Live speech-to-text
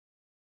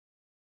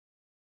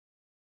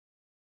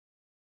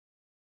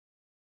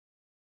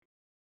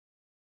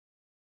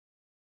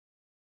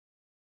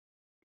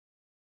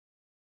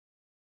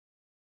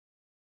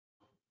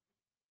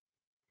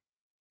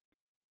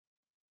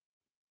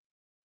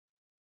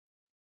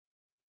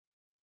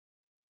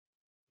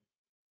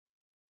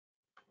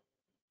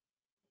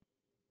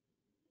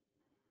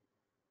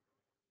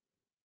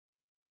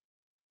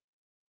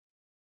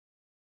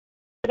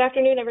Good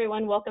afternoon,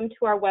 everyone. Welcome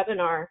to our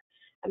webinar.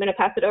 I'm going to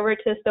pass it over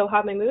to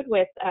Sohab Mahmood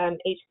with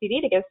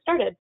HCD to get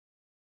started.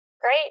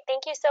 Great.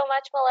 Thank you so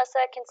much,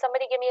 Melissa. Can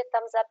somebody give me a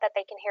thumbs up that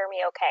they can hear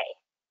me okay?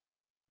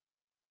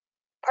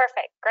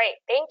 Perfect.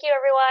 Great. Thank you,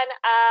 everyone.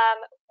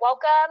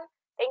 Welcome.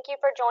 Thank you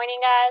for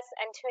joining us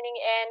and tuning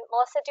in.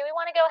 Melissa, do we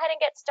want to go ahead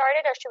and get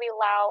started, or should we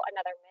allow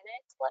another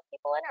minute to let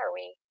people in, or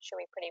should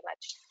we pretty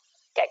much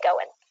get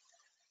going?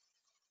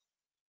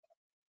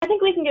 I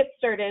think we can get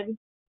started.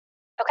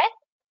 Okay.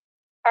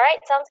 All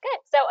right. Sounds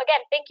good. So again,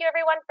 thank you,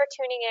 everyone, for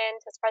tuning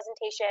in to this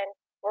presentation.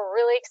 We're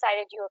really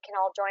excited you can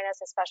all join us,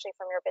 especially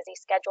from your busy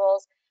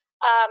schedules.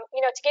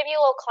 To give you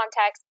a little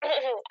context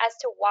as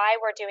to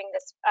why we're doing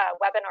this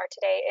webinar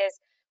today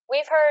is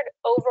we've heard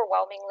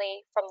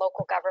overwhelmingly from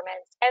local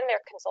governments and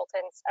their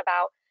consultants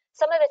about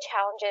some of the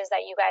challenges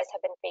that you guys have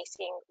been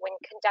facing when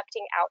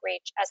conducting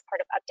outreach as part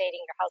of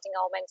updating your housing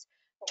elements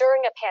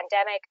during a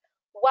pandemic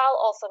while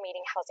also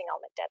meeting housing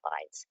element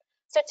deadlines.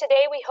 So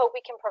today we hope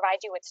we can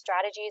provide you with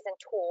strategies and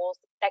tools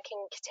that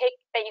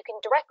you can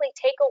directly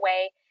take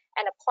away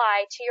and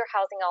apply to your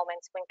housing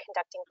elements when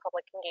conducting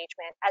public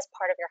engagement as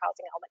part of your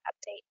housing element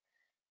update.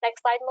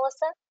 Next slide,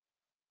 Melissa.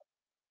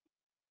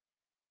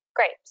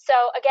 Great.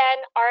 So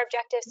again, our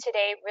objectives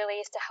today really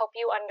is to help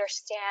you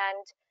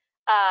understand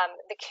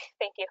the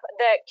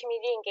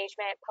community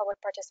engagement, public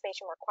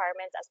participation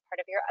requirements as part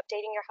of your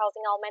updating your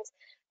housing elements,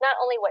 not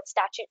only what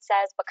statute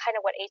says, but kind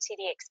of what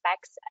HCD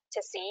expects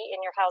to see in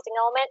your housing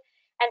element.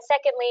 And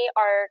secondly,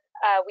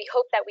 we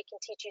hope that we can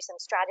teach you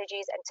some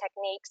strategies and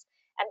techniques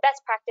and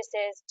best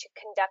practices to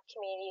conduct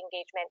community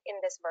engagement in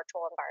this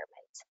virtual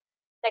environment.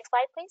 Next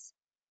slide, please.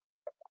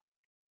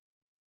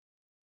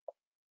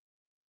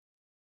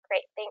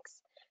 Great,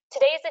 thanks.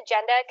 Today's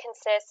agenda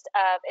consists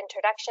of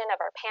introduction of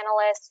our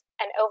panelists,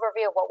 an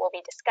overview of what we'll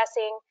be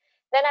discussing.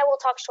 Then I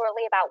will talk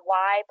shortly about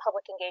why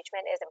public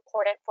engagement is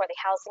important for the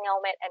housing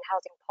element and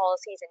housing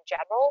policies in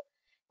general.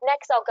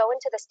 Next, I'll go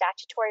into the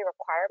statutory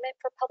requirement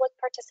for public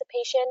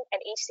participation and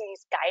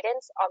HCD's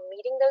guidance on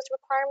meeting those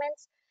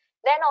requirements.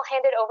 Then I'll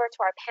hand it over to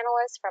our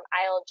panelists from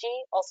ILG,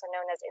 also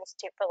known as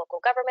Institute for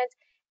Local Governments,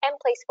 and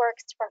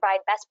PlaceWorks to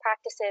provide best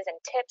practices and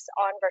tips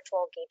on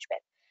virtual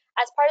engagement.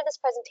 As part of this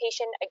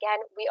presentation,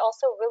 again, we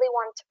also really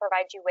wanted to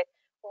provide you with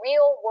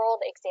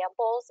real-world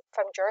examples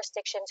from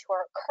jurisdictions who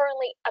are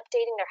currently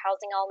updating their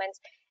housing elements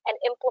and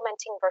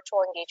implementing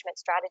virtual engagement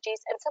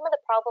strategies and some of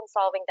the problem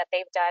solving that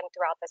they've done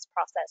throughout this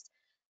process.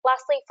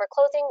 Lastly, for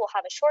closing, we'll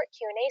have a short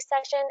Q&A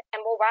session,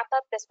 and we'll wrap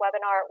up this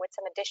webinar with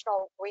some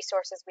additional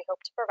resources we hope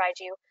to provide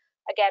you,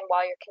 again,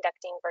 while you're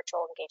conducting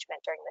virtual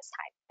engagement during this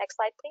time. Next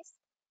slide, please.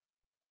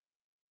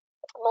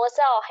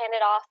 Melissa, I'll hand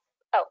it off.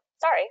 Oh,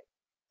 sorry.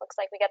 Looks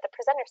like we got the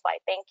presenter slide.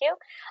 Thank you.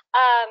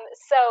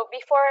 So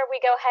before we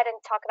go ahead and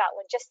talk about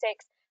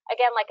logistics,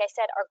 again, like I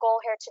said, our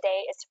goal here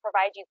today is to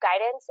provide you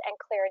guidance and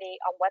clarity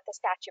on what the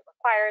statute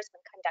requires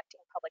when conducting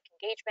public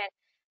engagement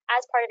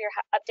as part of your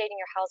updating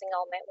your housing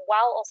element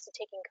while also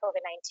taking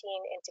COVID-19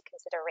 into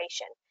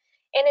consideration.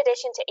 In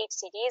addition to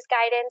HCD's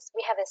guidance,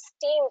 we have an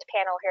esteemed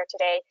panel here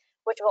today,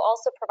 which will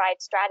also provide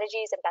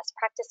strategies and best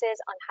practices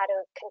on how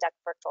to conduct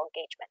virtual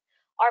engagement.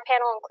 Our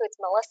panel includes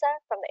Melissa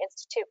from the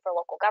Institute for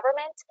Local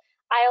Government.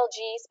 ILG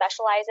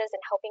specializes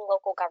in helping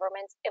local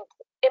governments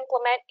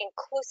implement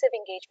inclusive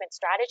engagement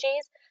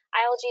strategies.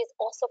 ILG is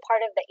also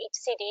part of the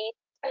HCD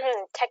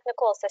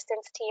technical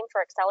assistance team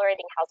for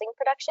accelerating housing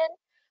production.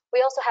 We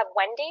also have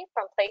Wendy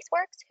from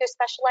PlaceWorks, who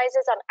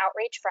specializes on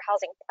outreach for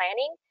housing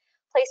planning.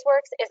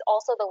 PlaceWorks is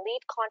also the lead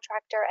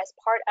contractor as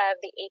part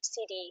of the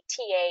HCD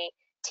TA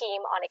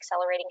team on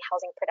accelerating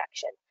housing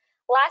production.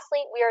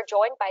 Lastly, we are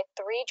joined by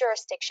 3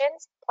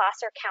 jurisdictions,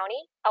 Placer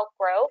County, Elk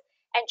Grove,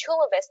 and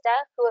Chula Vista,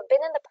 who have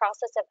been in the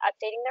process of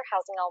updating their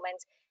housing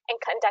elements and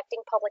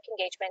conducting public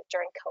engagement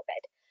during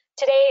COVID.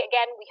 Today,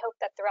 again, we hope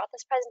that throughout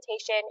this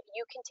presentation,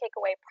 you can take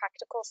away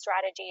practical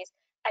strategies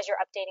as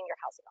you're updating your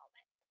housing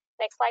element.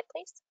 Next slide,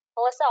 please.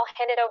 Melissa, I'll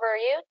hand it off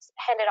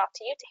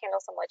to you to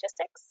handle some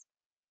logistics.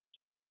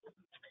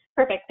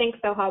 Perfect, thanks,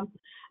 Sohab.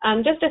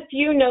 Just a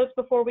few notes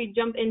before we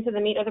jump into the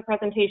meat of the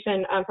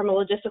presentation from a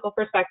logistical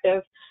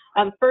perspective.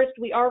 First,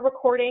 we are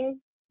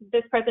recording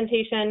this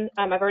presentation.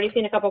 I've already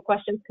seen a couple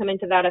questions come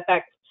into that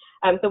effect.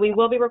 So we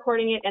will be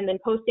recording it and then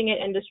posting it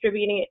and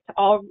distributing it to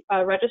all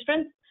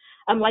registrants,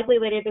 likely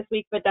later this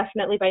week, but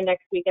definitely by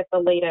next week at the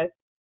latest.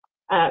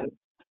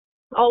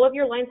 All of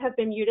your lines have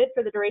been muted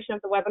for the duration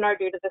of the webinar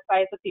due to the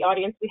size of the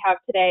audience we have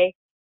today,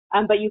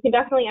 but you can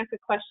definitely ask a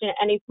question at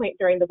any point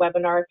during the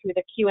webinar through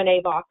the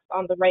Q&A box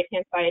on the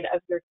right-hand side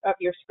of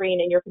your screen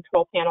in your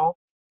control panel.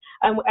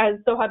 As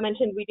Sohab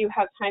mentioned, we do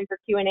have time for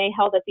Q&A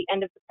held at the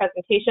end of the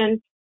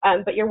presentation,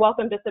 but you're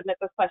welcome to submit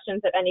those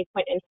questions at any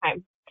point in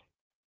time.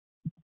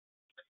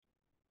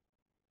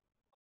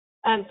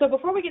 So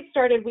before we get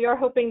started, we are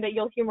hoping that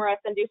you'll humor us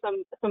and do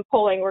some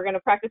polling. We're going to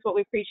practice what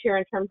we preach here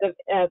in terms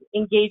of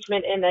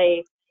engagement in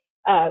a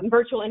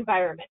virtual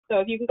environment. So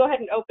if you can go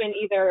ahead and open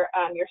either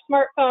your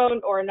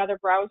smartphone or another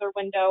browser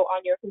window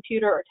on your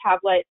computer or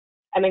tablet,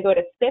 and then go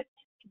to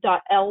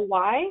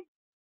sift.ly.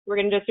 We're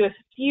going to just do a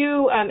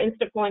few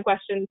instant polling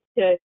questions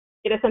to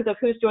get a sense of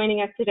who's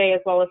joining us today,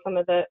 as well as some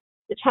of the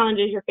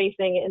challenges you're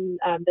facing in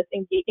this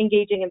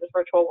engaging in this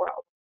virtual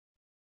world.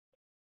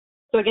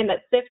 So again,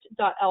 that's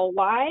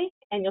sift.ly,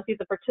 and you'll see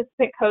the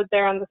participant code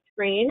there on the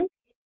screen.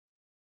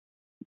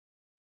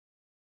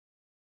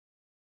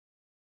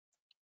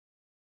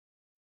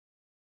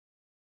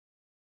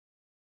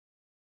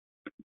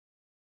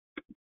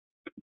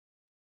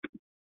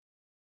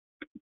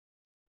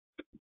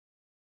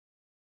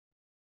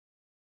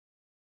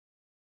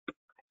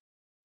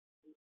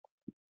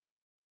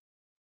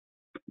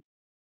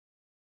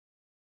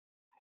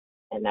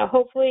 And now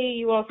hopefully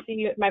you all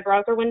see my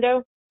browser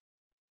window.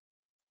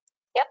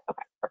 Yep.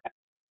 Okay, perfect.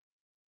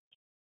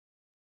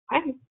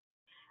 Okay.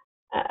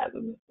 All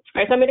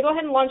right, so I'm going to go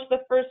ahead and launch the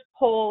first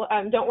poll.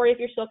 Don't worry if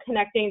you're still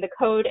connecting. The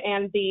code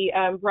and the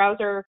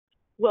browser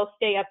will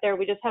stay up there.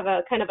 We just have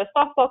a kind of a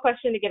softball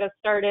question to get us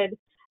started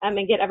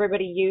and get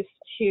everybody used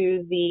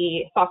to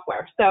the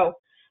software. So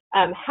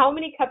how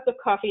many cups of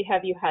coffee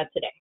have you had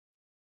today?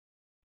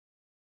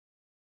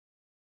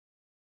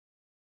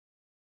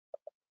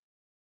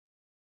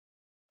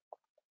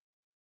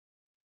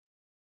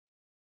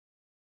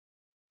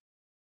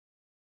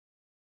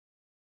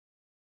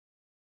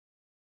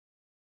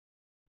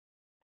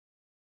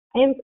 I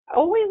am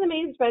always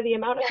amazed by the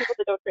amount of people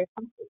that don't drink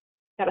coffee.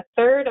 Got a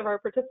third of our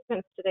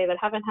participants today that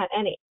haven't had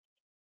any.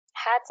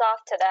 Hats off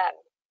to them.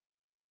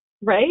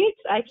 Right?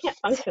 I can't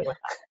function with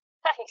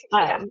that.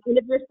 Yeah. And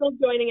if you're still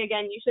joining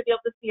again, you should be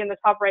able to see in the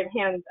top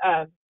right-hand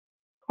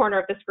corner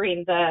of the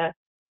screen the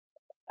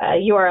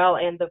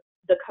URL and the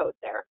code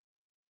there.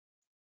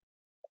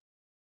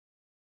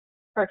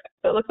 Perfect.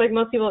 So it looks like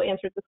most people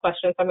answered this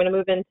question, so I'm going to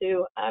move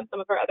into some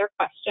of our other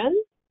questions.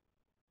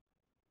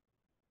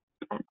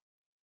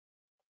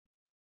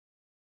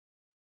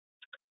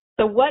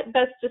 So what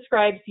best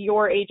describes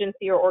your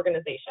agency or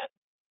organization?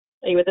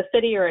 Are you with a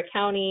city or a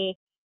county,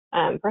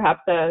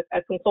 perhaps a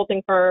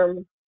consulting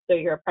firm, so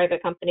you're a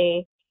private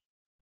company,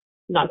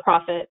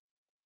 nonprofit?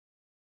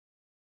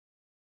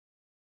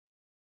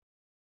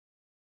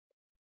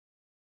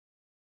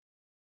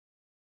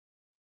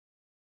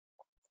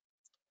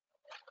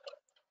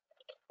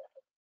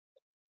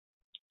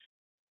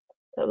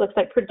 So it looks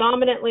like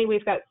predominantly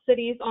we've got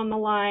cities on the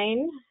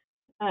line,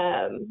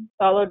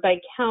 followed by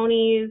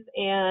counties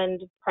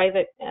and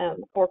private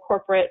or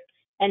corporate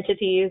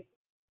entities.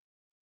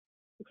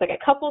 Looks like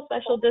a couple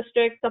special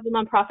districts, couple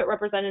nonprofit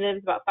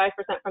representatives, about 5%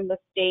 from the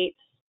state.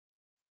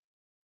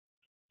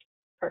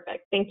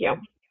 Perfect, thank you.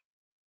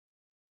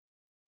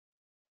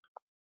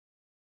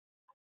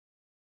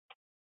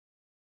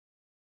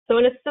 So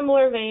in a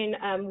similar vein,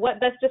 what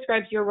best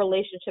describes your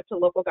relationship to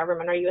local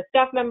government? Are you a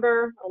staff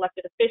member,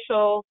 elected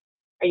official?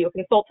 Are you a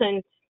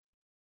consultant?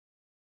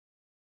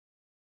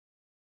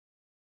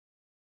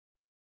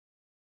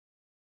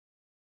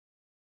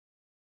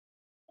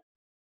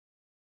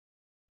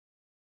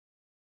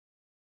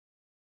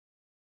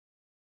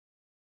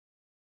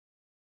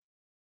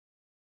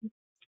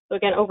 So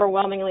again,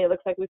 overwhelmingly, it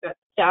looks like we've got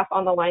staff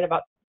on the line,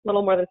 about a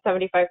little more than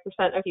 75%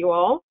 of you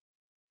all.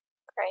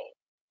 Great.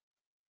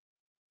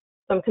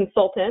 Some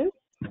consultants,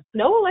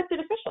 no elected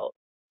officials.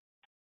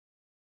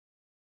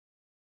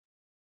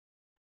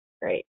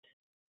 Great.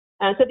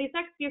 So these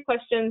next few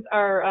questions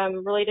are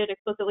related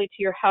explicitly to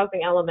your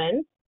housing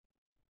element.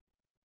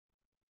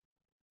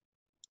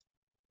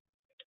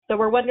 So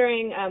we're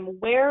wondering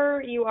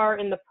where you are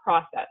in the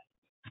process.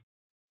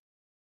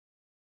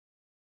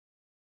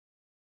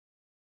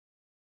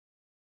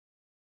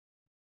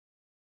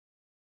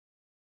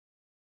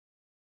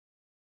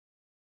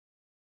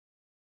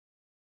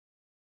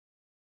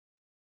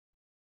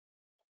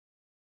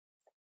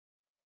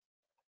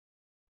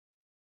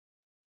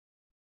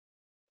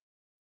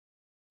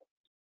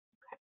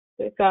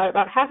 So we've got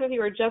about half of you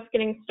are just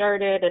getting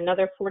started,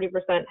 another 40%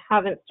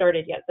 haven't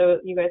started yet. So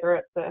you guys are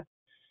at the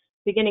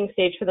beginning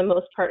stage for the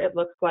most part, it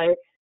looks like.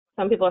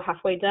 Some people are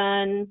halfway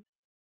done.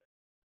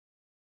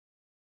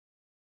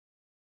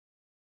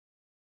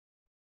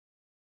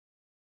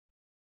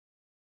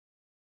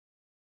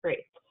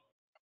 Great.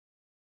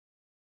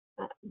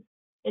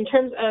 In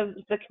terms of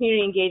the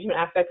community engagement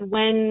aspect,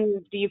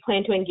 when do you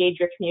plan to engage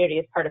your community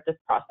as part of this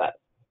process?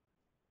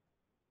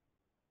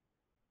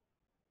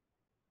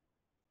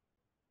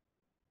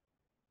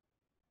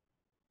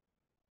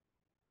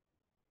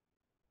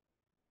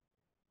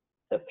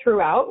 So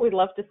throughout, we'd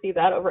love to see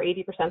that, over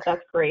 80%,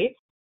 that's great.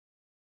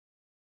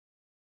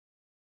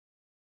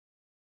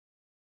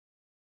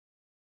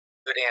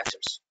 Good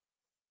answers.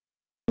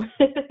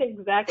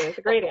 Exactly, it's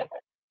a great answer.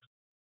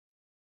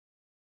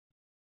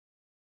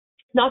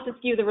 Not to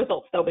skew the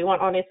results, though. We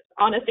want honest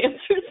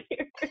answers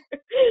here.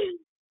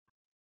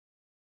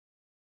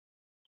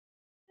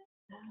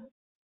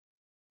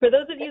 For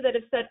those of you that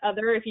have said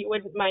other, if you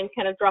wouldn't mind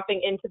kind of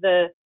dropping into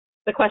the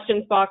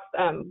questions box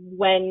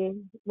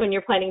when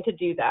you're planning to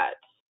do that.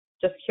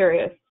 Just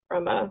curious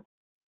from our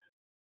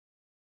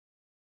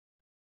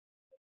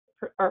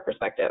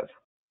perspective.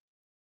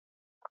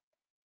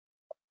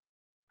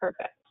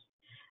 Perfect.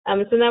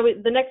 So now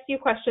the next few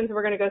questions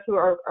we're going to go through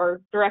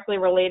are directly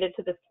related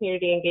to this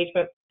community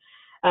engagement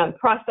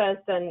process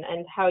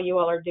and how you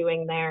all are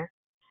doing there.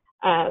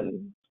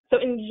 So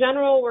in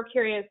general, we're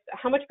curious,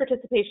 how much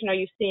participation are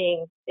you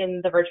seeing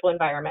in the virtual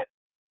environment?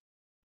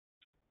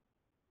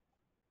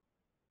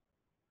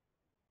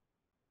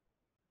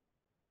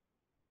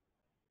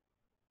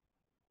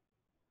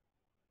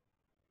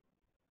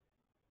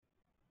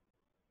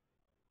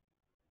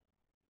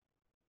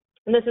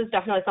 And this is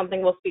definitely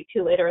something we'll speak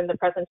to later in the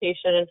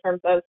presentation in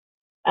terms of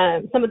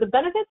some of the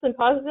benefits and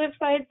positive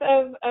sides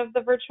of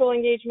the virtual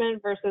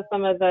engagement versus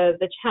some of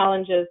the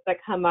challenges that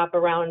come up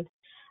around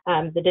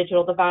the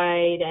digital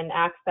divide and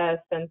access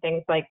and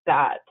things like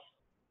that.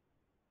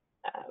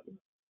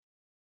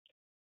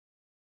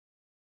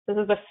 This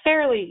is a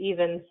fairly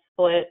even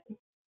split.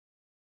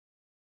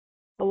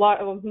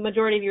 A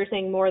majority of you are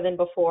saying more than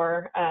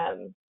before.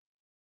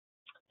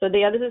 So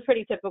yeah, this is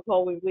pretty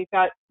typical. We've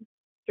got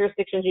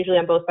jurisdictions usually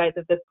on both sides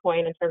at this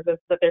point in terms of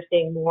that they're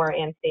seeing more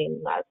and seeing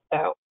less.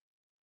 So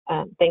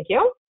thank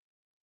you.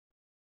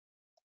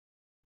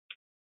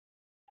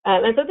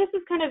 And so this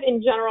is kind of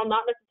in general,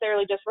 not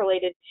necessarily just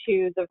related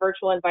to the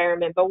virtual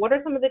environment, but what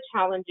are some of the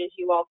challenges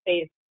you all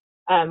face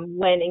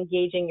when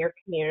engaging your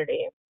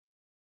community?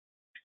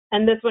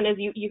 And this one is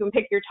you can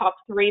pick your top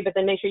 3, but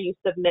then make sure you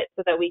submit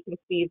so that we can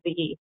see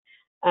the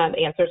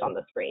answers on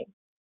the screen.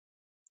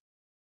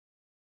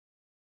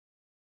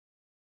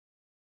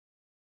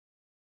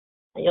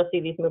 And you'll see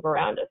these move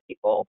around as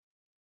people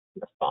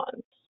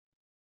respond.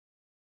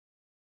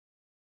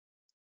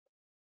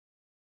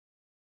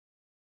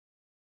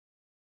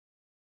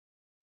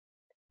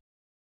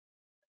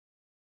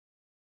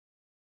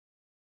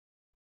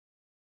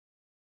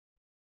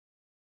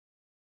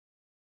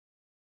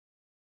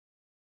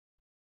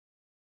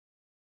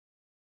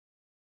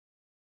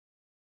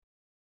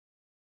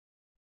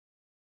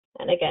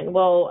 And again,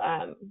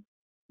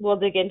 we'll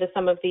dig into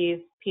some of these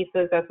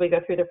pieces as we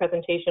go through the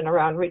presentation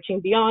around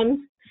reaching beyond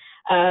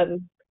the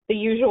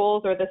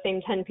usuals or the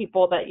same 10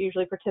 people that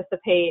usually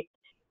participate.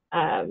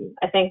 I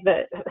think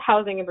that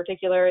housing in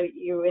particular,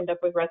 you end up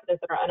with residents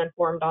that are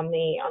uninformed on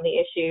the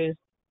issues,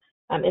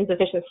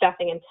 insufficient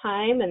staffing and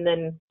time, and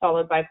then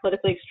followed by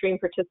politically extreme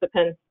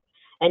participants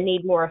and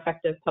need more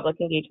effective public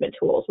engagement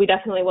tools. We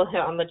definitely will hit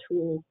on the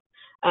tools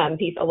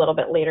piece a little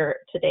bit later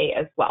today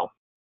as well.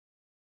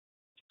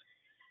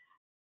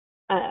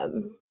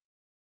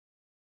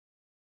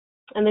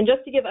 And then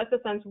just to give us a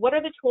sense, what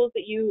are the tools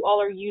that you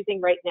all are using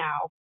right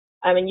now?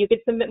 And you could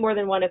submit more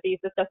than one of these.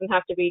 This doesn't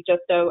have to be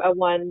just a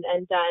one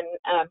and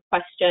done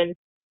question,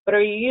 but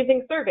are you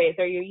using surveys?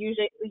 Are you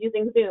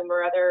using Zoom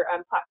or other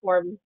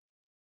platforms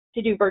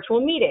to do virtual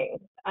meetings?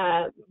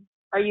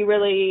 Are you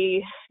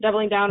really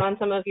doubling down on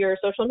some of your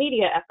social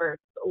media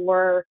efforts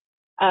or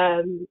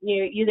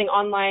using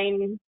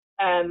online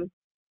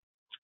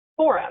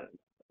forums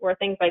or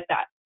things like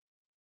that?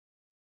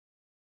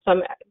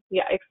 Some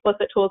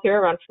explicit tools here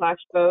around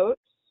Flashvote,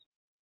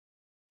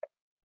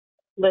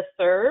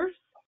 listservs,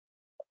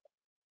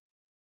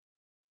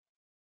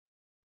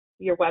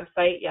 your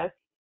website, yes.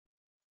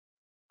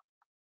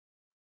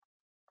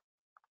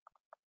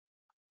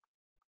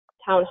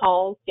 Town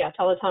halls, yeah,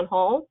 teletown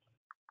halls.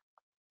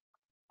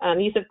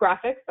 Use of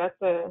graphics,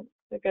 that's a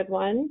good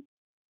one.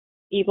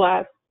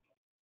 eBlast.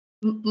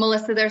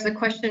 Melissa, there's a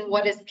question,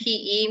 what does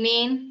PE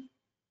mean?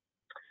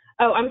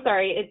 Oh, I'm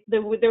sorry,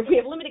 we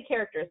have limited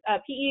characters.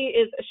 PE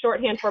is a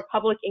shorthand for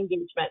public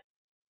engagement.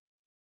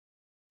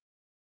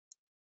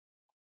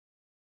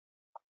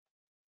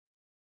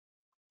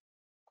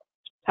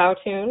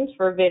 Powtoons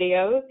for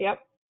videos, yep.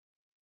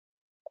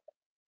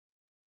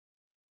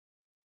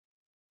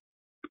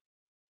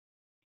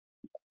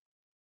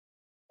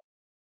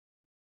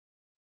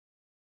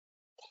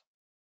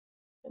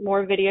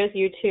 More videos,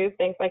 YouTube,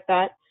 things like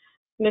that.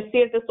 I'm going to see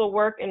if this will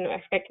work, and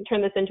I can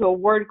turn this into a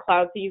word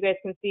cloud so you guys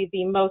can see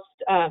the most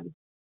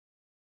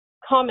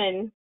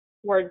common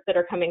words that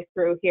are coming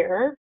through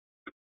here,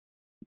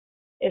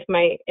 if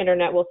my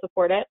internet will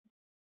support it.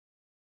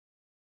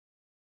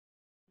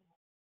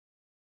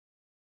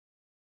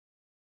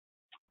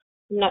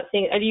 I'm not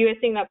seeing, are you guys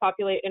seeing that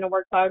populate in a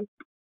word cloud?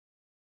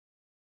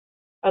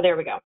 Oh, there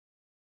we go.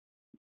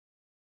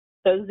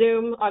 So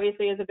Zoom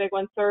obviously is a big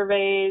one,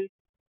 surveys,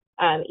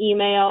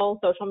 email,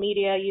 social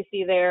media you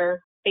see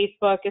there,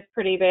 Facebook is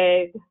pretty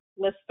big,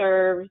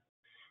 listservs.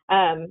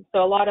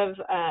 So a lot of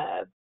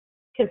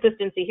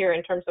consistency here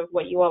in terms of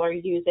what you all are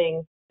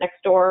using.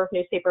 Nextdoor,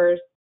 newspapers.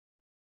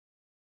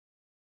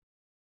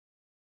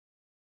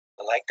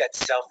 I like that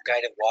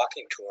self-guided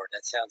walking tour.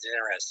 That sounds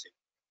interesting.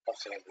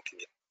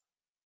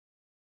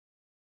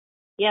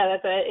 Yeah,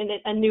 that's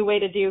a new way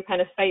to do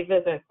kind of site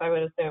visits, I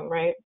would assume,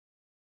 right?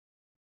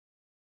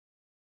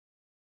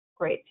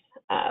 Great.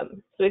 So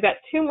we've got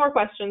 2 more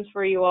questions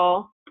for you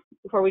all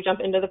before we jump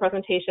into the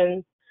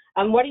presentations.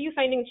 What are you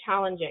finding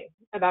challenging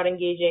about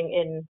engaging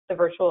in the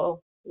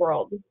virtual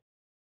world?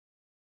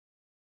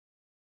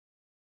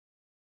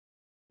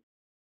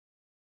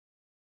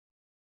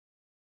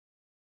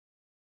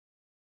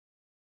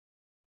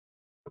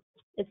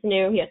 It's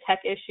new, yeah, tech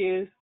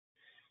issues,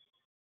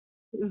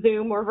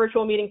 Zoom or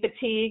virtual meeting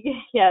fatigue,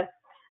 yes.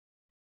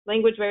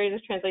 Language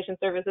barriers, translation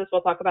services,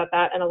 we'll talk about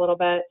that in a little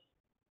bit.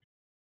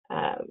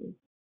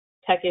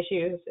 Tech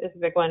issues is a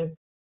big one.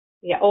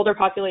 Yeah, older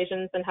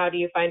populations, and how do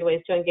you find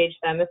ways to engage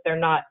them if they're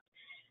not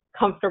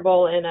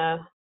comfortable in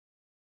a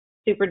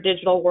super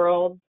digital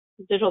world?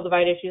 Digital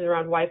divide issues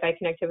around Wi-Fi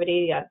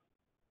connectivity, yes.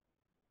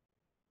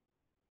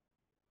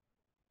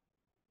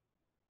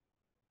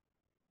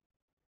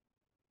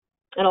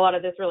 And a lot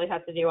of this really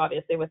has to do,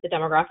 obviously, with the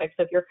demographics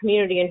of your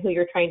community and who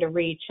you're trying to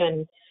reach,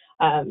 and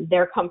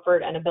their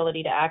comfort and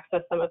ability to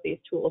access some of these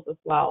tools as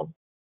well,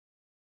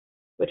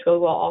 which we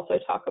will also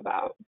talk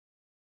about.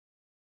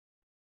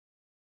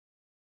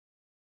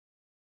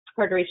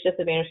 Hard to reach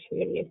disadvantaged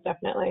communities,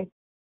 definitely.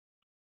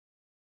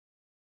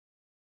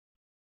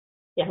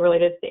 Yeah,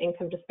 related to the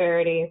income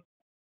disparity.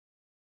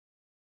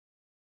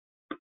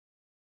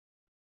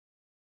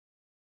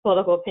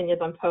 Political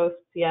opinions on posts,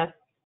 yes.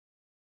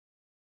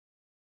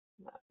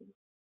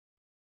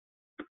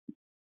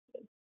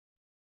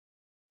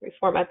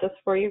 Reformat this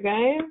for you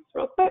guys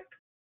real quick.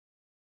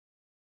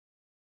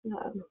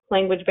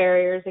 Language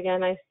barriers,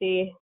 again, I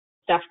see.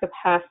 Staff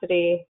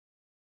capacity.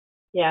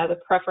 Yeah, the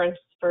preference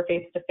for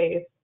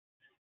face-to-face.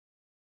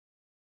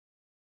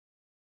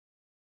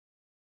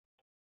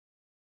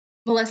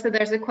 Melissa,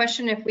 there's a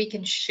question if we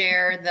can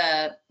share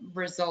the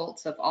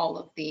results of all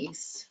of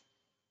these.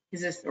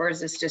 Is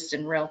this just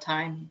in real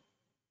time?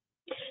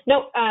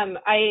 No,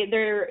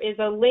 there is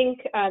a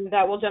link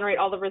that will generate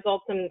all the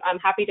results, and I'm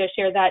happy to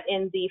share that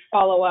in the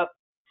follow-up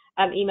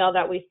email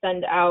that we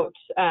send out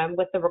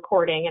with the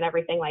recording and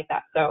everything like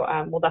that. So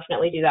we'll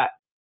definitely do that.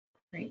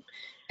 Great.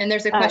 And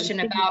there's a question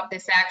about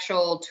this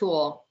actual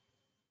tool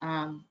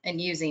and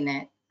using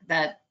it,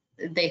 that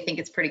they think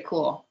it's pretty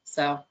cool.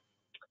 So.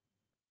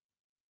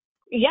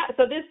 Yeah,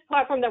 so this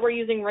platform that we're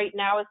using right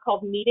now is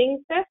called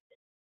MeetingSift,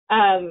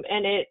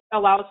 and it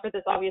allows for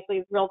this,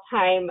 obviously,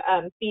 real-time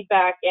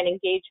feedback and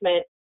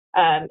engagement,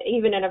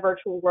 even in a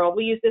virtual world.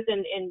 We use this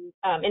in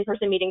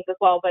in-person meetings as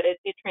well, but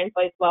it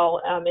translates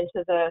well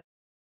into the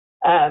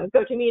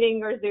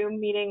GoToMeeting or Zoom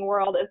meeting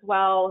world as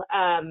well.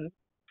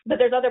 But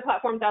there's other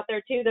platforms out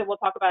there too that we'll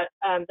talk about,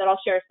 that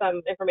I'll share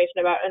some information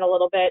about in a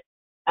little bit.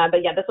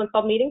 But yeah, this one's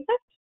called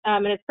MeetingSift,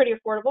 and it's pretty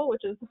affordable,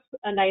 which is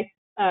a nice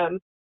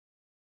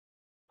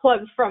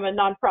plug from a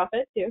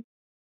nonprofit too.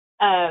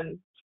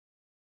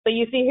 But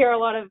you see here a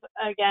lot of,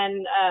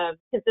 again,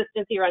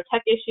 consistency around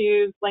tech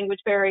issues, language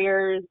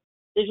barriers,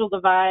 digital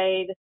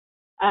divide,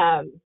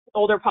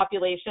 older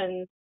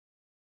populations.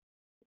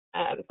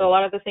 So a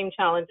lot of the same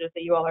challenges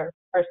that you all are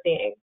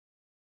seeing.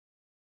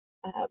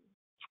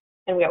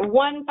 And we got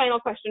one final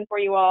question for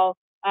you all.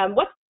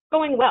 What's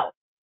going well?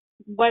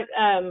 What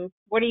are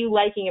you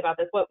liking about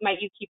this? What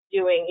might you keep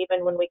doing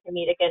even when we can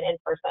meet again in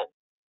person?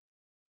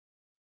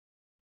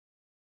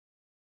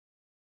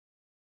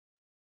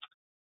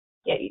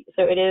 Yeah,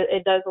 so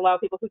it does allow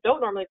people who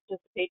don't normally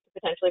participate to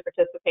potentially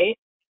participate.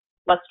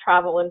 Less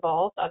travel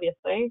involved,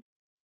 obviously.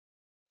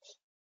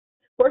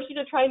 Force you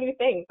to try new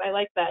things. I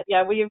like that.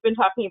 Yeah, we've been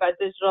talking about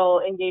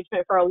digital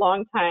engagement for a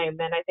long time,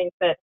 and I think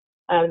that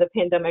the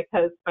pandemic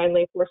has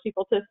finally forced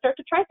people to start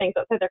to try things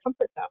outside their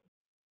comfort zone.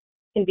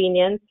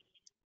 Convenience,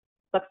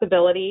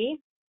 flexibility,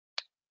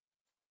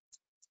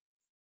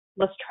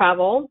 less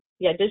travel.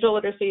 Yeah, digital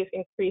literacy is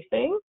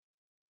increasing.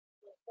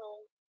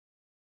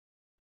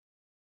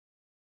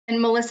 And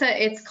Melissa,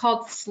 it's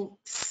called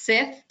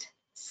SIFT,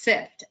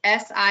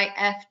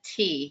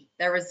 S-I-F-T.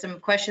 There was some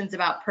questions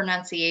about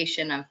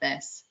pronunciation of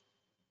this.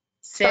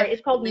 SIFT. Sorry,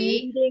 it's called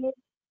MeetingSift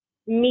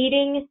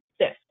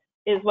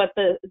is what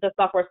the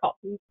software is called.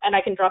 And I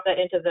can drop that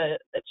into the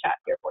chat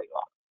here for you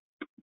all.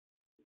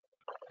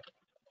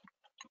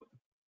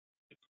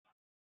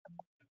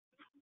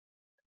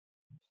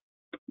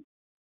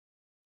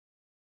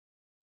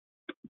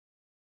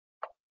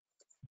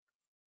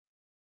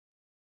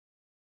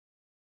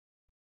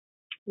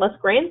 Less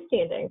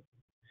grandstanding.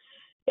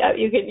 Yeah,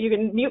 you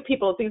can mute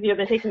people. It's easier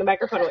than taking the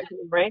microphone away from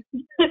them, right?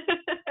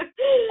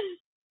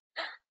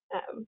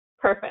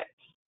 Perfect.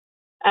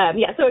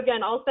 Yeah, so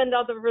again, I'll send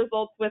out the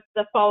results with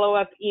the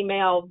follow-up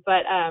email,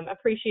 but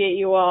appreciate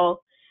you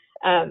all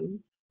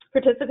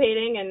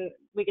participating, and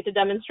we get to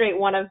demonstrate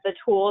one of the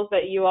tools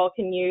that you all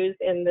can use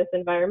in this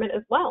environment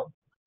as well.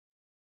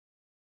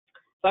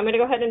 So I'm going to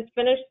go ahead and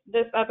finish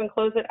this up and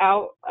close it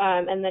out,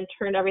 and then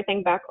turn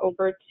everything back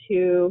over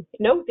to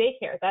no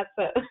daycare. That's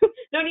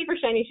no need for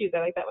shiny shoes.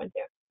 I like that one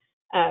too.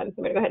 So I'm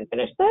going to go ahead and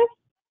finish this,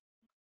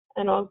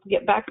 and I'll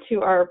get back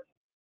to our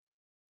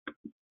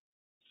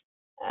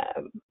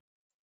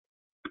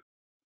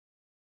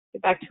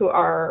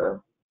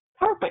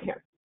PowerPoint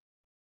here.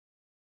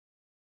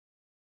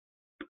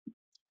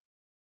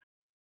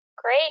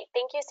 Great.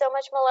 Thank you so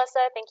much,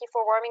 Melissa. Thank you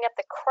for warming up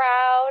the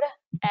crowd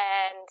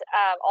and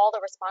all the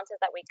responses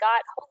that we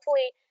got.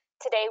 Hopefully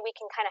today we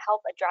can kind of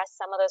help address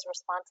some of those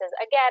responses.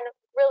 Again,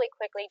 really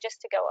quickly,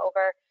 just to go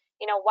over,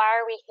 why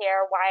are we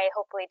here? Why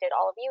hopefully did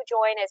all of you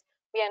join, is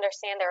we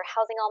understand there are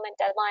housing element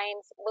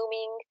deadlines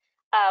looming.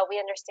 We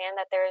understand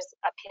that there's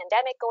a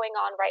pandemic going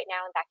on right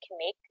now, and that can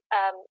make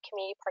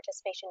community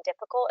participation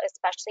difficult,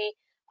 especially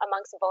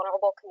amongst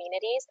vulnerable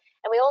communities.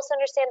 And we also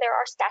understand there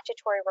are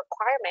statutory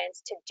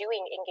requirements to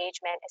doing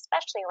engagement,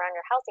 especially around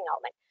your housing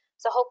element.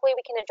 So hopefully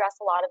we can address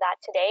a lot of that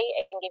today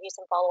and give you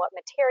some follow-up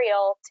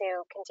material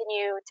to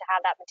continue to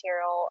have that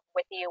material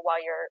with you while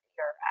you're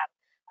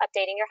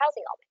updating your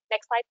housing element.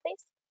 Next slide,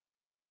 please.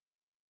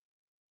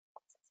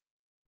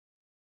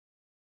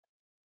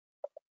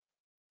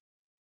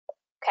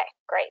 Okay,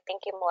 great.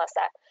 Thank you,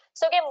 Melissa.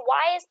 So again,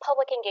 why is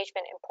public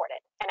engagement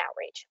important and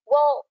outreach?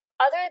 Well,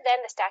 other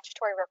than the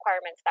statutory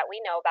requirements that we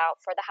know about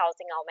for the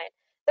housing element,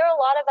 there are a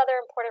lot of other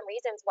important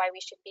reasons why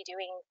we should be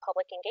doing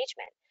public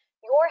engagement.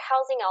 Your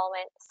housing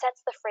element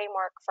sets the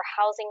framework for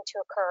housing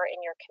to occur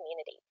in your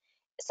community.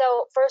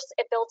 So first,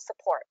 it builds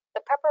support.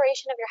 The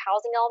preparation of your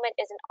housing element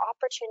is an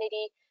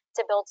opportunity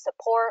to build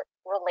support,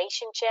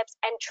 relationships,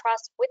 and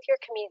trust with your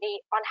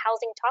community on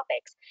housing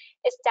topics.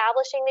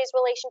 Establishing these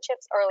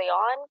relationships early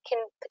on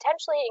can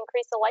potentially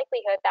increase the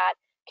likelihood that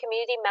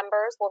community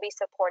members will be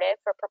supportive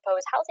for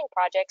proposed housing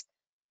projects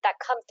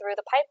that come through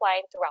the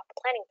pipeline throughout the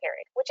planning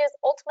period, which is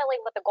ultimately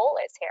what the goal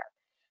is here.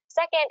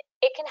 Second,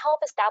 it can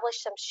help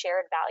establish some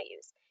shared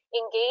values.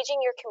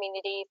 Engaging your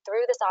community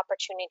through this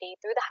opportunity,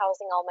 through the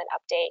housing element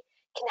update,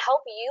 can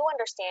help you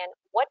understand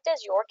what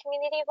does your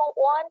community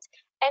want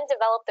and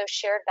develop those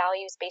shared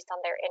values based on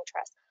their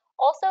interests.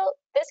 Also,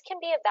 this can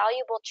be a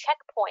valuable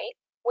checkpoint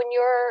when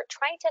you're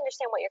trying to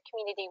understand what your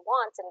community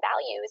wants and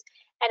values,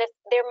 and if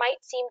there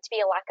might seem to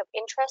be a lack of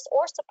interest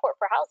or support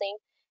for housing,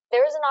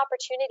 there is an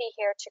opportunity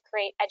here to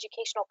create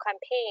educational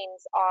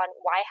campaigns on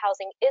why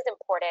housing is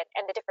important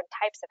and the different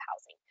types of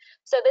housing.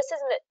 So this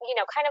is,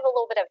 kind of a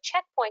little bit of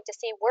checkpoint to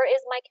see where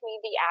is my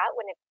community at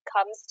when it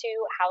comes to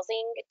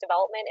housing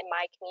development in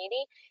my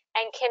community,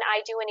 and can I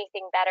do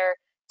anything better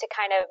to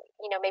kind of,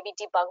 maybe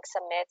debunk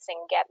some myths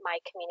and get my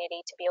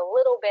community to be a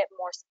little bit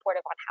more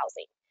supportive on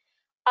housing.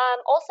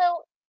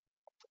 Also,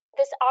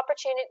 this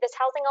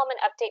housing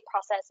element update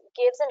process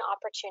gives an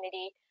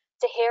opportunity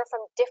to hear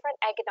from different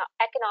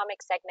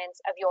economic segments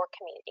of your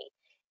community.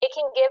 It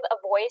can give a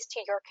voice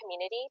to your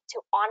community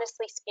to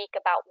honestly speak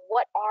about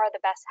what are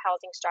the best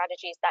housing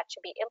strategies that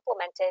should be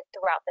implemented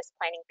throughout this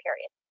planning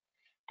period.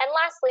 And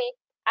lastly,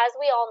 as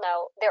we all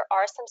know, there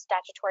are some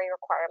statutory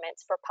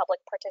requirements for public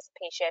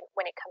participation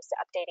when it comes to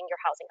updating your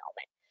housing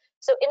element.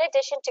 So in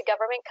addition to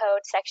Government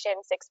Code Section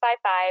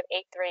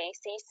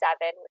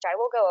 65583C7, which I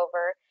will go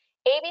over,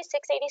 AB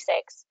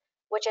 686,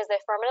 which is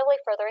affirmatively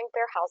furthering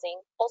fair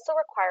housing, also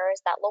requires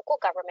that local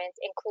governments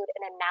include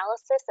an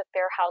analysis of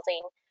fair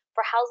housing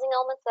for housing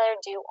elements that are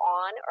due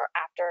on or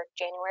after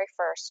January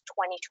 1st,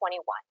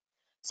 2021.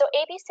 So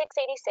AB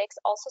 686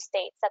 also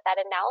states that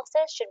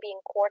analysis should be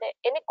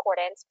in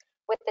accordance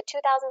with the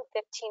 2015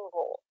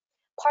 rule.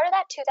 Part of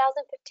that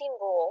 2015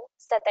 rule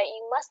said that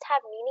you must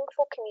have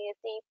meaningful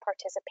community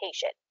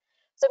participation.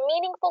 So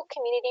meaningful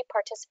community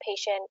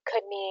participation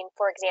could mean,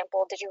 for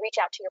example, did you reach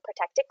out to your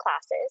protected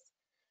classes?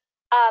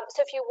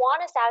 So if you want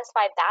to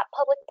satisfy that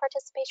public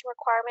participation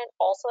requirement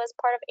also as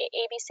part of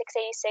AB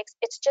 686,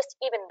 it's just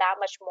even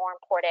that much more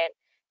important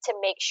to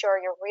make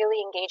sure you're really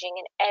engaging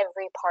in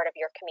every part of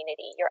your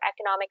community, your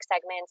economic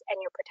segments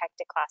and your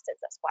protected classes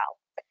as well.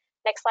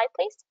 Next slide,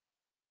 please.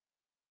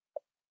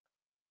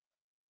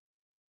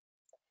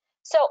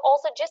 So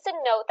also just a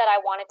note that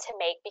I wanted to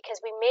make, because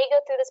we may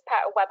go through this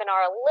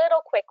webinar a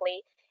little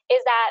quickly,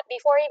 is that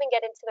before I even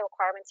get into the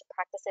requirements and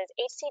practices,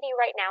 HCD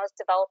right now is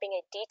developing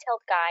a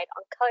detailed guide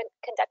on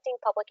conducting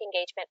public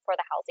engagement for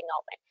the housing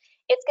element.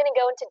 It's going to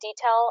go into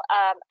detail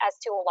as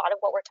to a lot of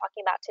what we're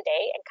talking about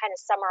today and kind of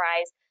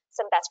summarize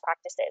some best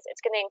practices. It's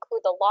going to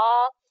include the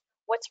law,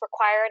 what's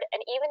required,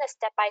 and even a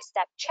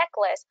step-by-step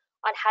checklist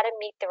on how to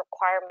meet the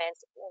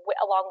requirements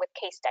along with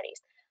case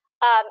studies.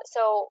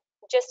 So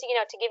just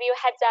to give you a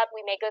heads up,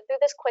 we may go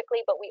through this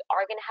quickly, but we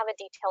are going to have a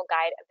detailed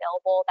guide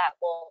available that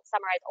will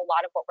summarize a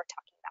lot of what we're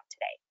talking about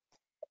today.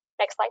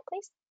 Next slide,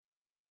 please.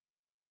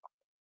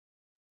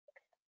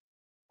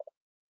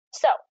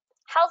 So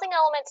housing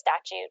element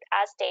statute,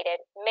 as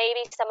stated,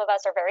 maybe some of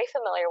us are very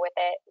familiar with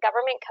it.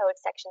 Government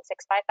Code Section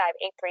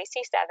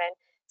 65583C7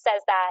 says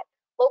that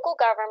local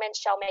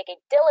governments shall make a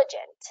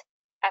diligent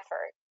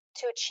effort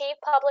to achieve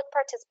public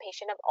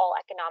participation of all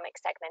economic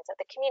segments of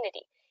the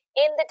community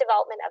in the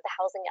development of the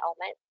housing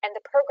element, and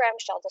the program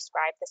shall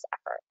describe this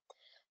effort.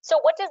 So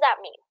what does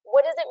that mean?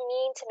 What does it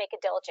mean to make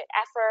a diligent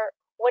effort?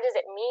 What does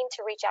it mean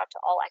to reach out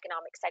to all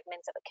economic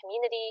segments of a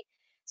community?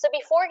 So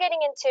before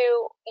getting into,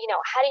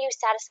 how do you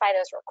satisfy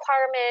those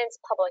requirements,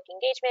 public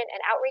engagement and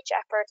outreach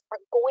efforts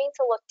are going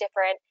to look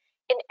different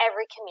in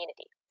every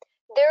community.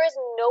 There is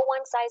no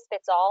one size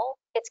fits all.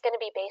 It's going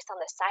to be based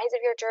on the size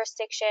of your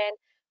jurisdiction,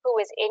 who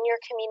is in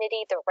your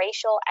community, the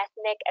racial,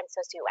 ethnic, and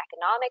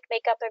socioeconomic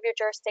makeup of your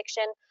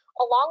jurisdiction,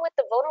 along with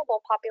the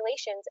vulnerable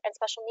populations and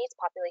special needs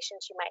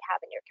populations you might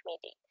have in your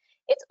community.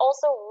 It's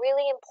also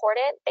really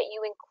important that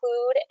you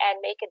include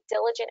and make a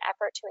diligent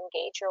effort to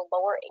engage your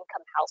lower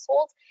income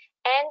households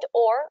and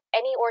or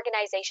any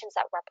organizations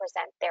that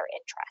represent their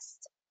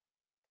interests.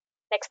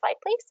 Next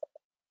slide, please.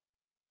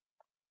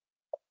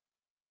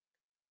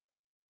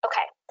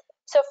 Okay,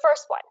 so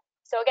first one.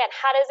 So again,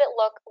 how does it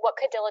look? What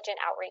could diligent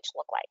outreach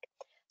look like?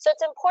 So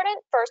it's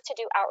important first to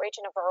do outreach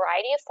in a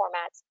variety of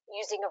formats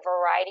using a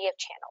variety of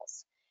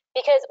channels.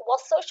 Because while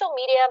social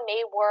media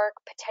may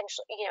work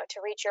potentially,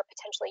 to reach your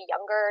potentially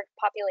younger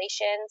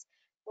populations,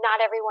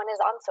 not everyone is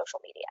on social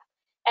media.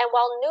 And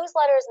while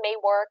newsletters may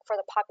work for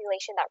the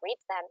population that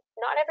reads them,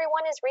 not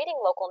everyone is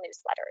reading local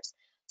newsletters.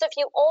 So if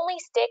you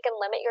only stick and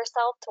limit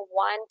yourself to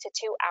 1 to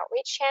 2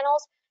 outreach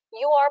channels,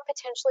 you are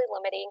potentially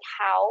limiting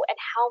how and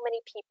how many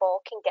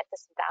people can get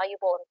this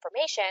valuable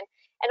information,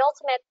 and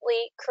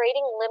ultimately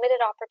creating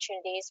limited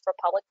opportunities for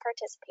public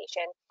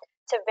participation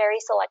to very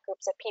select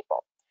groups of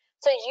people.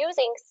 So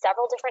using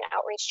several different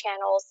outreach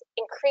channels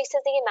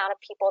increases the amount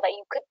of people that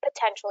you could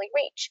potentially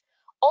reach.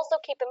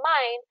 Also keep in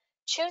mind,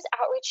 choose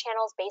outreach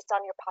channels based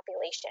on your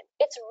population.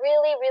 It's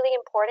really, really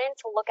important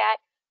to look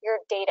at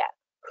your data.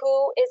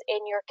 Who is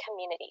in your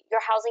community? Your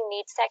housing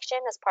needs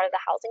section as part of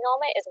the housing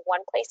element is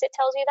one place it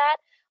tells you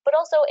that, but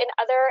also in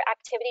other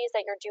activities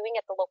that you're doing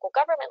at the local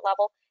government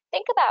level,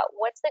 think about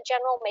what's the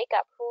general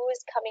makeup, who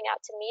is coming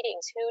out to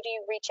meetings, who do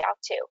you reach out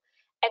to?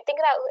 And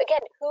think about,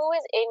 again, who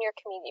is in your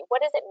community?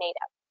 What is it made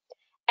of?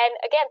 And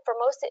again, for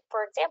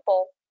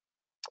example,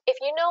 if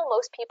you know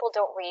most people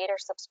don't read or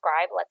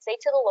subscribe, let's say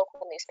to the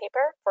local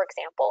newspaper, for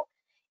example,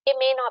 it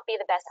may not be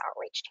the best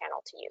outreach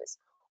channel to use.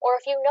 Or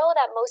if you know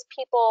that most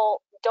people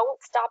don't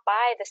stop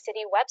by the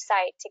city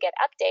website to get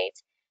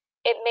updates,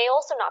 it may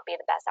also not be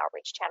the best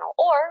outreach channel.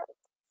 Or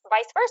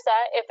vice versa,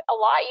 if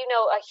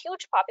a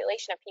huge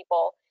population of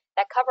people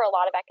that cover a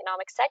lot of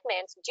economic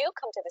segments do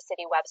come to the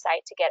city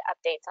website to get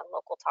updates on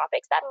local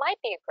topics, that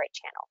might be a great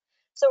channel.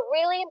 So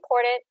really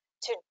important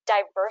to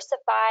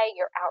diversify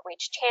your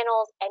outreach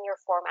channels and your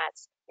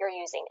formats you're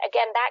using.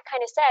 Again, that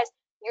kind of says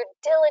you're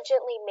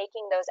diligently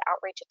making those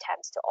outreach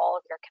attempts to all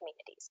of your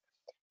communities.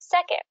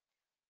 Second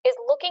is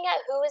looking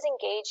at who is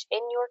engaged in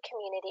your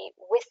community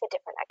with the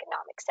different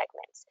economic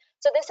segments.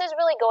 So this is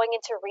really going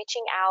into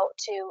reaching out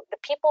to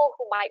the people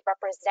who might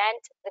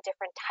represent the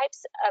different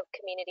types of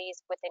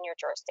communities within your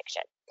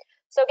jurisdiction.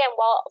 So again,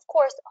 while of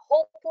course,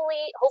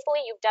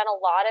 hopefully you've done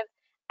a lot of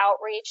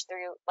outreach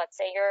through, let's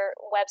say, your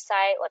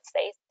website, let's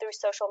say through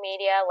social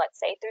media, let's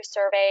say through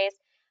surveys,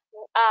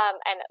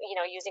 and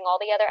using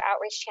all the other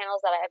outreach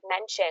channels that I have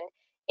mentioned,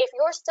 if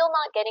you're still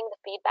not getting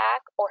the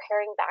feedback or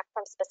hearing back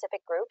from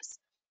specific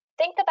groups,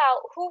 think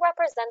about who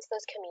represents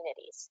those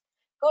communities,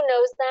 who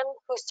knows them,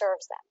 who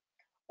serves them.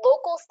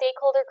 Local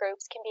stakeholder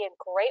groups can be a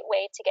great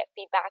way to get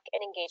feedback and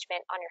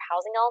engagement on your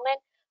housing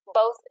element,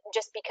 both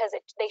just because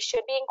they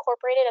should be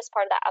incorporated as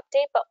part of that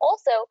update, but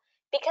also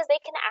because they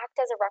can act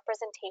as a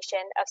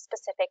representation of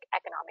specific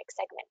economic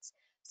segments.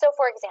 So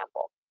for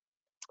example,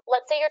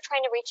 let's say you're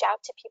trying to reach out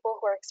to people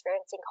who are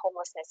experiencing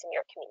homelessness in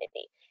your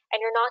community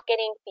and you're not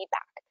getting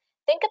feedback.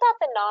 Think about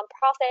the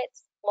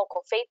nonprofits,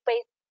 local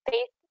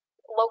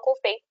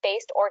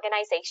faith-based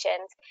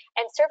organizations,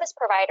 and service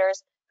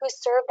providers who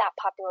serve that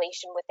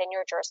population within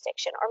your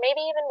jurisdiction, or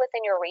maybe even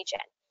within your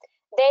region.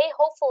 They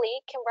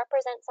hopefully can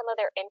represent some of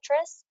their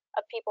interests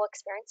of people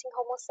experiencing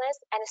homelessness,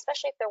 and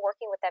especially if they're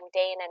working with them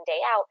day in and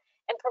day out,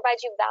 and provide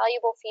you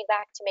valuable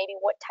feedback to maybe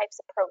what types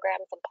of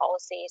programs and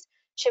policies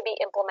should be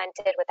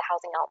implemented with the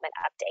housing element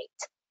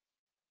update.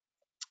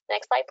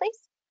 Next slide, please.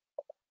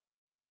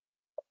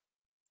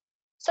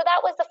 So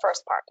that was the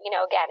first part.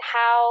 Again,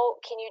 how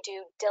can you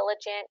do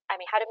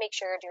how to make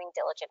sure you're doing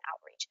diligent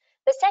outreach.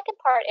 The second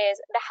part is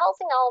the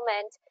housing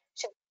element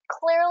should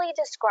clearly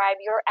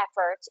describe your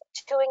efforts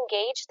to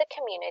engage the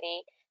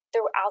community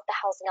throughout the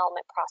housing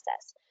element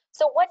process.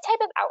 So what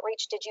type of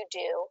outreach did you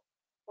do?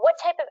 What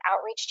type of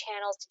outreach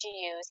channels did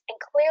you use? And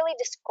clearly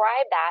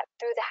describe that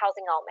through the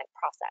housing element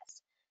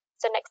process.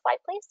 So next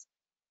slide, please.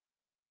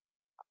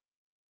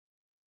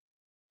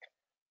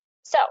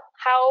 So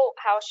how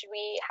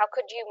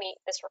could you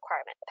meet this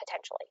requirement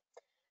potentially?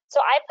 So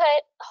I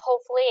put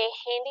hopefully a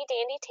handy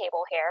dandy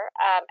table here.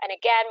 And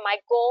again, my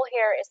goal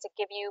here is to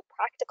give you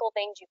practical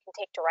things you can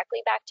take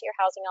directly back to your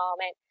housing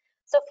element.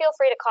 So feel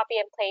free to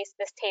copy and paste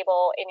this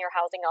table in your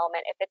housing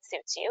element if it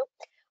suits you.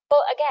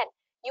 But again,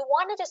 you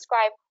want to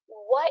describe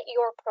what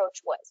your approach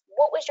was.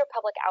 What was your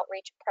public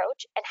outreach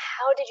approach and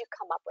how did you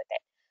come up with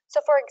it? So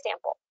for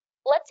example,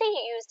 let's say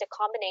you used a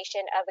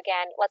combination of,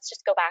 again, let's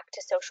just go back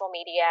to social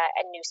media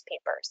and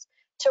newspapers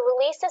to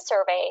release a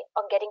survey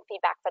on getting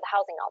feedback for the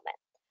housing element.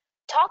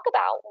 Talk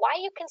about why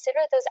you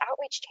consider those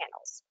outreach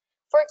channels.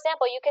 For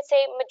example, you could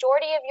say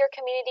majority of your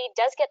community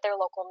does get their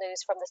local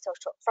news from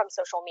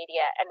social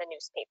media and the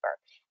newspaper,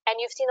 and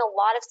you've seen a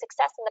lot of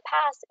success in the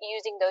past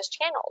using those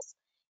channels.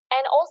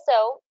 And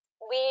also,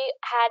 we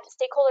had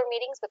stakeholder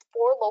meetings with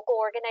 4 local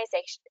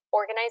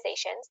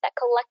organizations that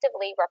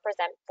collectively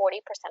represent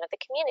 40% of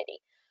the community.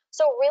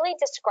 So really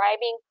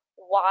describing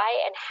why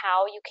and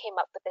how you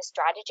came up with this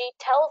strategy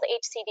tells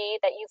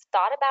HCD that you've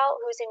thought about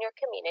who's in your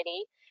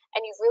community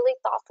and you've really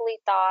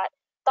thoughtfully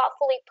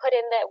put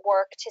in the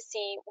work to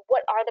see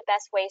what are the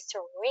best ways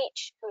to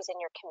reach who's in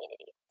your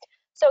community.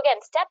 So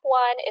again, step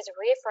 1 is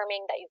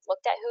reaffirming that you've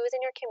looked at who's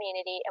in your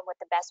community and what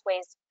the best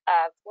ways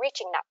of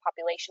reaching that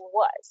population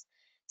was.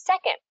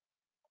 Second,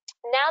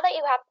 Now that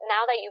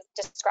you've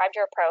described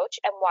your approach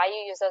and why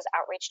you use those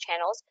outreach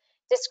channels,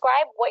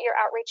 describe what your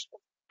outreach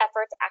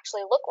efforts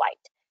actually look like.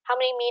 How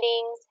many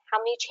meetings,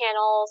 how many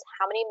channels,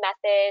 how many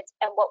methods,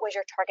 and what was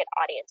your target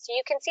audience? So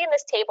you can see in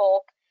this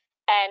table,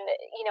 and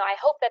I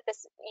hope that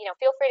this,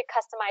 feel free to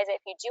customize it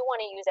if you do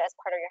want to use it as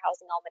part of your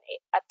housing element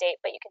update,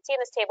 but you can see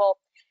in this table,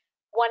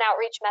 one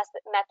outreach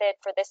method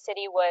for this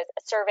city was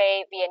a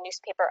survey via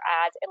newspaper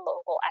ads in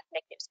local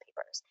ethnic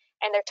newspapers.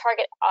 And their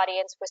target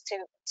audience was to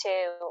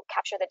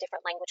capture the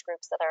different language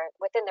groups that are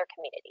within their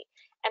community.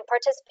 And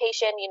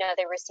participation,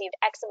 they received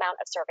X amount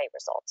of survey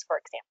results,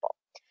 for example.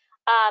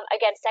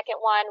 Again,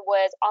 second one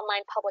was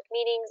online public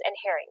meetings and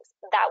hearings.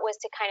 That was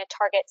to kind of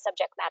target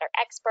subject matter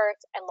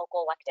experts and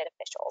local elected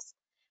officials.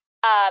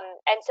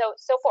 And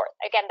so forth.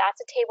 Again,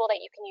 that's a table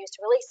that you can use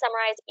to really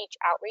summarize each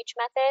outreach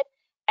method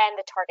and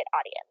the target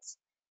audience.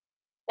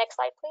 Next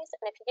slide, please.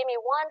 And if you give me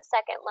 1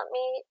 second, let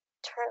me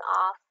turn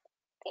off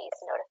these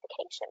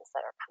notifications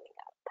that are coming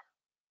up.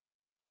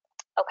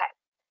 Okay.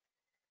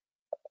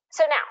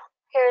 So now,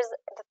 here's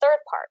the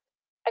third part.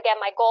 Again,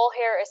 my goal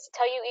here is to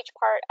tell you each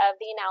part of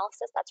the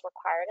analysis that's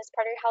required as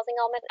part of your housing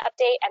element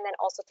update, and then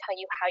also tell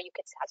you how you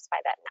could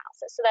satisfy that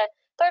analysis. So the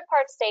third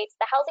part states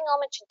the housing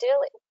element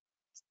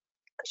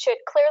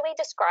should clearly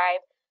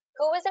describe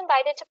who was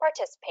invited to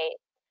participate,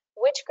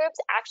 which groups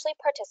actually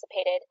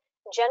participated,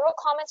 general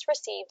comments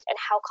received, and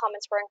how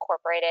comments were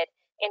incorporated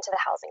into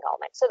the housing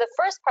element. So the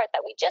first part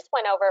that we just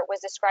went over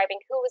was describing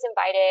who was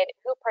invited,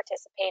 who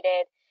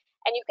participated,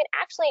 and you can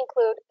actually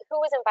include who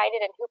was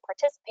invited and who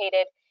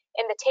participated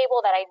in the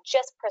table that I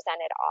just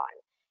presented on.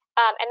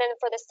 And then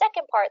for the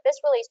second part, this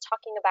really is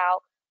talking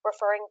about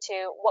referring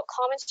to what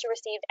comments you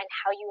received and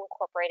how you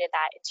incorporated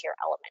that into your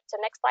element.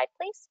 So next slide,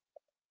 please.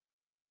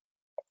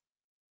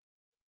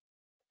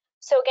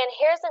 So again,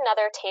 here's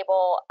another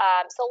table.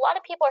 So a lot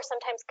of people are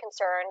sometimes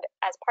concerned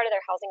as part of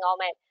their housing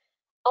element,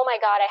 oh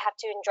my God, I have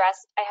to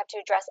address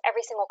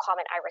every single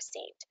comment I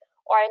received,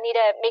 or I need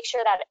to make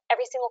sure that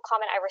every single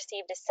comment I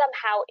received is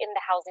somehow in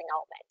the housing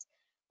element.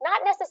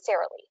 Not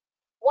necessarily.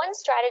 One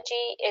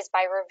strategy is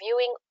by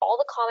reviewing all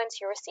the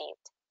comments you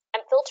received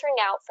and filtering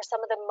out for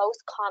some of the most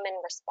common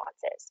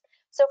responses.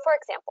 So for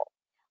example,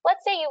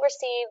 let's say you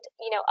received,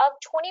 of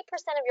 20%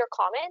 of your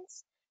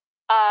comments,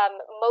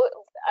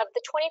 of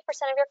the 20%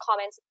 of your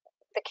comments,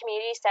 the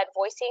community said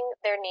voicing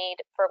their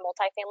need for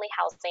multifamily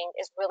housing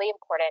is really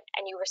important,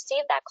 and you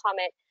received that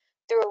comment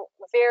through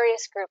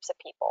various groups of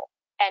people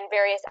and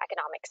various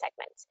economic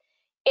segments.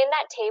 In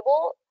that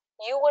table,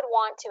 you would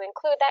want to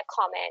include that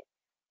comment,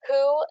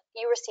 who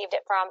you received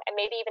it from, and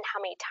maybe even how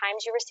many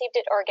times you received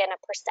it, or again, a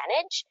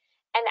percentage,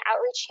 and the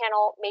outreach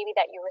channel maybe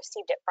that you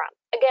received it from.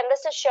 Again,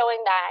 this is showing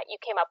that you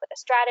came up with a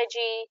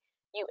strategy,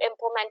 you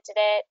implemented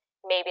it,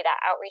 maybe that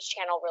outreach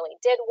channel really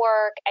did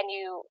work, and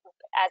you,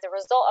 as a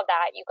result of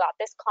that, you got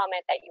this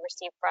comment that you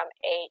received from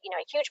a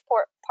huge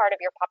part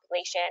of your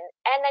population,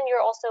 and then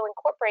you're also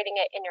incorporating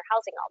it in your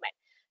housing element.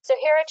 So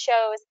here it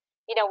shows,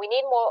 we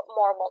need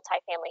more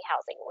multifamily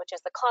housing, which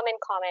is the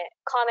common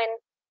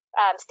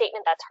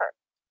statement that's heard.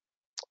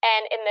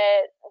 And in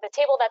the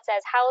table that says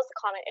how is the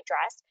comment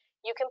addressed,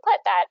 you can put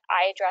that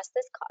I addressed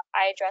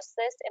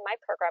this in my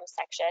program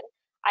section.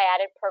 I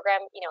added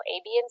program, A,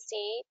 B, and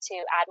C to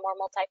add more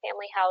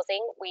multifamily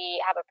housing.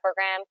 We have a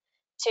program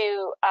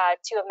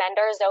to amend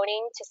our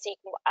zoning to seek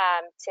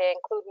to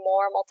include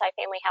more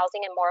multifamily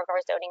housing in more of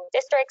our zoning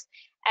districts,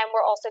 and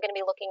we're also going to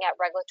be looking at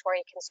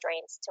regulatory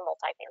constraints to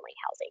multifamily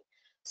housing.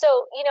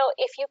 So,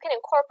 if you can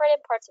incorporate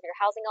in parts of your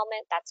housing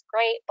element, that's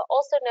great, but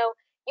also know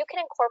you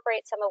can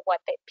incorporate some of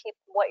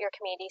what your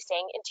community is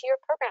saying into your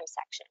program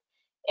section.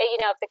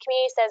 If the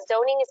community says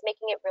zoning is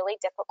making it really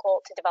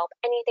difficult to develop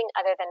anything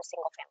other than a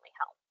single family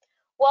home,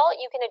 well,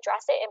 you can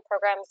address it in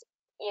programs,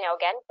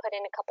 again, put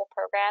in a couple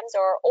programs,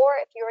 or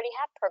if you already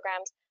have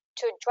programs,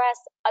 to address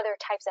other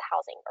types of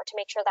housing, or to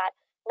make sure that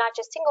not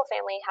just single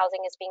family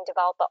housing is being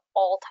developed, but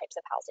all types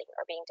of housing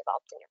are being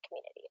developed in your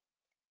community.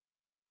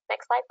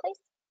 Next slide,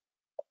 please.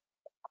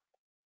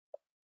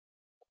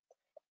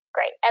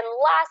 Great. And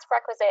last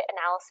requisite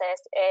analysis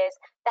is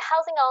the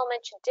housing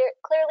element should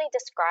clearly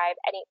describe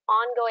any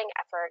ongoing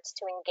efforts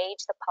to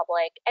engage the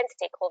public and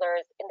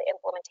stakeholders in the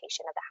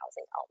implementation of the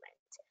housing element.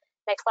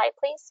 Next slide,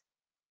 please.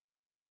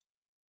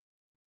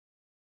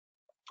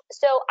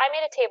 So I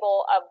made a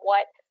table of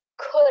what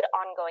could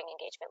ongoing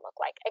engagement look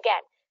like.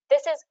 Again,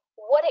 this is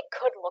what it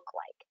could look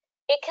like.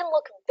 It can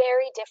look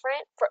very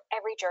different for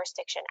every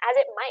jurisdiction, as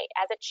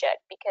it should,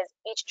 because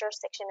each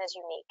jurisdiction is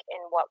unique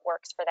in what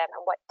works for them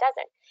and what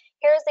doesn't.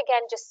 Here's,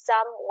 again, just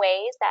some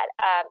ways that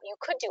you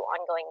could do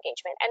ongoing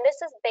engagement. And this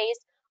is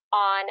based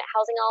on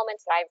housing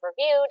elements that I've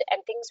reviewed and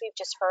things we've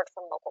just heard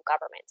from local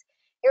governments.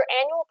 Your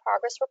annual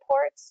progress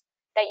reports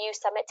that you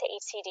submit to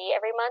HCD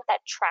every month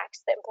that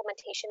tracks the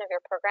implementation of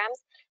your programs,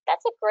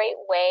 that's a great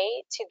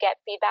way to get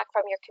feedback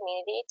from your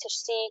community to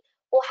see,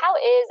 well, how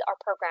is our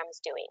programs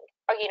doing?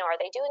 Are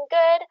they doing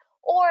good?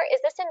 Or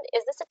is this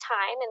a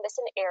time and this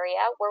an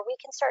area where we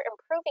can start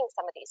improving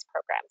some of these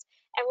programs,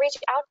 and reach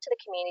out to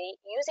the community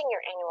using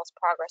your annual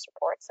progress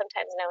reports,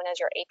 sometimes known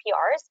as your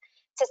APRs,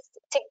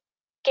 to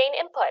gain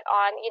input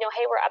on,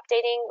 hey, we're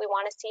updating, we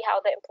want to see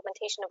how the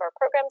implementation of our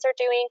programs are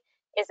doing.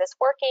 Is this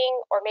working?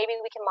 Or maybe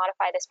we can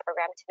modify this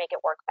program to make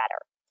it work better.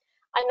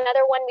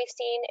 Another one we've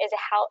seen is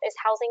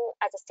housing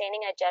as a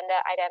standing agenda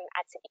item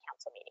at city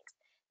council meetings.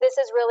 This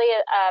is really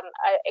an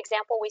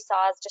example we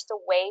saw as just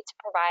a way to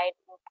provide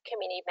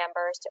community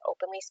members to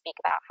openly speak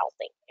about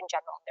housing in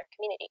general in their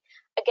community.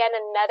 Again,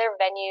 another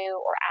venue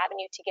or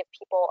avenue to give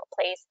people a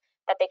place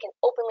that they can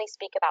openly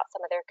speak about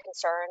some of their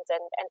concerns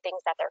and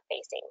things that they're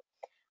facing.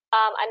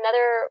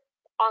 Another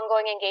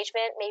ongoing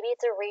engagement, maybe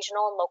it's a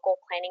regional and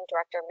local planning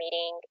director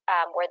meeting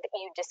where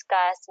you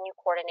discuss and you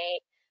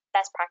coordinate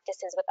best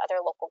practices with other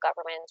local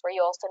governments, where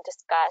you also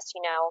discuss,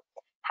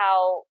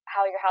 how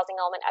your housing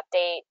element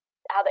update,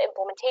 how the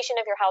implementation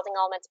of your housing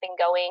element's been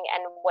going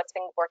and what's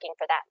been working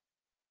for them.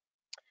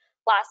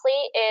 Lastly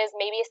is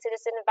maybe a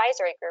citizen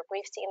advisory group.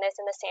 We've seen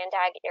this in the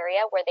Sandag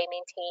area where they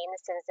maintain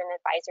a citizen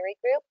advisory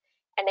group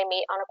and they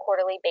meet on a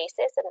quarterly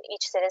basis, and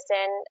each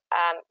citizen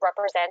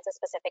represents a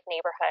specific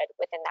neighborhood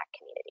within that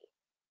community.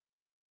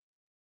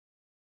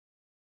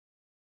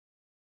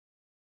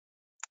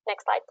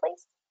 Next slide,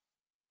 please.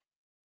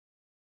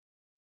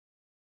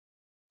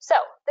 So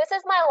this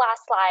is my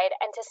last slide,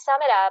 and to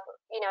sum it up,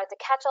 it's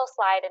a catch-all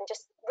slide and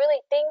just really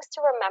things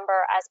to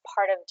remember as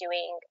part of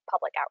doing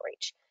public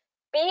outreach.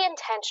 Be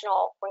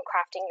intentional when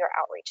crafting your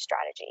outreach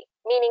strategy,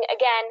 meaning,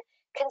 again,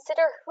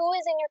 consider who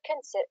is in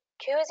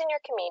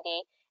your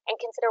community and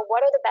consider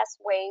what are the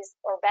best ways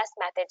or best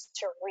methods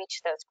to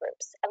reach those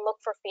groups, and look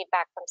for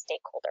feedback from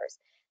stakeholders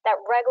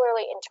that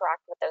regularly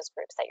interact with those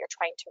groups that you're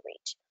trying to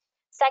reach.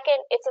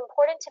 Second, it's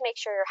important to make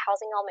sure your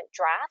housing element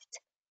draft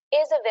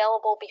is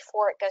available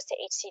before it goes to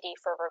HCD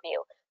for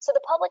review, so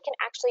the public can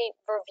actually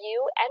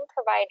review and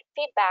provide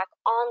feedback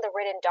on the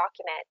written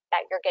document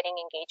that you're getting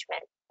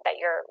engagement, that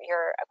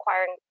you're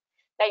acquiring,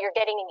 that you're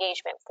getting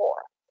engagement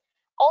for.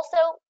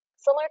 Also,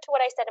 similar to what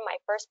I said in my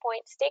first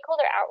point,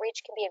 stakeholder outreach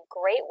can be a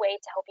great way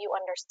to help you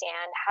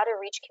understand how to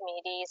reach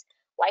communities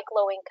like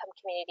low-income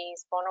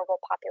communities,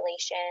 vulnerable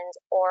populations,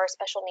 or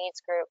special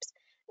needs groups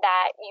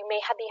that you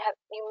may be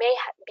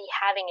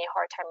having a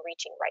hard time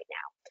reaching right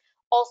now.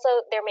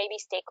 Also, there may be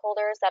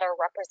stakeholders that are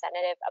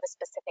representative of a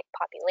specific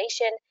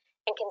population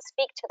and can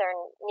speak to their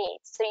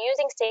needs. So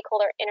using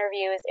stakeholder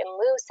interviews in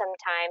lieu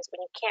sometimes when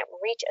you can't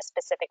reach a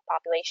specific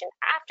population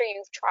after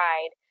you've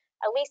tried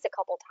at least a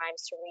couple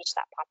times to reach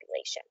that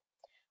population.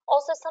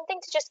 Also,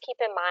 something to just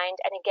keep in mind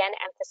and again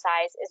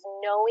emphasize is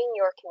knowing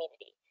your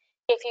community.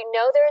 If you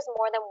know there is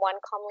more than one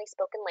commonly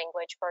spoken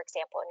language, for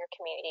example, in your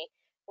community,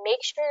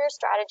 make sure your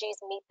strategies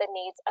meet the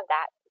needs of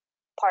that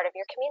part of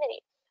your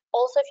community.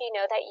 Also, if you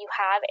know that you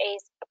have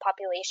a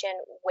population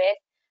with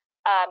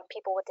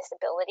people with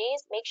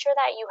disabilities, make sure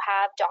that you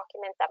have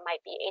documents that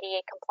might be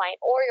ADA compliant,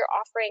 or you're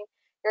offering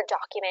your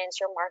documents,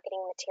 your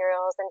marketing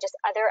materials, and just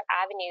other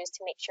avenues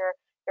to make sure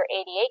your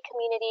ADA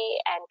community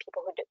and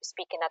people who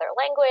speak another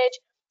language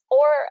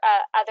or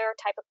other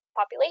type of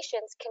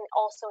populations can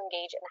also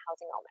engage in the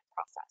housing element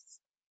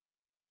process.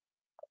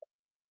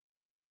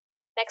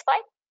 Next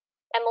slide.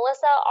 And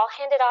Melissa, I'll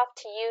hand it off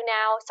to you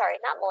now. Sorry,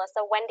 not Melissa,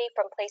 Wendy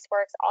from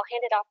PlaceWorks. I'll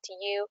hand it off to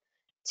you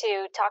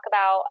to talk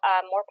about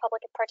more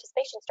public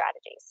participation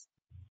strategies.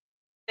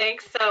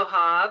 Thanks,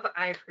 Sohab.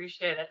 I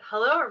appreciate it.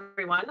 Hello,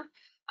 everyone.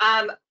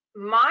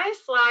 My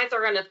slides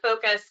are going to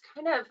focus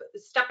kind of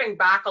stepping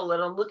back a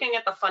little, looking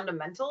at the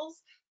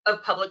fundamentals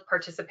of public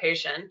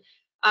participation.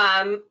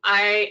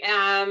 I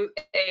am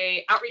an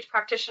outreach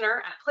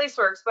practitioner at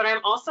PlaceWorks, but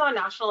I'm also a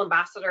national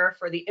ambassador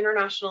for the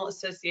International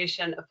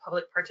Association of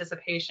Public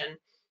Participation.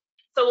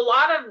 So a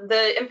lot of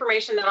the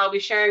information that I'll be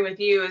sharing with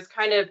you is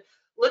kind of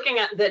looking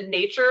at the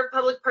nature of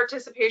public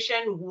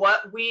participation,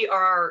 what we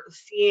are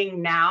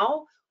seeing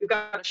now. We've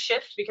got a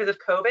shift because of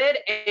COVID,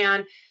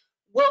 and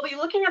we'll be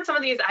looking at some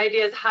of these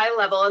ideas high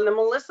level, and then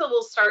Melissa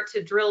will start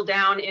to drill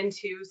down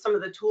into some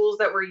of the tools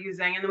that we're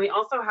using. And then we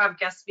also have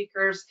guest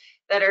speakers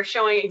that are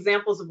showing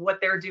examples of what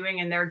they're doing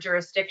in their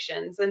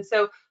jurisdictions. And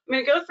so I'm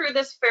going to go through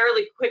this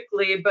fairly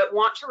quickly, but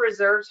want to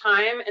reserve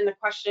time in the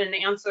question and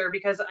answer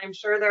because I'm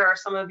sure there are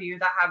some of you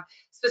that have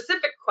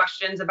specific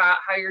questions about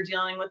how you're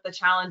dealing with the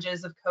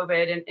challenges of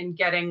COVID and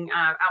getting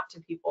out to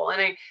people.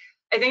 And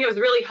I think it was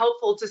really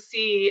helpful to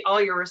see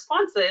all your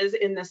responses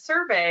in the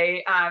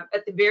survey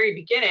at the very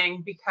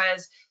beginning,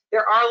 because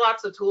there are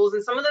lots of tools,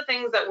 and some of the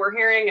things that we're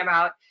hearing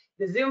about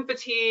the Zoom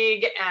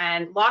fatigue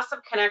and loss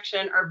of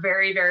connection are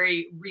very,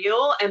 very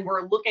real, and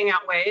we're looking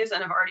at ways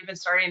and have already been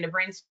starting to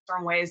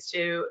brainstorm ways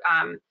to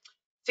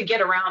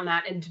get around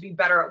that and to be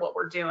better at what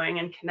we're doing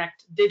and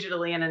connect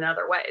digitally and in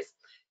other ways.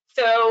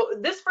 So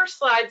this first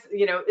slide,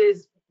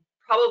 is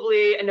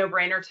probably a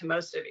no-brainer to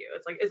most of you.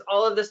 It's like, is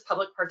all of this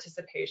public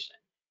participation?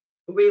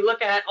 We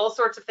look at all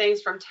sorts of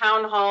things from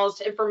town halls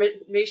to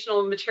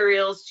informational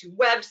materials to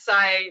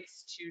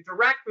websites to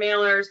direct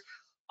mailers.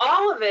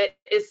 All of it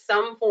is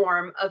some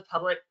form of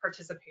public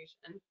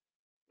participation.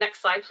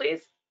 Next slide,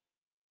 please.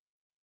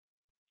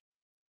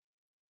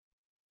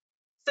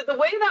 So the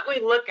way that we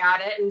look at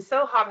it, and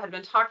Sohab had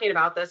been talking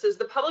about this, is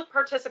the public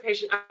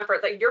participation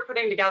effort that you're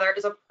putting together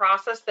is a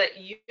process that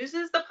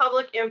uses the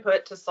public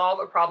input to solve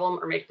a problem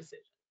or make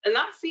decisions. And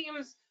that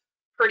seems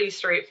pretty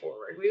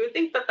straightforward. We would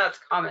think that that's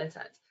common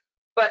sense.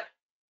 But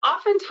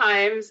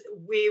oftentimes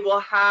we will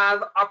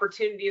have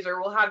opportunities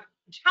or we'll have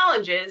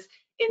challenges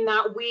in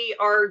that we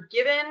are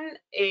given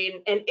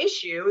an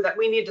issue that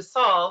we need to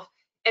solve,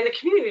 and the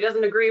community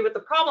doesn't agree with the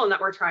problem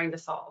that we're trying to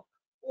solve.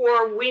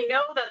 Or we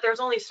know that there's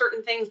only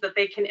certain things that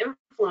they can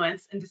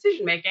influence in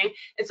decision making,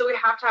 and so we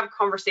have to have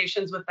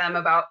conversations with them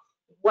about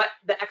what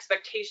the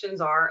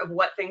expectations are of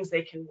what things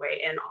they can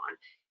weigh in on.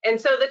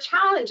 And so the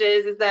challenge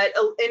is that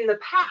in the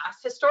past,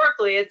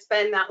 historically, it's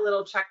been that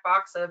little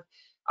checkbox of,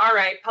 all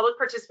right, public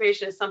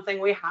participation is something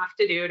we have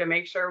to do to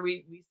make sure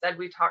we said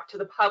we talk to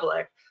the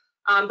public.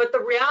 But the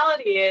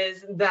reality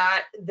is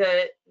that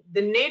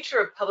the nature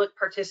of public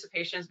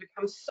participation has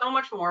become so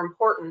much more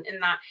important in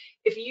that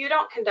if you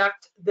don't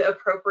conduct the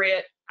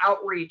appropriate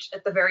outreach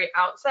at the very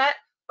outset,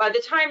 by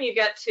the time you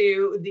get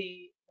to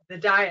the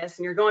dais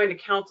and you're going to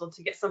council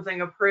to get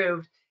something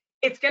approved,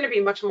 it's going to be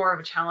much more of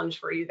a challenge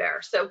for you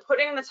there. So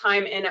putting the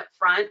time in up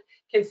front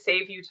can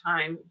save you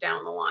time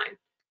down the line.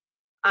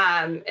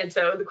 And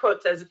so the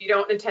quote says, if you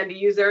don't intend to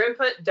use their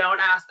input, don't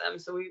ask them.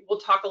 So we'll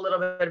talk a little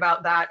bit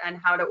about that and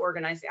how to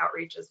organize the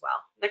outreach as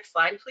well. Next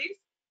slide, please.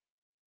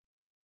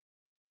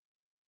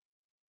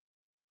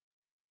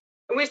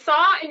 And we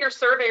saw in your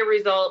survey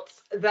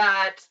results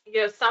that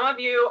some of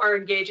you are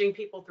engaging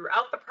people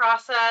throughout the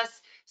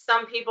process.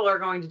 Some people are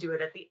going to do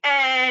it at the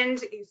end.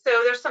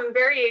 So there's some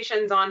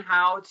variations on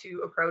how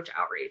to approach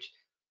outreach.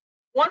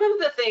 One of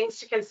the things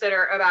to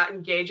consider about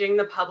engaging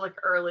the public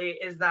early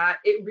is that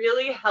it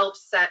really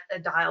helps set a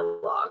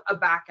dialogue, a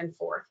back and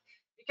forth.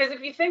 Because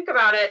if you think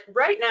about it,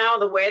 right now,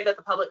 the way that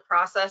the public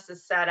process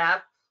is set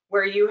up,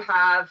 where you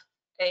have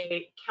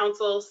a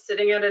council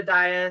sitting at a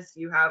dais,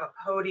 you have a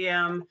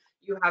podium,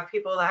 you have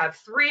people that have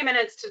 3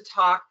 minutes to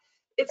talk,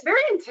 it's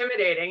very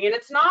intimidating, and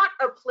it's not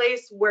a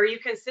place where you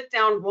can sit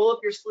down, roll up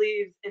your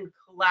sleeves, and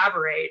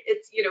collaborate.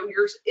 It's,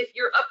 if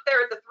you're up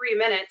there at the 3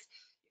 minutes,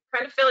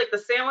 kind of feel like the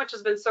sandwich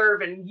has been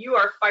served and you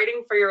are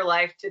fighting for your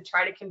life to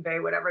try to convey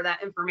whatever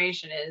that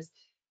information is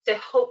to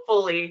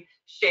hopefully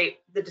shape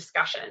the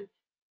discussion.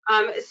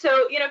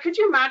 So, could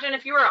you imagine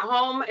if you were at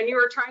home and you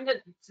were trying to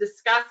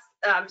discuss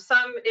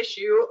some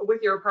issue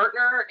with your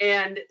partner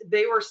and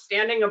they were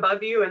standing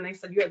above you and they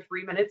said you had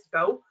 3 minutes,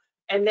 go,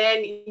 and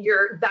then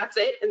that's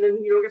it, and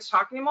then you don't get to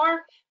talk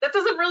anymore? That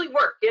doesn't really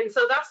work. And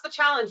so that's the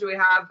challenge we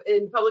have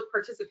in public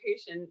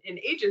participation in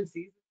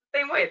agencies.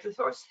 Same way,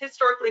 it's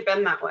historically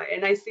been that way.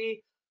 And I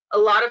see a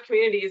lot of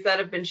communities that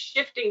have been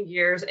shifting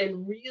gears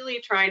and really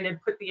trying to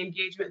put the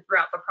engagement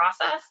throughout the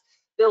process,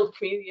 build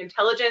community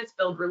intelligence,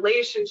 build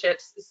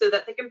relationships so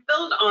that they can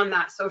build on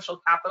that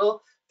social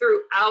capital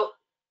throughout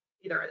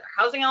either their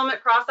housing element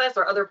process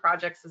or other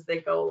projects as they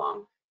go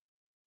along.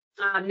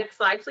 Next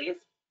slide, please.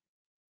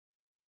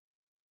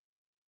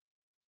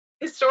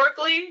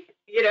 Historically,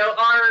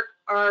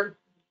 our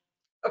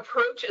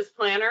approach as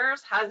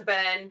planners has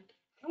been,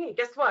 hey,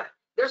 guess what?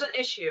 There's an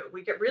issue.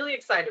 We get really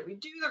excited. We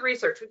do the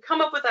research. We come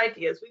up with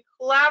ideas. We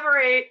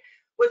collaborate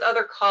with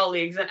other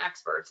colleagues and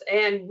experts,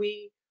 and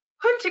we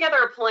put together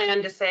a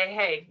plan to say,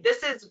 hey,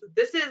 this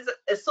is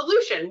a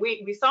solution.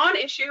 We saw an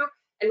issue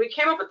and we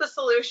came up with a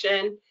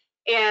solution,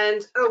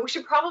 and we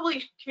should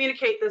probably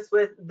communicate this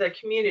with the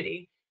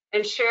community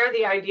and share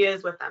the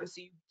ideas with them.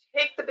 So you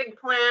take the big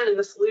plan and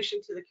the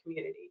solution to the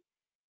community,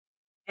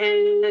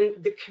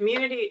 and the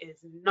community is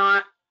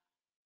not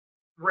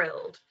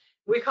thrilled.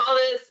 We call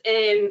this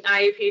in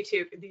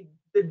IAP2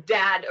 the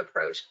DAD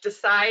approach: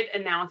 decide,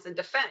 announce, and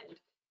defend.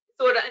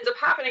 So what ends up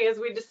happening is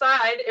we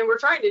decide, and we're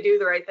trying to do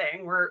the right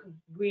thing.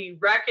 We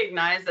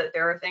recognize that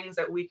there are things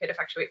that we could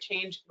effectuate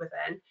change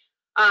within,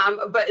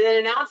 but in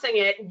announcing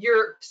it,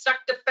 you're stuck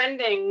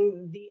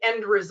defending the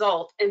end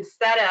result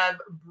instead of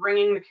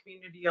bringing the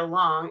community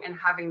along and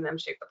having them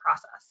shape the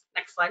process.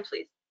 Next slide,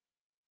 please.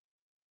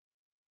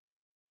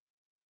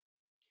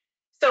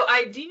 So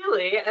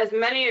ideally, as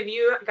many of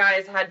you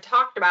guys had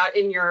talked about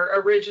in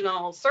your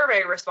original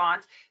survey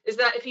response, is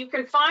that if you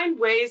can find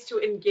ways to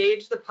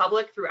engage the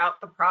public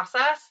throughout the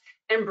process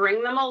and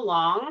bring them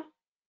along,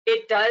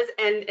 it does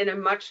end in a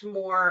much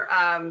more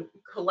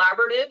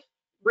collaborative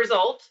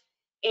result.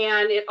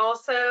 And it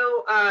also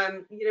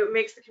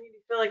makes the community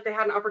feel like they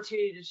had an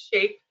opportunity to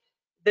shape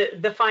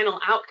the final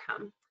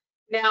outcome.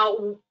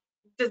 Now,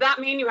 does that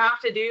mean you have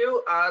to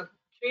do a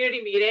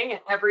community meeting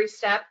at every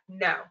step?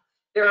 No.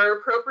 There are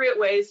appropriate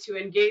ways to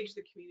engage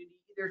the community,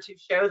 either to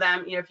show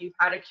them, if you've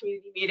had a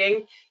community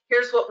meeting,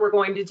 here's what we're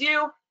going to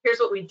do, here's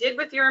what we did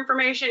with your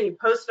information, you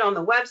post it on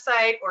the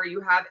website, or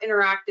you have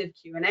interactive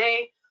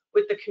Q&A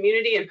with the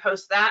community and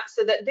post that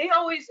so that they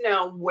always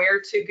know where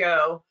to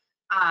go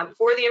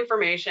for the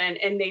information,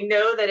 and they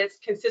know that it's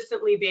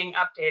consistently being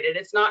updated.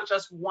 It's not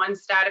just one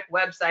static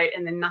website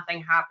and then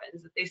nothing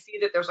happens, that they see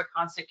that there's a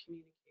constant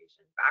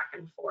communication back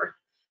and forth.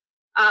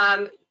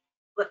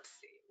 Let's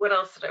see. What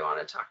else did I want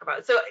to talk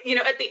about? So,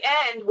 at the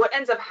end, what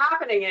ends up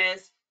happening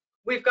is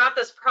we've got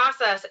this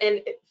process,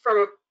 and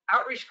from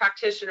outreach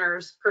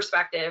practitioners'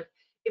 perspective,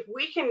 if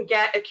we can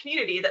get a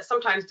community that's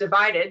sometimes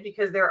divided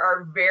because there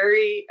are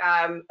very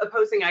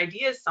opposing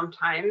ideas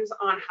sometimes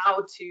on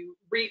how to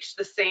reach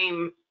the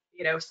same,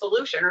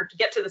 solution or to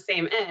get to the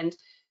same end,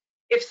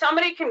 if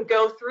somebody can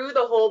go through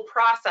the whole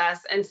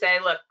process and say,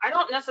 look, I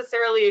don't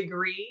necessarily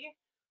agree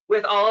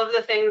with all of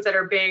the things that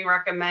are being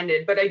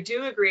recommended, but I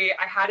do agree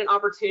I had an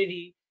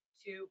opportunity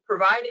to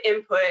provide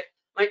input.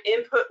 My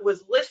input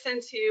was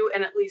listened to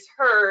and at least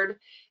heard,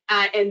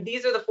 and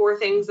these are the 4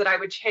 things that I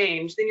would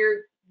change. Then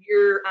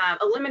you're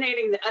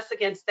eliminating the us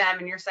against them,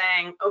 and you're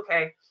saying,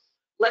 okay,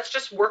 let's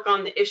just work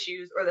on the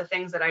issues or the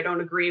things that I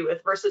don't agree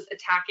with versus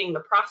attacking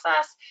the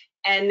process.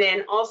 And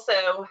then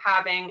also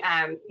having,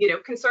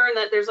 concern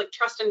that there's like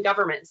trust in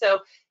government. So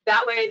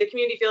that way the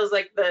community feels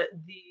like the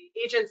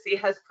agency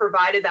has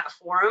provided that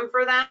forum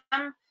for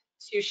them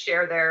to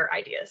share their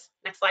ideas.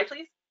 Next slide,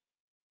 please.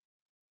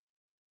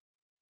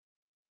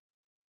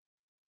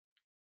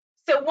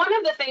 So one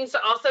of the things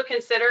to also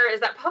consider is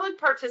that public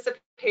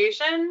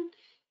participation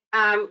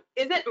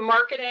isn't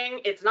marketing,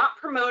 it's not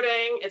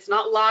promoting, it's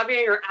not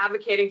lobbying or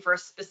advocating for a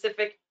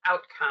specific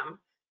outcome.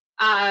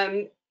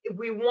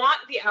 We want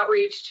the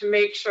outreach to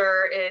make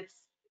sure it's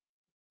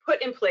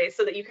put in place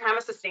so that you can have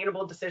a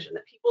sustainable decision,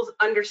 that people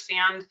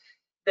understand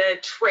the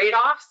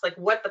trade-offs, like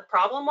what the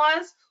problem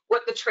was,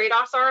 what the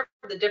trade-offs are,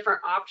 the different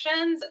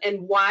options,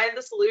 and why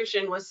the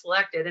solution was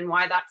selected and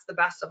why that's the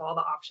best of all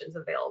the options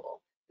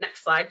available.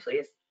 Next slide,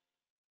 please.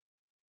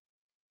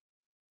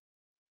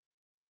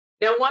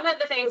 Now, one of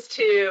the things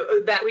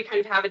too that we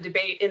kind of have a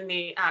debate in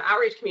the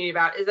outreach community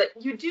about is that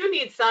you do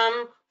need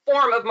some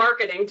form of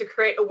marketing to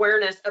create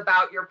awareness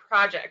about your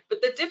project.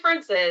 But the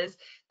difference is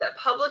that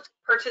public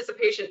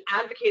participation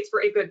advocates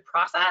for a good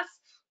process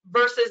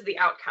versus the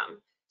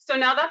outcome. So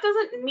now that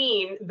doesn't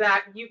mean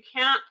that you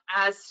can't,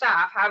 as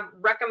staff, have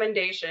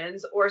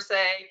recommendations or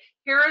say,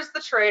 here is the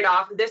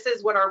trade-off, this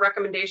is what our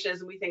recommendation is,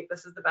 and we think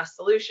this is the best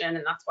solution,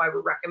 and that's why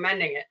we're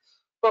recommending it.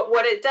 But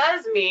what it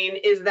does mean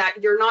is that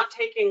you're not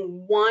taking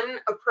one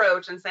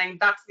approach and saying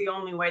that's the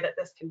only way that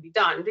this can be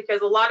done.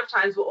 Because a lot of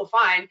times what we'll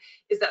find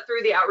is that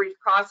through the outreach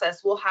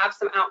process, we'll have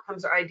some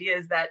outcomes or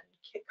ideas that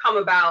come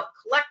about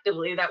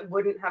collectively that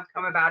wouldn't have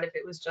come about if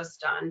it was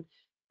just done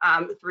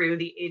through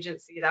the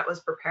agency that was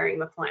preparing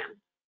the plan.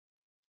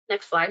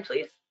 Next slide,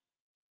 please.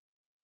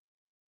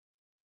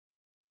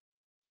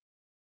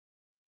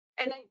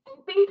 And I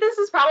think this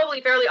is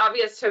probably fairly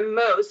obvious to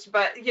most,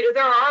 but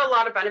there are a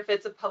lot of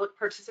benefits of public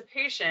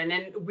participation,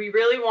 and we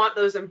really want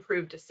those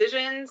improved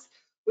decisions.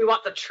 We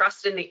want the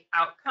trust in the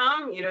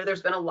outcome.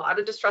 There's been a lot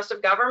of distrust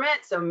of government,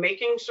 so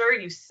making sure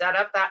you set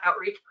up that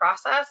outreach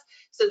process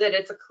so that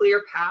it's a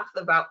clear path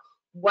about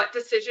what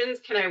decisions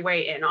can I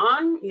weigh in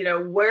on,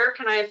 where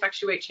can I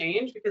effectuate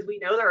change, because we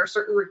know there are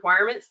certain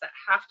requirements that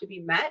have to be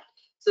met.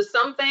 So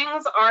some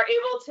things are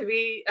able to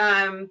be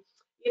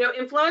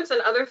influence,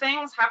 and other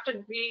things have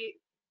to be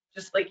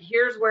just like,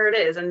 here's where it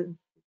is, and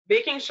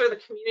making sure the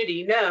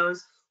community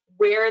knows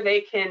where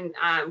they can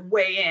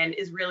weigh in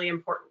is really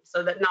important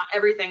so that not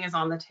everything is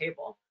on the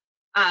table.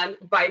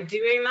 By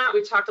doing that,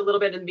 we talked a little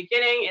bit in the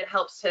beginning, it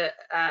helps to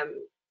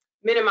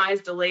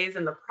minimize delays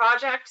in the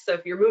project. So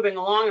if you're moving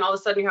along and all of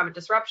a sudden you have a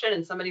disruption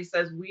and somebody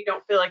says, we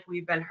don't feel like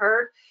we've been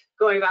heard,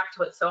 going back to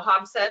what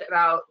Sohab said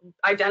about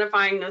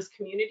identifying those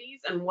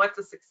communities and what's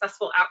a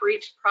successful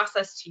outreach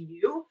process to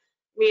you,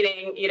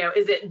 meaning,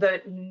 is it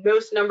the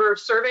most number of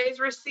surveys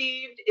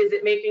received? Is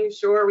it making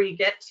sure we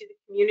get to the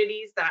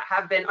communities that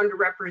have been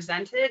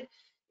underrepresented?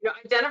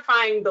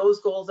 Identifying those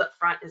goals up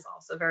front is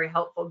also very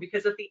helpful,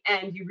 because at the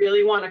end, you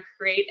really want to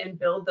create and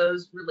build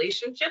those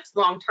relationships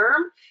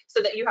long-term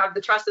so that you have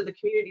the trust of the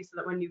community, so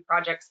that when new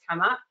projects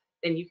come up,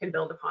 then you can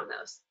build upon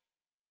those.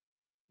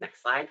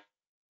 Next slide.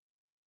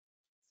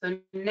 So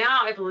now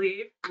I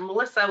believe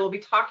Melissa will be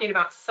talking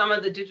about some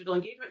of the digital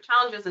engagement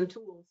challenges and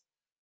tools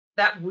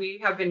that we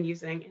have been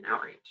using in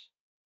outreach.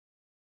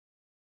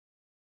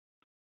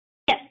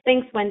 Yes,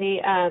 thanks,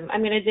 Wendy. I'm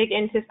going to dig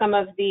into some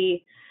of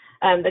the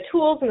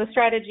tools and the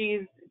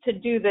strategies to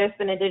do this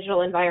in a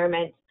digital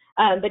environment.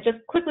 But just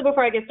quickly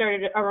before I get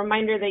started, a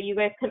reminder that you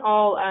guys can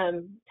all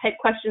type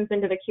questions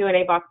into the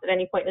Q&A box at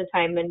any point in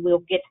time, and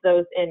we'll get to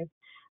those in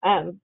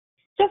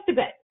just a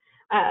bit.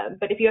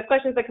 But if you have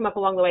questions that come up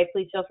along the way,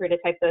 please feel free to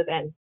type those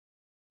in.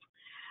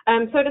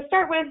 So to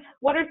start with,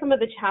 what are some of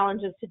the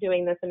challenges to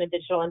doing this in a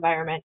digital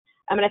environment?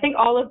 And I think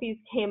all of these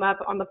came up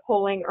on the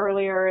polling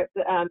earlier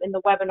in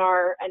the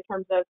webinar in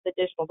terms of the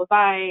digital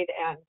divide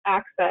and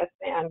access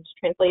and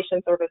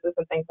translation services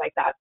and things like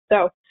that.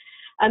 So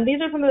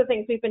these are some of the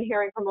things we've been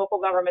hearing from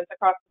local governments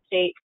across the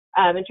state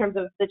in terms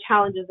of the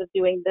challenges of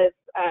doing this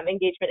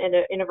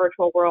engagement in a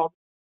virtual world.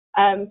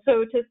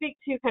 So to speak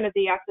to kind of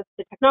the access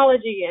to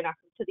technology and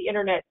access to the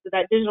internet, so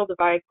that digital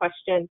divide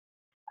question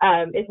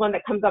is one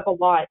that comes up a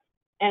lot.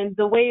 And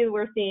the way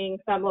we're seeing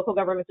some local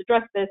governments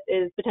address this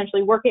is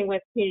potentially working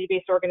with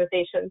community-based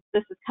organizations.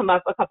 This has come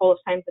up a couple of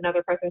times in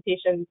other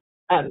presentations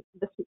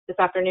this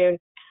afternoon.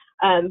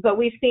 But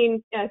we've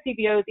seen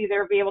CBOs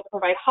either be able to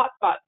provide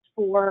hotspots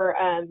for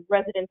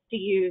residents to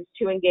use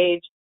to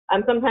engage.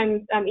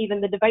 Sometimes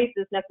even the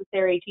devices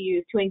necessary to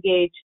use to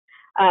engage,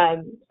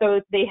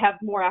 so they have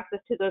more access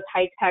to those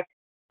high-tech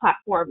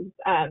platforms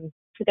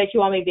that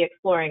you all may be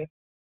exploring.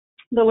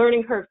 The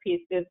learning curve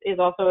piece is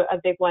also a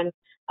big one,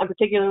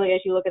 particularly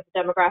as you look at the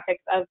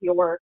demographics of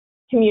your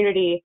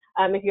community.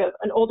 If you have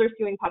an older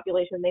skewing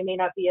population, they may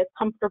not be as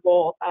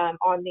comfortable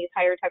on these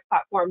higher tech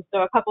platforms.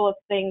 So a couple of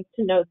things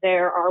to note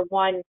there are,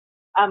 one,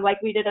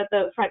 like we did at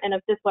the front end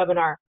of this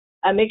webinar,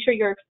 make sure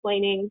you're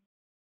explaining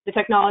the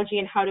technology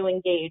and how to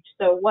engage.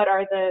 So what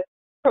are the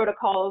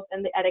protocols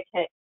and the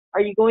etiquette?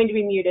 Are you going to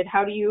be muted?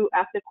 How do you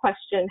ask a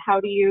question? How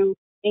do you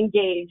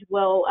engage?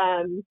 Will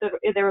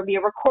there will be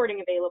a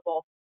recording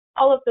available?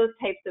 All of those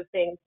types of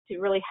things to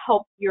really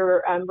help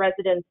your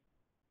residents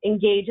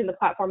engage in the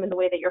platform in the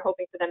way that you're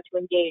hoping for them to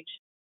engage.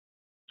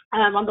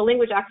 On the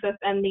language access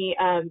and the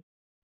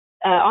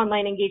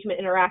online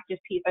engagement interactive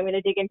piece, I'm going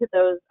to dig into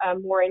those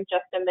more in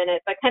just a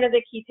minute. But kind of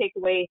the key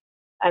takeaway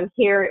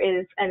here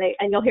is, and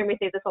you'll hear me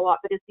say this a lot,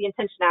 but it's the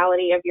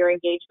intentionality of your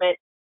engagement.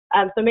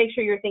 So make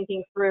sure you're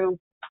thinking through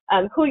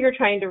who you're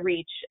trying to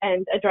reach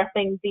and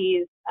addressing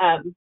these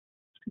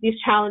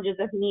challenges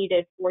if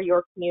needed for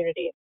your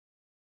community.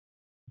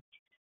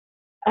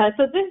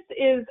 So this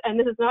is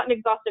not an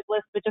exhaustive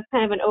list, but just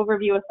kind of an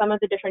overview of some of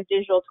the different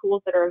digital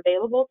tools that are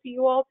available to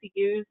you all to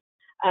use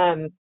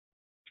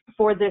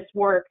for this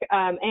work.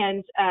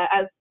 As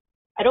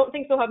I don't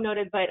think Sohab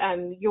noted, but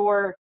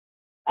your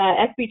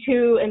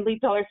SB2 and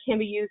LEAP dollars can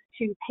be used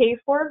to pay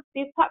for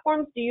these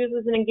platforms to use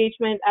as an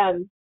engagement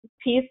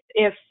piece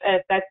if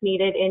that's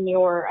needed in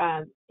your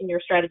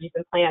strategies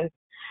and plans.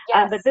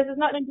 Yes. But this is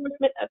not an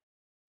endorsement of.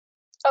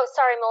 Oh,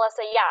 sorry,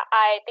 Melissa. Yeah,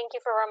 I thank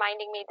you for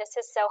reminding me. This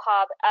is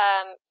Sohab.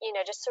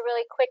 Just a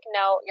really quick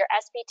note, your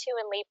SB2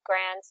 and LEAP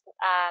grants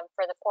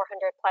for the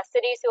 400 plus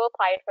cities who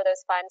applied for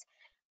those funds,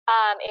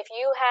 if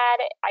you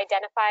had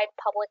identified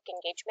public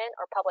engagement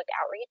or public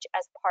outreach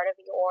as part of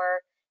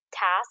your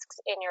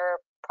tasks in your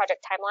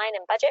project timeline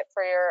and budget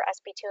for your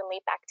SB2 and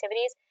LEAP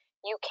activities,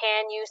 you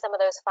can use some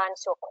of those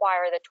funds to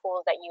acquire the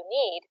tools that you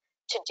need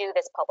to do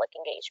this public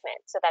engagement.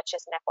 So that's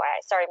just an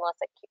FYI. Sorry,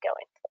 Melissa, keep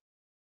going.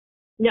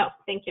 No,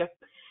 thank you.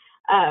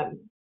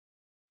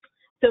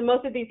 So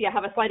most of these,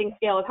 have a sliding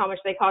scale of how much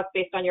they cost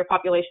based on your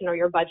population or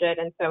your budget,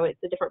 and so it's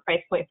a different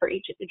price point for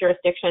each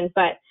jurisdiction.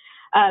 But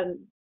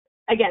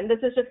again, this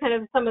is just kind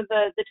of some of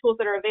the tools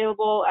that are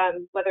available,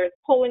 whether it's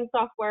polling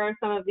software.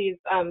 Some of these,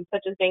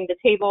 such as Bang the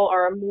Table,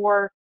 are a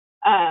more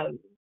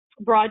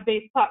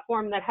broad-based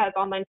platform that has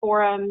online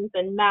forums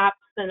and maps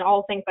and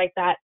all things like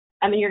that.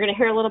 You're going to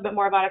hear a little bit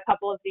more about a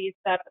couple of these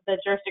that the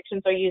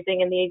jurisdictions are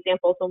using in the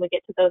examples when we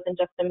get to those in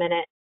just a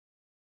minute.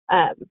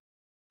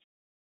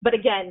 But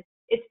again,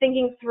 it's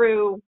thinking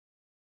through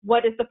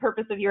what is the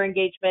purpose of your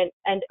engagement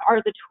and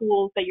are the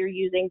tools that you're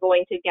using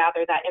going to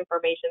gather that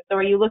information? So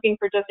are you looking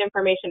for just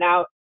information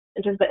out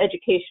in terms of the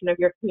education of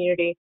your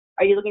community?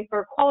 Are you looking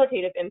for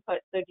qualitative input?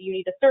 So do you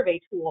need a survey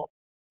tool?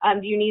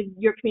 Do you need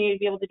your community to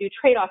be able to do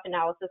trade-off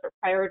analysis or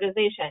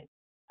prioritization?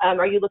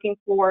 Are you looking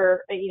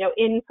for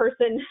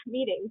in-person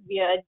meetings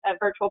via a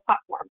virtual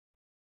platform?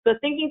 So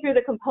thinking through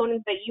the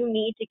components that you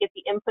need to get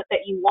the input that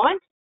you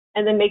want,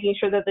 and then making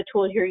sure that the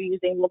tools you're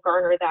using will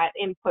garner that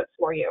input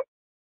for you.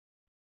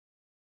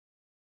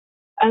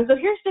 So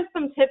here's just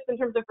some tips in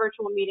terms of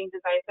virtual meeting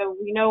design. So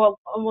we know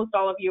almost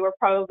all of you are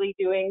probably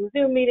doing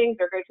Zoom meetings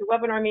or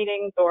GoToWebinar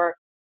meetings or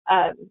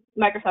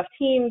Microsoft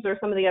Teams or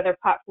some of the other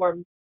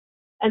platforms.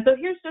 And so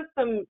here's just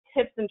some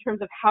tips in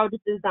terms of how to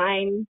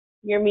design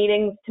your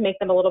meetings to make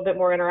them a little bit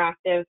more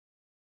interactive.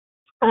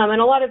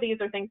 And a lot of these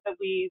are things that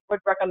we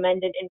would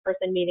recommend in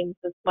in-person meetings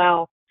as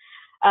well.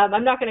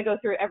 I'm not going to go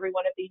through every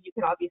one of these. You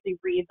can obviously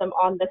read them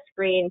on the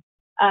screen,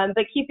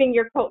 but keeping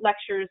your quote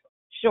lectures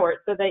short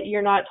so that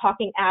you're not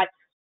talking at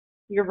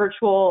your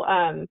virtual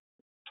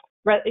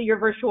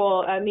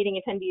meeting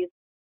attendees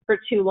for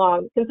too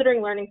long.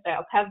 Considering learning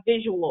styles, have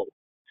visuals.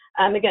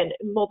 Again,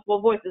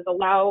 multiple voices.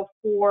 Allow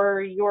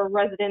for your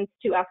residents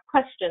to ask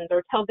questions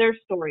or tell their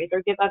stories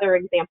or give other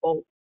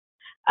examples.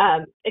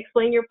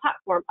 Explain your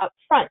platform up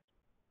front.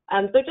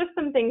 So just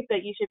some things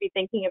that you should be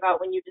thinking about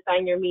when you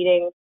design your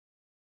meetings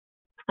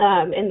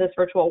in this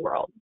virtual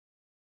world.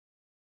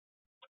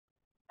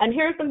 And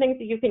here are some things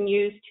that you can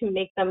use to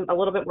make them a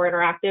little bit more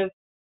interactive.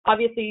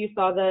 Obviously, you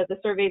saw the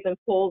surveys and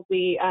polls.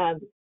 We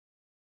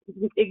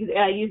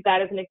used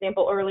that as an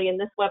example early in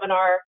this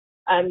webinar.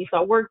 You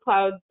saw word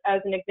clouds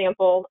as an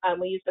example.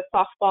 We used a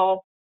softball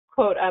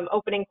quote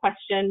opening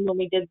question when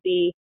we did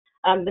the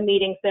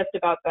meeting sift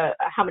about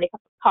how many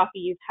cups of coffee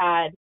you've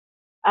had.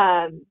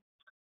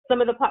 Some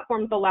of the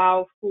platforms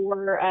allow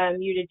for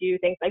you to do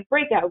things like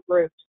breakout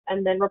groups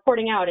and then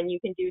reporting out, and you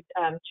can do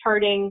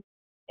charting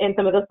in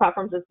some of those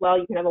platforms as well.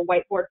 You can have a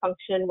whiteboard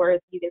function where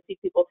you can see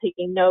people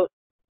taking notes.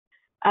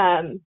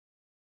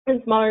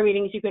 In smaller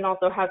meetings, you can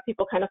also have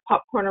people kind of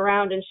popcorn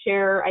around and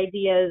share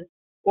ideas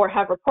or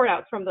have report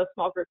outs from those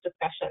small group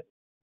discussions.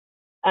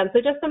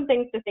 So just some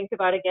things to think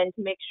about, again,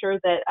 to make sure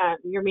that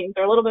your meetings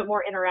are a little bit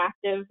more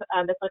interactive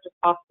as much as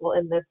possible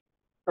in this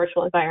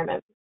virtual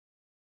environment.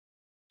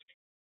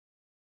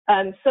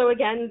 So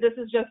again, this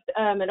is just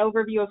an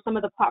overview of some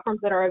of the platforms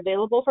that are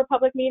available for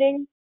public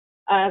meetings.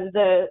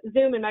 The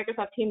Zoom and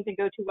Microsoft Teams and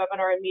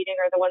GoToWebinar and Meeting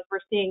are the ones we're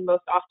seeing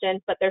most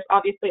often, but there's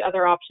obviously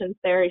other options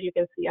there, as you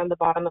can see on the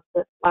bottom of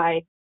the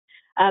slide.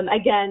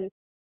 Again,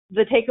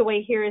 the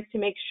takeaway here is to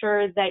make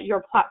sure that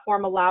your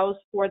platform allows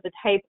for the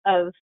type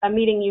of a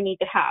meeting you need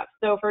to have.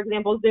 So for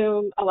example,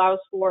 Zoom allows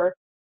for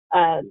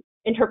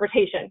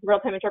interpretation,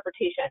 real-time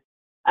interpretation.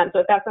 So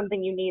if that's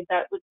something you need,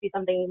 that would be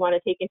something you want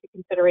to take into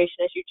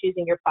consideration as you're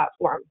choosing your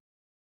platform.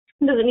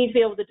 Does it need to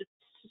be able to just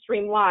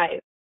stream live?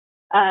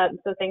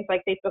 So things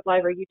like Facebook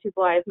Live or YouTube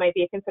Live might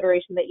be a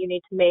consideration that you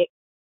need to make.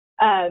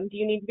 Do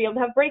you need to be able to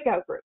have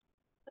breakout groups?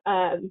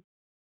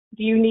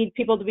 Do you need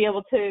people to be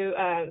able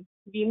to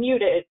be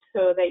muted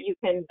so that you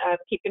can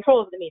keep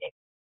control of the meeting?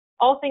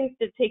 All things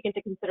to take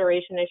into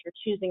consideration as you're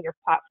choosing your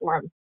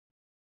platform.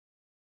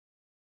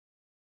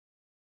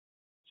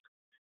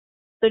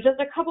 So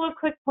just a couple of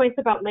quick points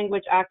about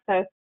language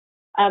access.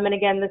 And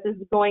again, this is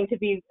going to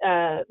be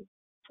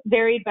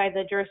varied by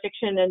the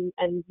jurisdiction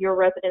and your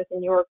residents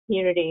in your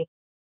community.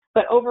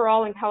 But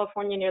overall in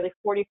California, nearly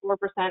 44%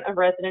 of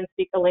residents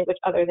speak a language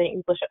other than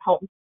English at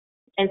home.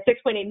 And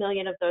 6.8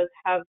 million of those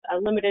have a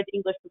limited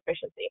English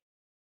proficiency.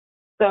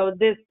 So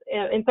this,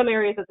 in some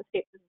areas of the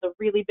state, this is a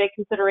really big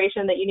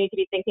consideration that you need to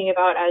be thinking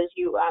about as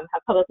you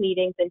have public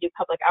meetings and do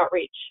public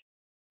outreach.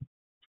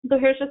 So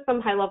here's just some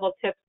high-level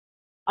tips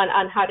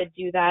on how to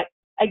do that.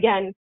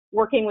 Again,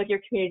 working with your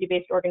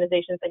community-based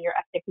organizations and your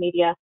ethnic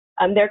media.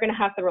 They're going to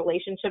have the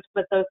relationships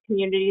with those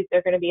communities.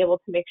 They're going to be able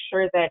to make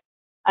sure that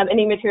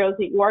any materials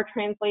that you are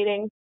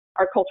translating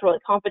are culturally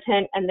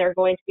competent, and they're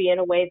going to be in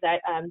a way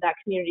that that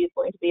community is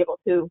going to be able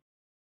to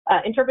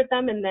interpret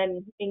them and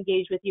then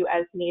engage with you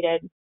as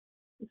needed.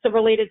 So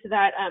related to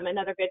that,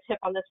 another good tip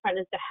on this front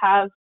is to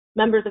have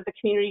members of the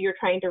community you're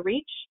trying to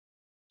reach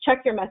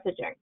check your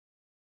messaging.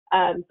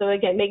 So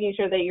again, making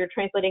sure that you're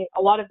translating,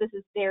 a lot of this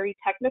is very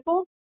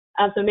technical,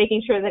 so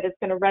making sure that it's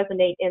going to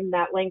resonate in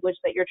that language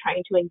that you're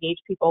trying to engage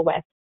people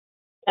with.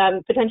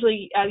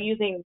 Potentially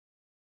using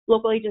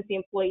local agency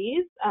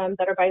employees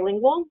that are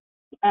bilingual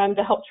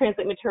to help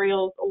translate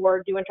materials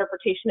or do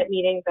interpretation at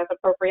meetings as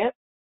appropriate.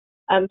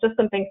 Just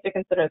some things to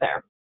consider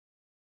there.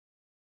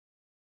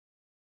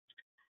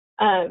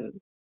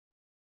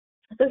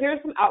 So here are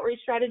some outreach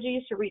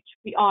strategies to reach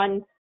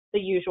beyond the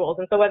usuals.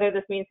 And so whether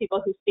this means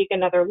people who speak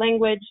another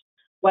language,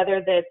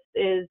 whether this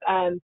is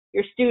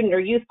your student or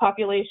youth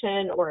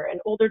population or an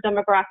older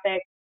demographic,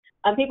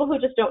 people who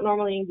just don't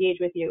normally engage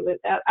with you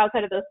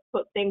outside of those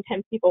same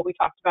 10 people we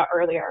talked about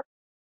earlier.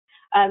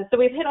 So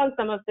we've hit on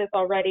some of this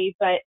already,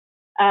 but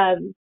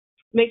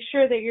make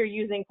sure that you're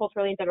using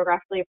culturally and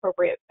demographically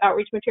appropriate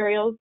outreach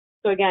materials.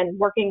 So again,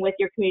 working with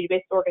your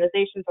community-based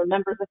organizations or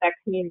members of that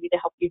community to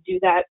help you do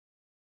that.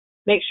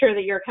 Make sure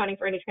that you're accounting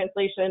for any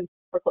translation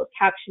or closed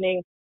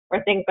captioning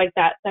or things like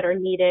that that are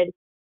needed.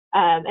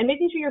 And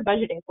making sure you're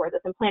budgeting for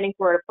this and planning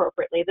for it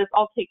appropriately. This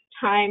all takes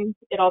time,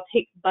 it all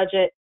takes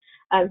budget.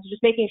 So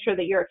just making sure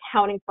that you're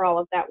accounting for all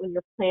of that when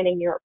you're planning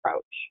your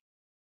approach.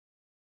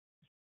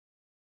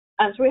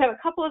 So we have a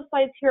couple of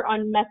slides here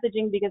on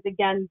messaging because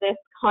again, this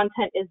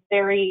content is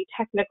very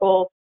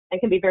technical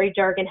and can be very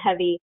jargon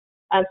heavy.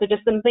 So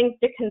just some things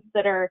to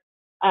consider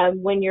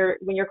when you're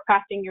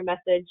crafting your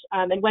message.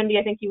 And Wendy,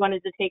 I think you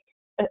wanted to take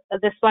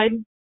this slide.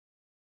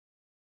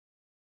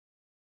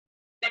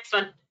 Next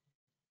one.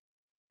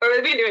 Or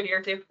we can do it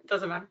here too. It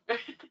doesn't matter.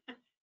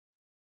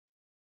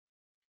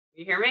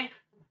 You hear me?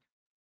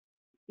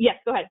 Yes,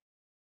 go ahead.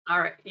 All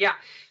right. Yeah.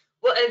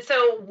 Well, and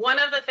so one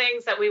of the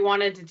things that we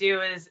wanted to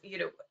do is,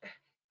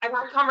 I've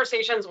had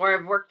conversations where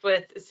I've worked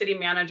with city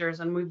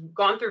managers and we've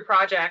gone through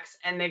projects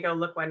and they go,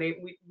 look, Wendy,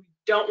 we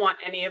don't want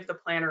any of the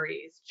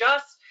planneries.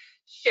 Just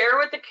share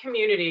with the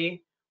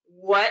community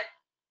what,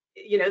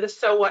 the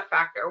so what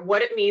factor,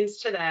 what it means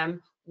to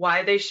them,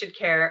 why they should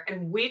care.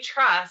 And we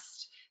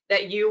trust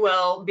that you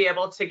will be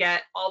able to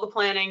get all the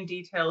planning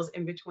details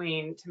in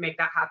between to make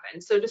that happen.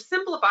 So to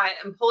simplify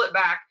it and pull it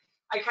back,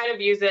 I kind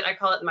of use it, I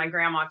call it my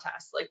grandma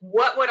test. Like,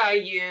 what would I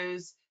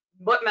use?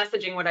 What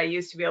messaging would I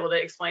use to be able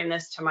to explain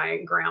this to my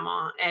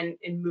grandma and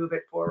move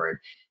it forward?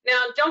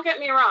 Now, don't get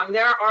me wrong,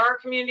 there are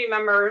community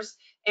members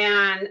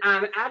and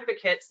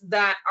advocates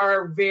that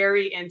are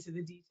very into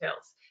the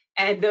details.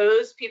 And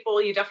those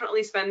people you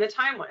definitely spend the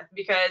time with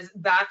because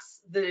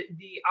that's the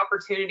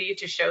opportunity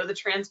to show the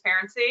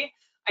transparency.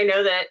 I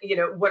know that,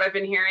 what I've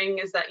been hearing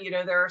is that,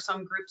 there are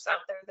some groups out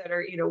there that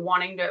are,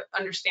 wanting to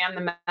understand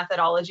the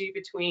methodology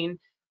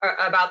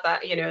about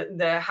that,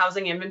 the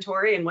housing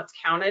inventory and what's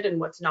counted and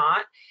what's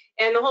not.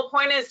 And the whole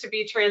point is to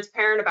be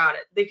transparent about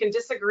it. They can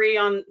disagree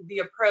on the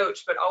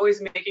approach, but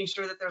always making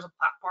sure that there's a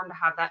platform to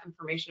have that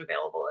information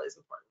available is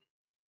important.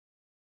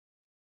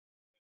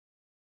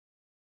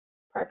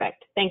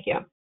 Perfect, thank you.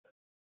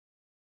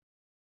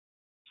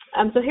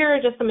 So here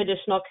are just some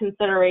additional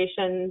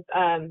considerations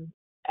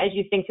as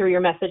you think through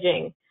your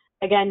messaging.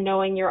 Again,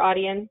 knowing your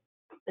audience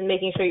and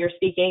making sure you're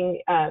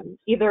speaking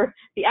either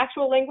the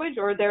actual language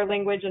or their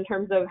language in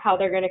terms of how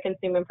they're going to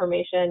consume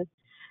information.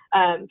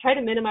 Try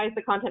to minimize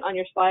the content on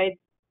your slides.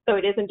 So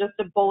it isn't just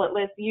a bullet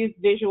list. Use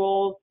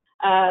visuals,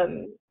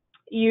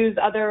 use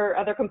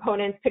other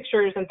components,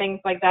 pictures and things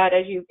like that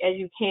as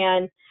you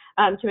can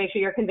to make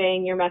sure you're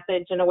conveying your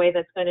message in a way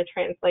that's going to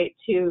translate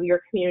to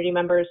your community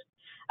members.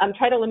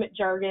 Try to limit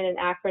jargon and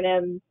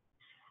acronyms.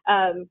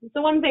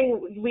 So one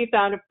thing we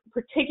found,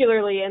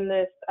 particularly in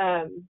this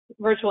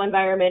virtual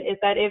environment, is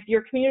that if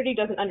your community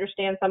doesn't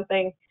understand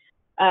something,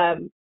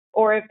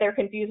 or if they're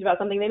confused about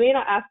something, they may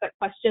not ask that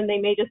question. They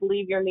may just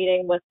leave your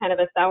meeting with kind of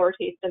a sour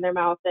taste in their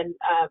mouth and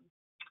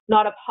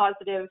not a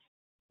positive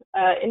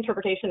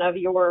interpretation of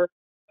your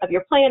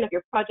plan, of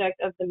your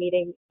project, of the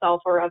meeting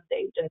itself, or of the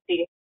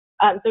agency.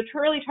 So to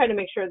really try to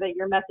make sure that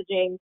your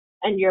messaging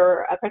and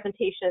your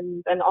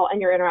presentations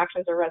and your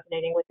interactions are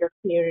resonating with your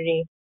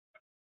community.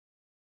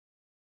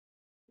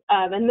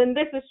 And then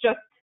this is just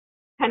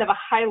kind of a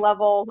high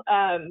level.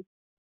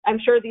 I'm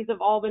sure these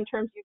have all been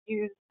terms you've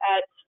used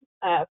at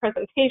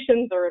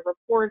presentations or in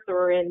reports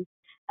or in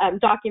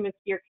documents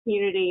to your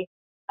community.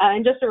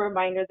 And just a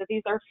reminder that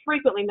these are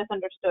frequently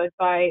misunderstood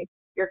by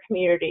your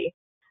community.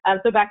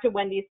 So back to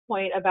Wendy's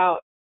point about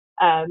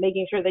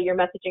making sure that your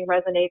messaging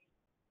resonates.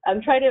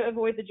 Try to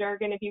avoid the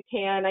jargon if you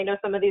can. I know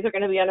some of these are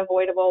going to be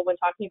unavoidable when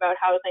talking about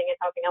housing and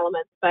housing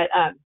elements, but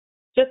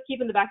just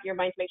keep in the back of your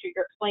mind to make sure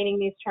you're explaining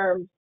these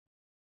terms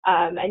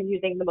and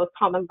using the most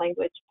common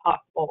language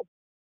possible.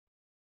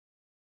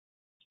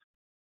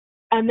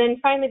 And then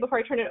finally, before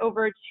I turn it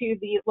over to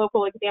the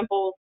local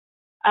examples,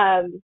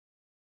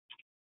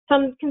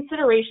 some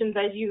considerations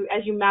as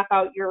you map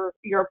out your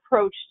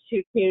approach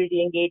to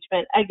community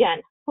engagement. Again,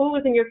 who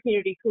is in your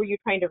community? Who are you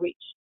trying to reach?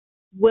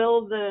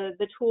 Will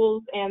the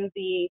tools and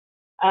the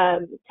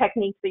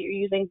techniques that you're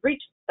using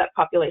reach that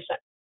population?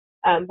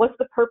 What's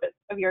the purpose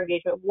of your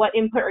engagement? What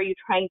input are you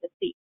trying to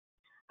seek?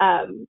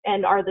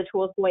 And are the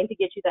tools going to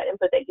get you that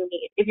input that you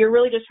need? If you're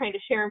really just trying to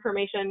share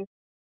information,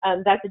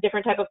 that's a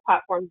different type of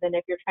platform than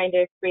if you're trying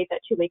to create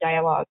that two-way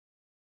dialogue.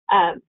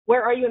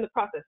 Where are you in the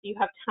process? Do you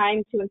have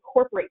time to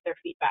incorporate their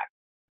feedback?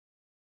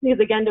 Because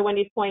again, to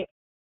Wendy's point,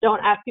 don't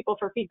ask people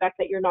for feedback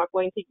that you're not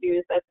going to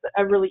use. That's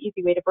a really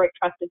easy way to break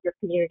trust with your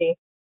community.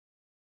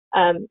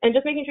 And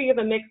just making sure you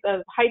have a mix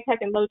of high-tech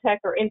and low-tech,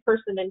 or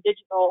in-person and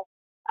digital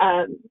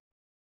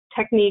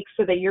techniques,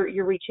 so that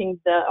you're reaching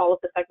all of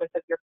the segments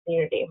of your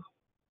community.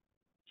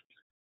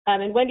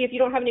 And Wendy, if you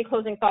don't have any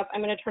closing thoughts,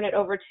 I'm going to turn it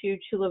over to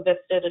Chula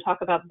Vista to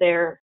talk about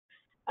their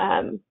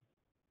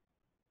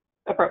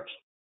approach.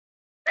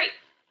 Great.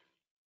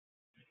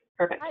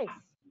 Perfect. Nice.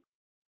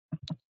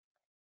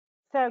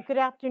 So good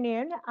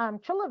afternoon.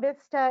 Chula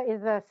Vista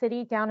is a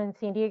city down in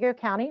San Diego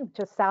County,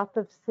 just south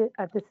of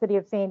the city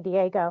of San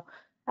Diego.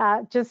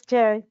 Just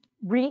to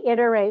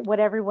reiterate what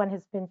everyone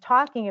has been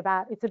talking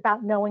about, it's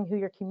about knowing who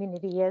your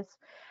community is.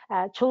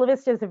 Chula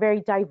Vista is a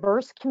very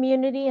diverse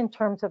community in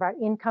terms of our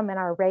income and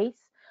our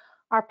race.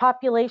 Our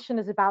population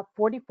is about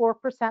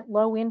 44%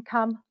 low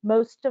income.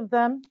 Most of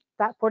them,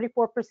 that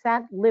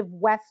 44%, live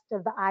west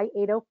of the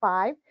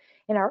I-805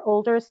 in our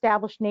older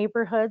established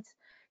neighborhoods.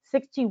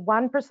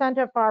 61%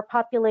 of our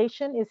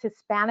population is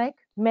Hispanic,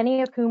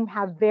 many of whom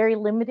have very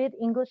limited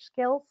English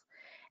skills.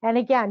 And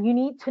again, you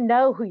need to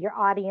know who your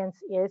audience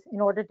is in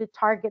order to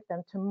target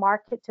them, to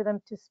market to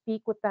them, to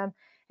speak with them,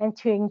 and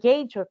to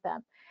engage with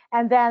them.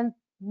 And then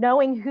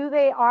knowing who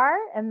they are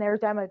and their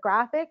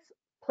demographics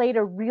played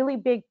a really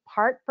big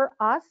part for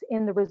us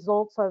in the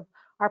results of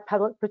our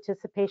public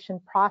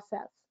participation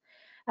process.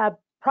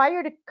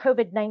 Prior to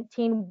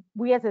COVID-19,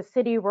 we as a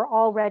city were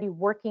already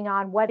working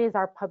on what is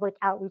our public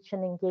outreach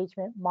and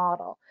engagement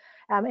model.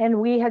 And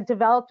we had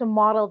developed a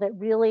model that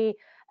really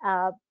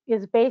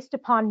is based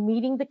upon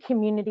meeting the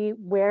community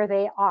where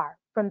they are,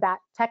 from that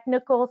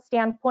technical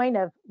standpoint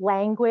of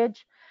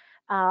language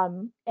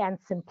and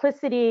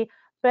simplicity,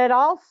 but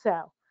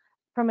also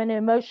from an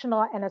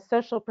emotional and a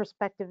social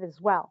perspective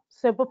as well.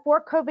 So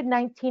before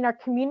COVID-19, our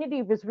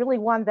community was really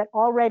one that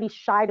already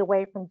shied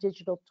away from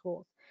digital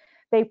tools.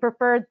 They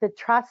preferred the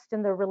trust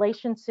and the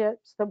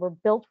relationships that were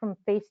built from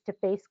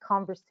face-to-face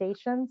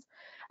conversations.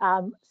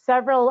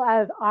 Several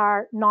of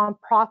our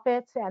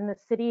nonprofits and the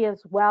city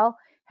as well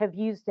have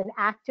used an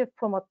active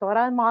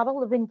promotora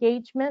model of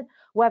engagement,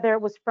 whether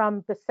it was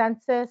from the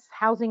census,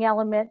 housing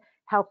element,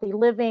 healthy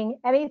living,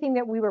 anything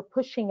that we were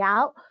pushing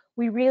out,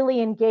 we really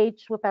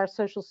engaged with our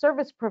social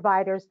service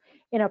providers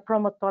in a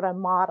promotora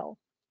model.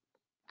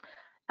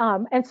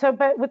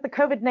 But with the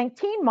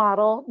COVID-19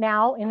 model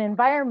now in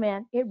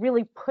environment, it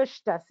really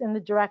pushed us in the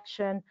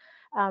direction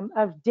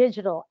of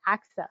digital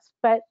access.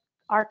 But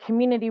our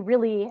community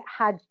really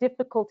had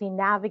difficulty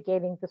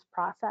navigating this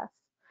process.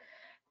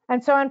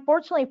 And so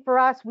unfortunately for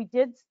us, we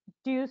did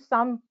do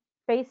some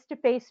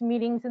face-to-face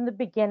meetings in the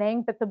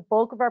beginning, but the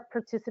bulk of our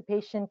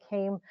participation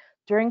came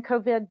during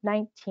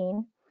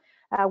COVID-19.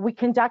 We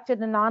conducted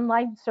an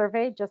online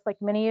survey, just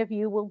like many of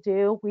you will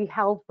do. We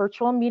held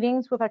virtual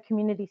meetings with our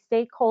community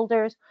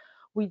stakeholders.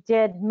 We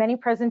did many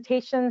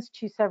presentations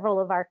to several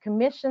of our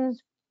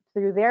commissions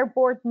through their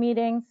board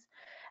meetings.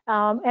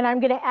 And I'm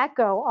going to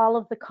echo all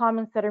of the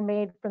comments that are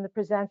made from the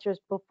presenters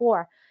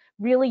before.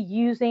 really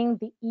using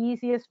the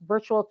easiest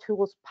virtual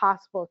tools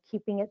possible,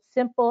 keeping it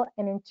simple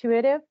and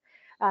intuitive.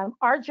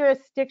 Our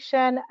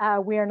jurisdiction,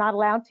 we are not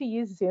allowed to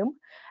use Zoom,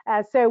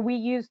 so we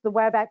use the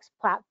WebEx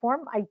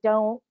platform. I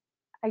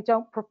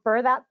don't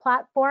prefer that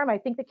platform. I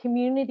think the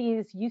community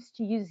is used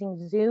to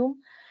using Zoom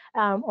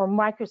or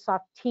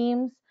Microsoft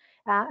Teams,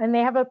 and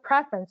they have a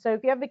preference. So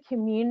if you have a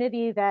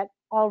community that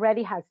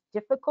already has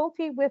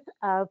difficulty with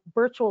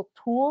virtual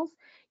tools,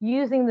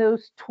 using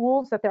those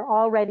tools that they're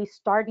already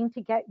starting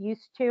to get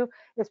used to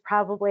is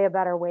probably a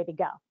better way to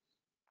go.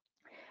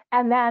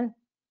 And then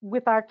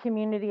with our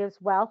community as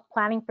well,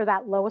 planning for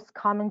that lowest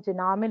common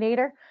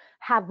denominator.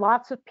 Had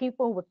lots of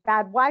people with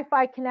bad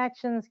Wi-Fi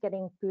connections,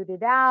 getting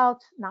booted out,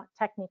 not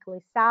technically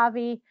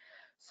savvy.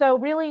 So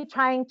really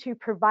trying to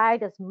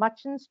provide as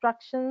much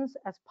instructions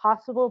as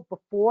possible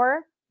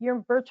before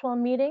your virtual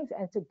meetings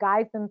and to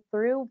guide them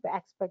through the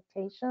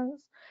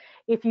expectations.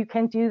 If you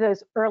can do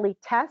those early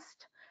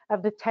tests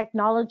of the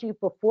technology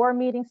before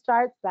meeting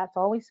starts, that's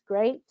always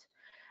great.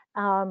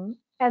 And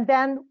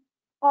then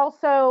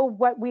also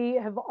what we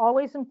have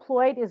always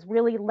employed is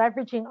really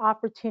leveraging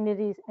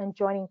opportunities and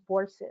joining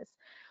forces.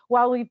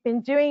 While we've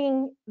been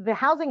doing the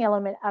housing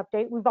element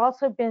update, we've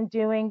also been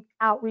doing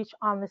outreach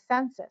on the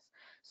census.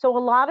 So a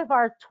lot of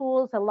our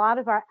tools, a lot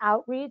of our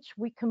outreach,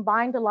 we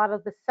combined a lot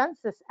of the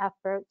census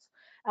efforts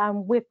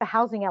with the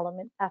housing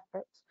element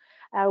efforts.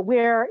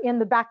 We're in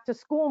the back to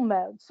school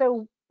mode.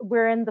 So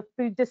we're in the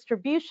food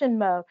distribution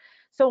mode.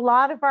 So a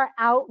lot of our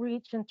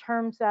outreach in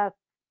terms of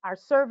our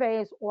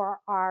surveys or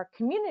our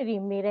community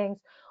meetings,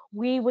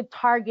 we would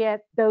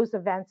target those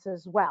events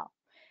as well.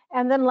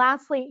 And then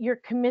lastly, your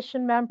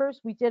commission members,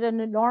 we did an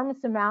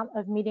enormous amount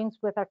of meetings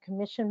with our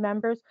commission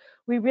members.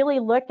 We really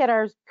look at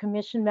our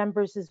commission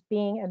members as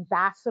being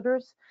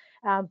ambassadors.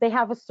 They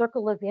have a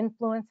circle of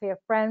influence, they have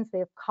friends, they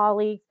have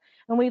colleagues,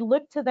 and we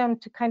look to them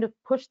to kind of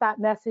push that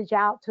message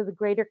out to the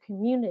greater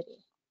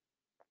community.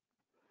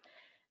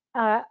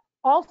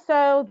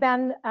 Also,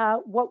 then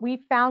what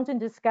we found and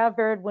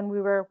discovered when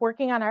we were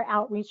working on our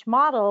outreach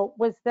model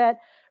was that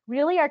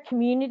really our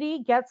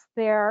community gets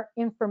their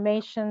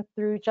information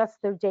through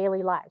just their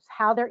daily lives,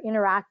 how they're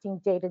interacting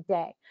day to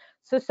day.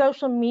 So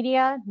social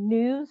media,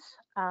 news,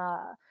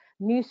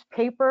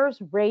 newspapers,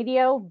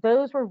 radio,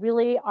 those were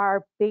really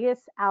our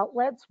biggest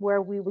outlets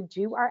where we would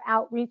do our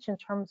outreach in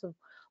terms of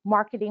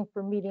marketing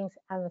for meetings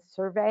and the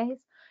surveys.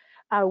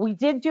 We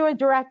did do a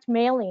direct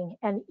mailing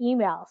and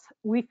emails.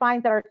 We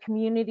find that our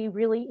community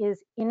really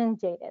is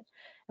inundated.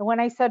 And when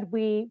I said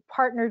we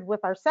partnered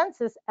with our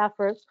census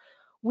efforts,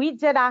 we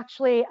did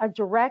actually a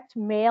direct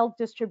mail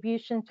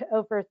distribution to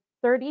over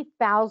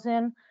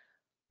 30,000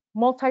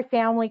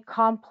 multifamily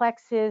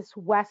complexes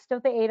west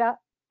of the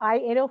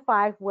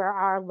I-805, where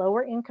our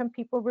lower income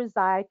people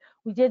reside.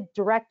 We did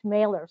direct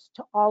mailers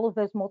to all of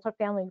those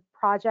multifamily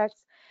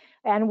projects.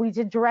 And we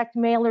did direct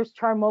mailers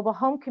to our mobile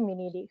home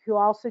community, who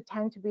also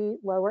tend to be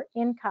lower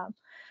income.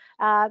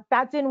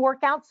 That didn't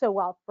work out so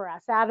well for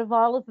us. Out of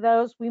all of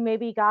those, we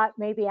maybe got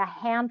a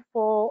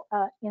handful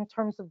in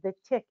terms of the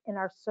tick in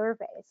our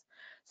surveys.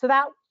 So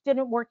that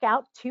didn't work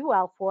out too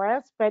well for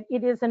us, but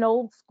it is an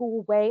old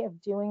school way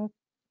of doing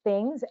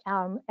things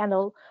and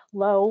a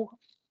low,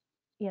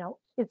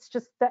 it's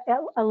just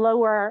a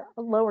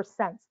lower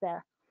sense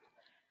there.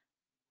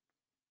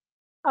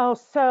 Oh,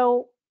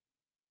 so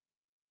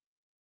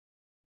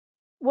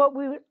what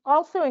we would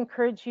also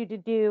encourage you to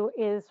do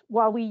is,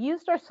 while we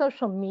used our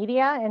social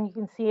media, and you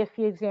can see a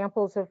few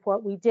examples of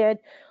what we did,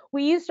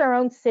 we used our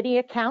own city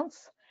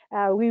accounts.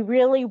 We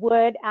really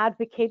would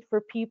advocate for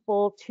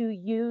people to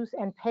use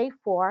and pay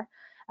for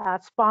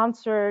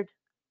sponsored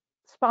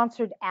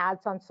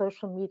ads on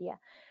social media.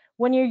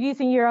 When you're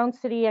using your own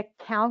city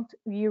account,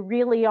 you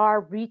really are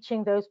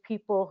reaching those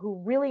people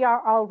who really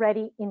are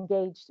already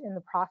engaged in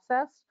the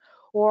process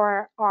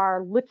or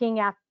are looking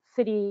at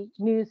city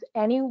news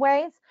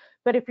anyways.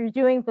 But if you're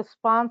doing the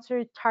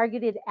sponsored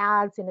targeted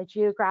ads in a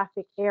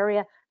geographic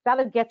area,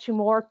 that'll get you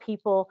more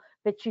people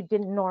that you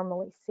didn't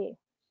normally see.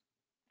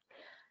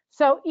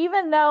 So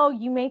even though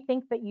you may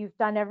think that you've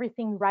done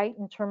everything right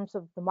in terms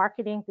of the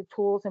marketing, the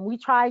tools, and we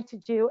try to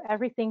do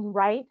everything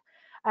right,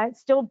 it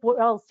still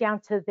boils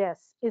down to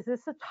this. Is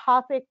this a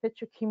topic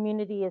that your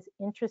community is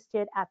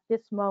interested at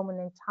this moment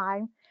in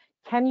time?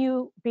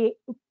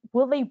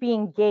 Will they be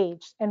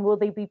engaged, and will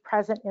they be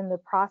present in the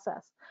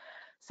process?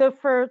 So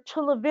for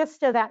Chula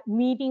Vista, that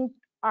meeting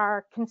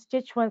our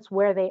constituents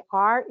where they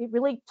are, it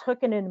really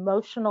took an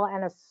emotional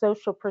and a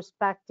social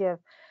perspective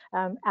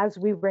as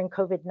we were in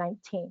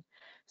COVID-19.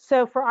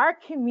 So for our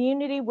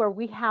community, where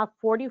we have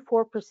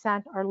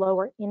 44% are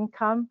lower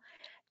income,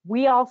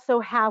 we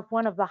also have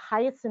one of the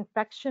highest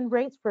infection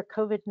rates for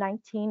COVID-19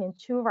 in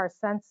two of our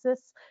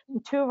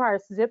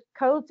zip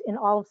codes in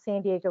all of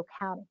San Diego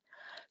County.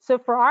 So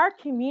for our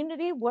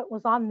community, what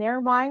was on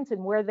their minds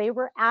and where they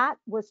were at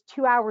was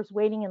 2 hours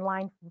waiting in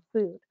line for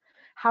food.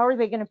 How are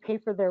they going to pay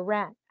for their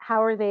rent?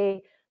 How are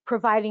they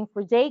providing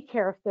for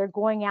daycare if they're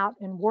going out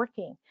and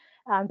working?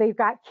 They've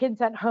got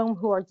kids at home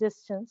who are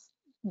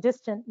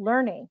distant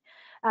learning.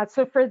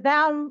 So for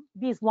them,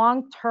 these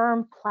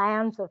long-term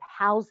plans of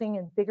housing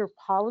and bigger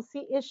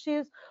policy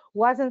issues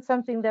wasn't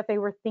something that they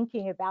were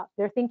thinking about.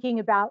 They're thinking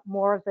about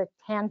more of the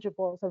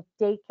tangibles of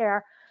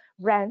daycare,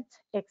 rent,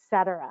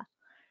 etc.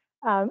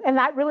 And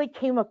that really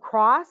came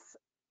across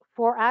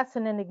for us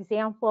in an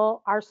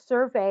example, our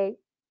survey,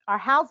 our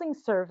housing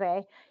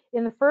survey.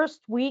 In the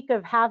first week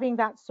of having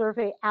that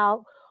survey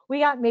out, we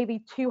got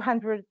maybe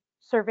 200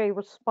 survey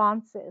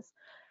responses.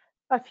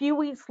 A few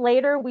weeks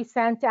later, we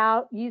sent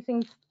out,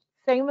 using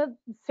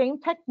same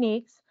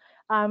techniques,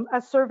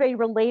 a survey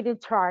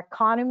related to our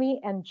economy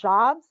and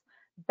jobs.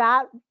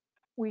 That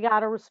we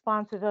got a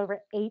response of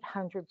over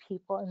 800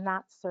 people in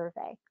that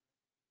survey.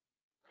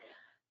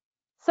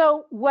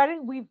 So what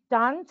we've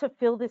done to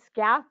fill this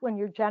gap when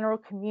your general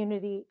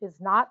community is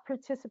not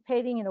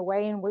participating in a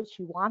way in which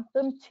you want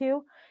them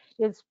to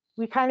is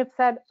we kind of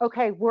said,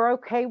 okay, we're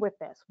okay with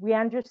this. We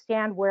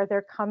understand where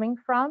they're coming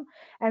from.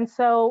 And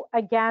so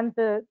again,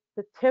 the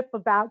tip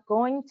about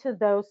going to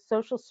those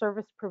social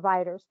service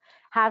providers,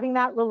 having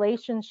that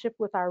relationship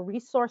with our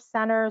resource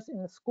centers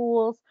in the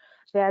schools,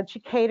 the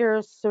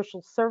educators,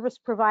 social service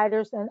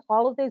providers, and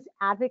all of those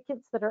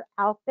advocates that are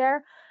out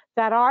there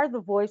that are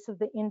the voice of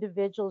the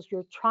individuals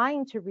you're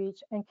trying to reach,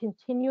 and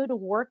continue to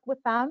work with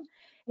them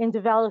in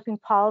developing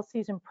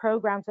policies and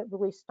programs that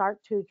really start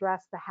to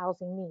address the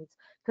housing needs,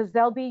 because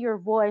they'll be your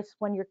voice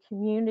when your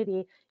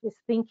community is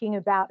thinking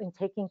about and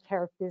taking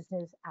care of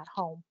business at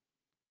home.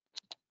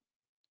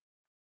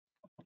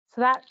 So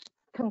that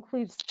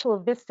concludes Chula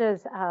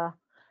Vista's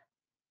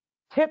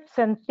tips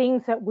and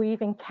things that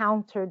we've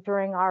encountered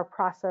during our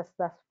process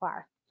thus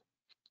far.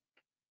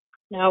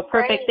 No,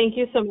 perfect. Thank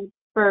you so much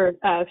for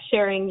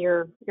sharing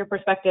your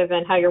perspective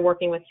and how you're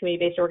working with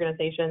community-based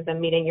organizations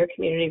and meeting your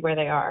community where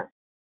they are.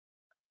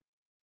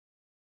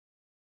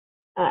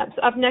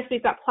 So up next,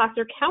 we've got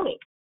Placer County.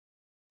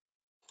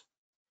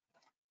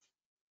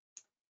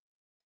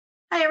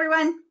 Hi,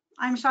 everyone.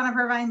 I'm Shauna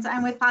Purvines.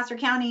 I'm with Placer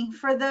County.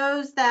 For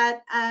those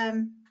that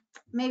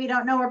maybe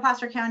don't know where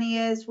Placer County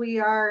is, we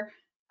are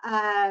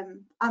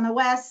on the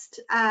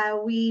west.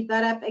 We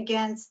butt up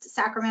against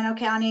Sacramento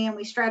County, and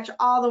we stretch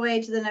all the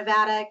way to the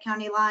Nevada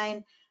County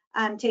line,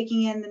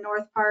 taking in the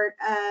north part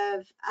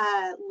of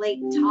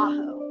Lake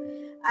Tahoe.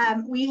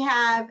 We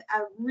have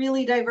a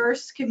really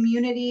diverse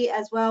community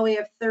as well. We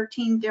have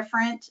 13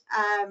 different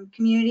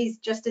communities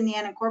just in the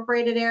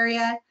unincorporated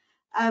area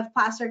of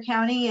Placer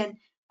County, and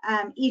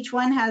each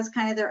one has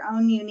kind of their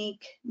own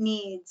unique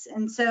needs.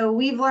 And so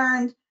we've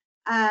learned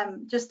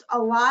just a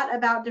lot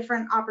about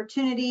different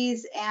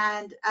opportunities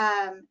and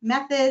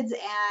methods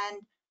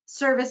and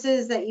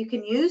services that you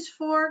can use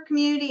for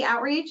community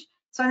outreach.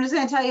 So I'm just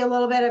going to tell you a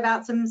little bit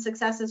about some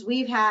successes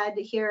we've had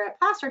here at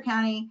Placer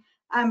County,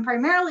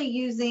 primarily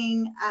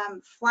using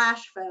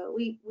flash vote.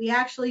 We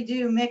actually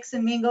do mix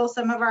and mingle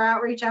some of our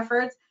outreach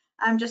efforts,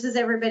 just as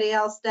everybody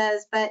else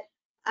does, but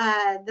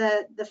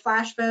the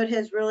flash vote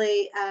has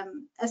really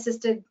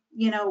assisted,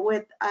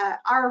 with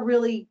our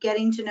really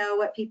getting to know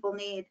what people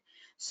need.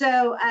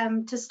 So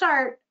to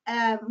start,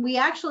 we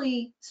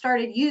actually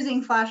started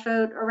using flash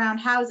vote around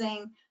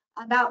housing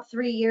about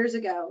 3 years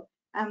ago.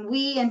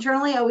 We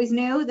internally always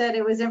knew that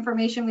it was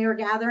information we were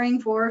gathering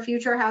for a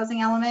future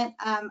housing element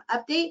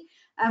update,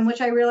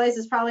 which I realize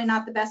is probably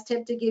not the best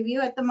tip to give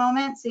you at the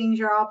moment, seeing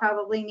you're all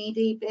probably knee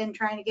deep in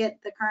trying to get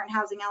the current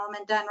housing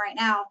element done right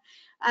now.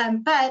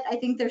 But I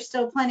think there's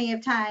still plenty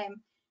of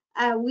time.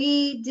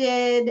 We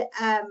did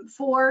a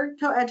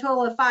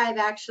total of 5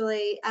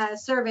 actually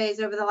surveys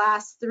over the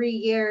last 3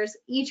 years,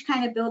 each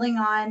kind of building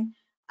on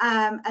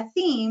a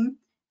theme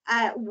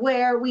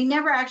where we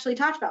never actually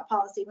talked about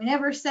policy. We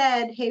never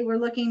said, hey, we're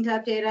looking to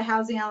update a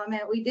housing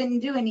element. We didn't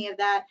do any of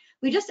that.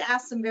 We just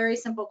asked some very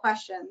simple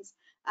questions.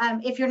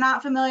 If you're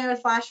not familiar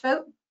with flash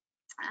vote,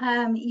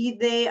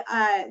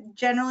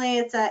 generally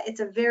it's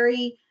a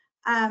very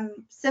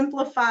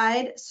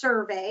simplified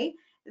survey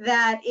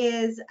that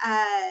is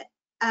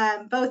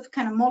both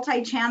kind of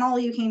multi-channel.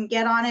 You can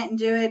get on it and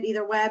do it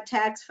either web,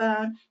 text,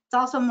 phone. It's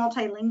also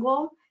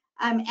multilingual,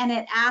 and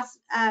it asks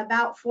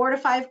about 4 to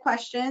 5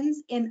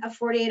 questions in a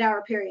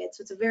 48-hour period.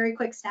 So it's a very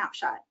quick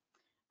snapshot.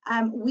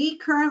 We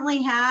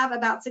currently have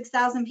about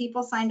 6,000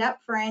 people signed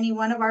up for any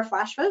one of our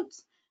flash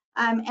votes.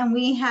 And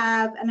we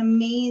have an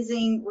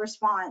amazing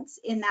response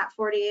in that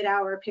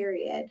 48-hour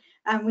period.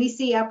 We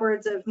see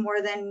upwards of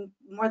more than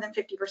 50%,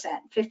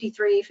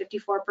 53,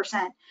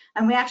 54%.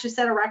 And we actually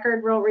set a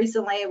record real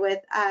recently with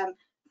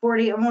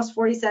almost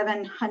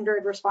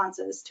 4,700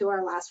 responses to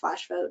our last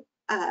flash vote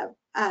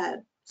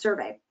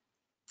survey.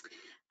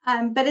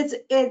 But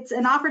it's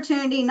an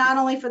opportunity not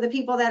only for the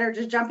people that are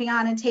just jumping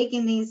on and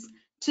taking these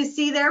to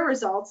see their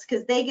results,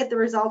 because they get the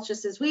results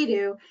just as we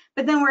do,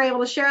 but then we're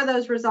able to share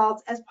those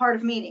results as part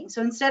of meetings.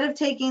 So instead of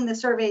taking the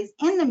surveys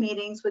in the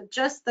meetings with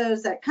just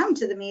those that come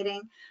to the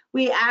meeting,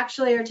 we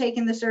actually are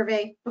taking the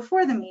survey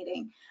before the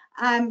meeting.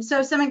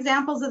 So some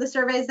examples of the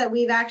surveys that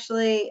we've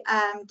actually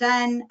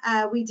done,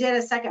 we did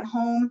a second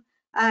home.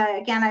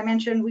 Again, I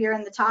mentioned we are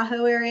in the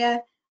Tahoe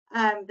area.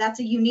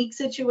 That's a unique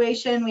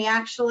situation. We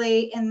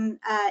actually in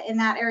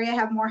that area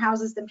have more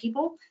houses than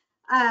people.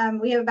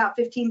 We have about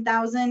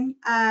 15,000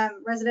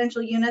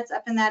 residential units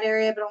up in that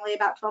area, but only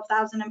about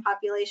 12,000 in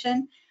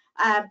population.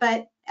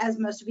 But as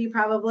most of you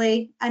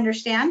probably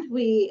understand,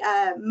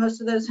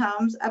 most of those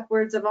homes,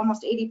 upwards of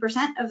almost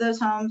 80% of those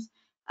homes,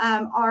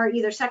 are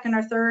either second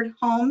or third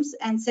homes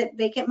and sit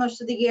vacant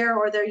most of the year,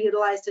 or they're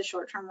utilized as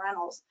short-term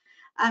rentals.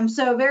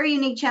 So a very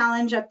unique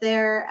challenge up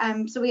there.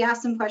 So we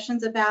asked some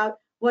questions about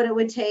what it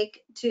would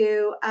take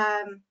to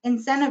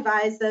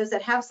incentivize those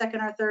that have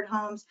second or third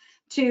homes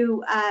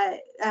to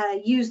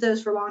use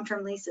those for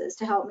long-term leases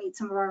to help meet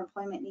some of our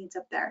employment needs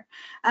up there.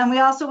 We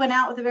also went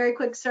out with a very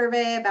quick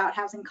survey about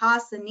housing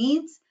costs and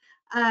needs.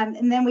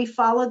 And then we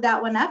followed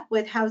that one up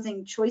with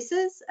housing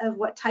choices of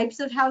what types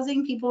of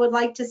housing people would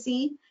like to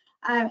see.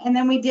 And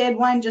then we did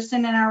one just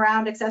in and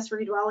around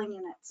accessory dwelling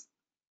units.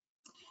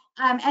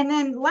 And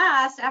then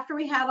last, after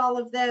we had all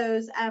of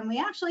those, we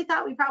actually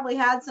thought we probably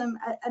had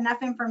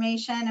enough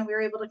information, and we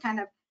were able to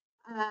kind of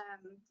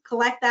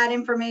collect that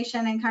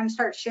information and kind of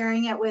start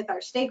sharing it with our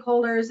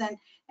stakeholders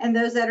and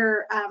those that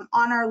are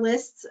on our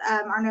lists,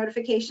 our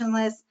notification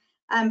lists.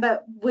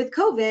 But with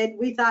COVID,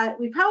 we thought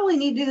we probably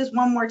need to do this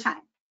one more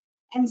time.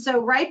 And so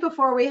right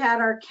before we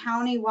had our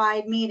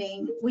county-wide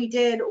meeting, we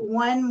did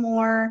one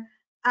more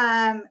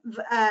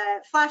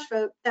flash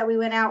vote that we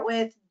went out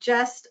with,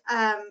 just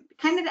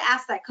kind of to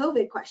ask that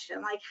COVID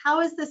question, like,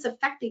 how is this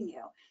affecting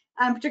you?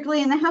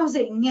 Particularly in the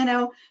housing,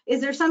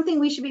 is there something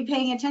we should be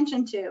paying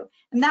attention to?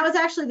 And that was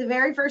actually the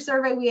very first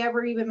survey we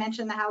ever even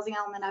mentioned the housing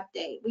element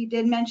update. We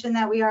did mention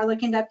that we are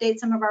looking to update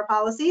some of our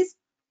policies,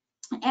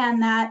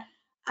 and that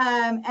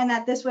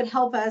this would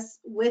help us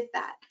with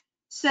that.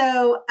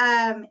 So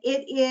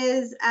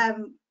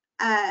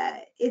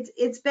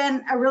it's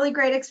been a really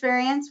great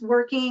experience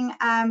working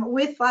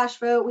with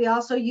FlashVote. We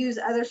also use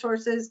other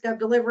sources,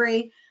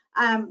 GovDelivery.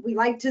 We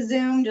like to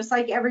Zoom just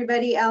like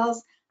everybody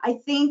else. I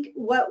think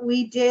what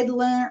we did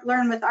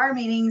learn with our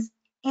meetings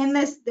in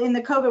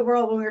the COVID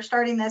world when we were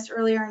starting this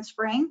earlier in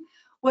spring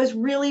was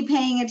really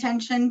paying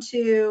attention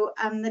to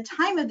the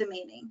time of the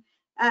meeting.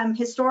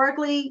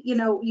 Historically,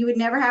 you would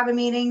never have a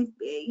meeting,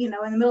 in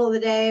the middle of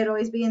the day. It'd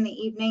always be in the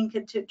evening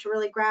to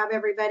really grab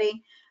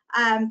everybody.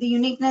 The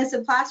uniqueness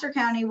of Placer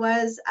County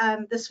was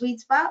the sweet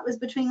spot was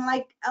between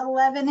like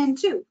 11 and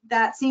 2.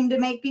 That seemed to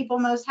make people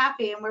most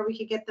happy and where we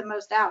could get the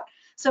most out.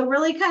 So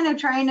really kind of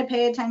trying to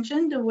pay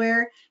attention to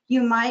where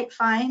you might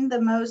find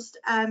the most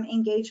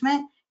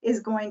engagement is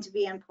going to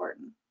be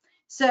important.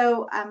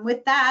 So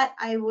with that,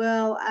 I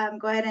will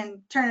go ahead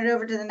and turn it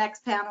over to the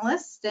next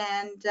panelist,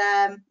 and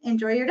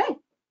enjoy your day.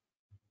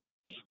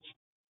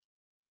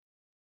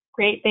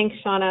 Great, thanks,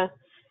 Shauna.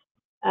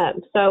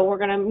 So we're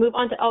going to move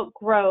on to Elk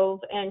Grove,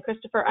 and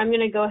Christopher, I'm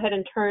going to go ahead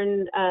and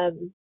turn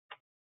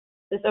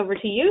this over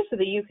to you so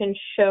that you can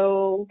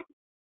show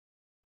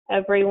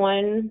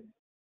everyone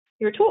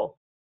your tool.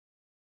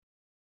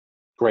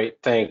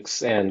 Great,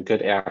 thanks, and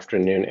good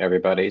afternoon,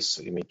 everybody.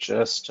 So give me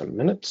just a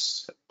minute.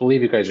 I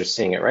believe you guys are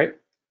seeing it, right?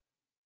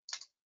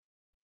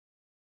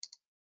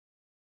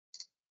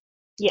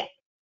 Yeah.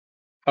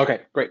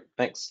 Okay, great,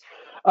 thanks.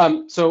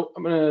 So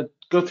I'm going to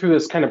go through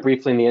this kind of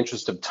briefly in the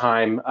interest of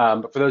time.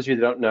 But for those of you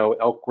that don't know,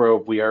 Elk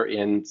Grove, we are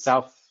in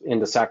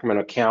into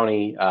Sacramento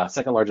County,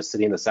 second largest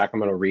city in the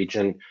Sacramento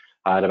region,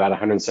 at about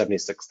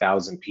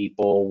 176,000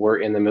 people. We're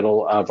in the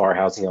middle of our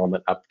housing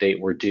element update.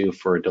 We're due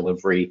for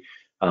delivery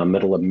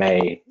middle of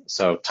May,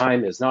 so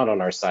time is not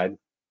on our side.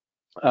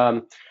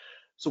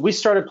 So we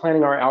started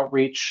planning our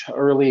outreach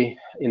early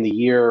in the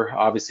year.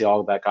 Obviously,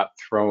 all of that got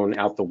thrown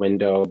out the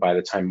window by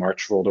the time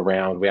March rolled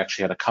around. We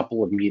actually had a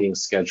couple of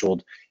meetings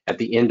scheduled at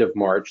the end of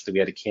March that we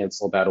had to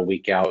cancel about a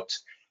week out.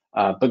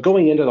 But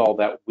going into all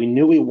that, we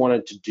knew we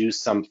wanted to do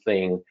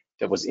something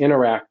that was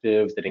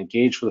interactive, that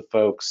engaged with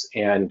folks,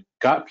 and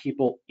got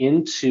people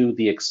into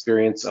the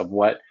experience of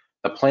what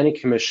the Planning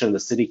Commission and the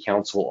City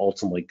Council will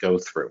ultimately go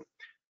through.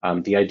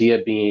 The idea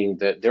being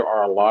that there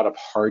are a lot of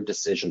hard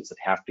decisions that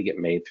have to get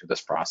made through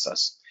this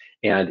process.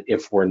 And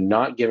if we're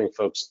not giving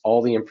folks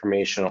all the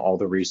information, all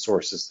the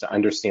resources to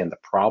understand the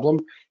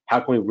problem,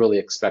 how can we really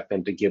expect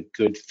them to give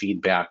good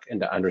feedback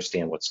and to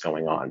understand what's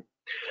going on?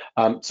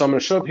 So I'm going to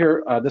show up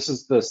here. This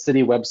is the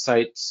city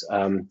website.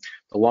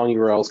 The long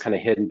URL is kind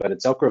of hidden, but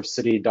it's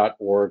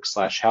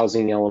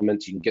elkgrovecity.org/housing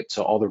elements. You can get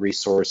to all the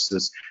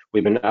resources.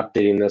 We've been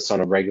updating this on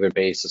a regular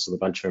basis with a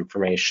bunch of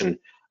information.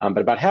 But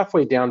about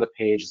halfway down the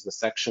page is the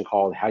section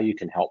called How You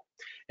Can Help.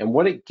 And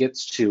what it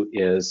gets to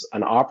is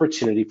an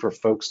opportunity for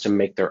folks to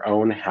make their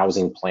own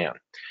housing plan.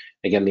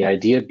 Again, the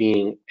idea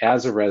being,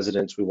 as a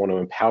resident, we want to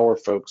empower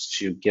folks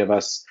to give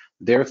us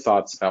their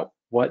thoughts about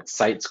what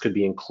sites could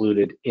be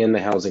included in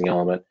the housing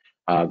element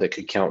that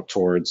could count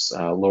towards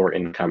lower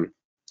income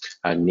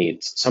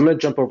needs. So I'm going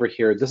to jump over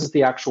here. This is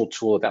the actual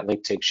tool that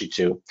link takes you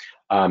to.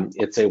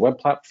 It's a web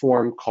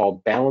platform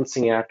called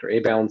Balancing Act, or A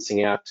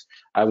Balancing Act.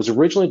 It was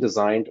originally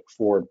designed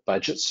for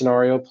budget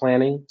scenario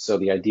planning. So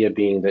the idea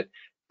being that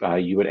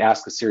you would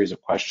ask a series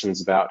of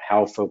questions about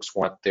how folks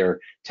want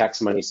their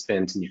tax money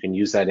spent, and you can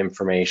use that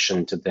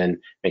information to then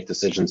make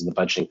decisions in the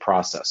budgeting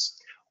process.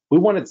 We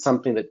wanted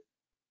something that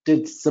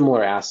did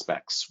similar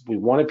aspects. We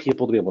wanted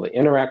people to be able to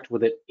interact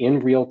with it in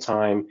real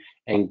time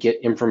and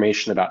get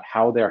information about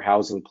how their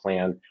housing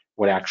plan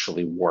would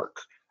actually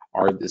work.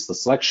 Is the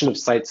selection of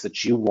sites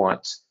that you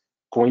want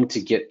going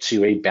to get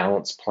to a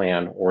balanced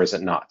plan, or is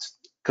it not?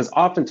 Because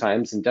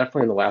oftentimes, and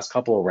definitely in the last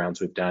couple of rounds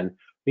we've done,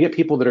 we get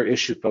people that are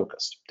issue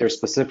focused. They're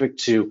specific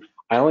to,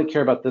 I only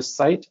care about this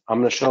site. I'm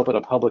going to show up at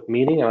a public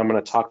meeting and I'm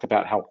going to talk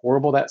about how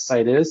horrible that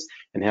site is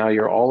and how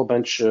you're all a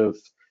bunch of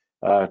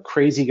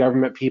crazy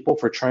government people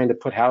for trying to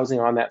put housing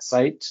on that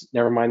site,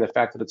 never mind the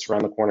fact that it's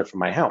around the corner from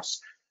my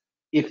house.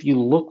 If you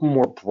look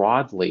more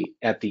broadly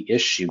at the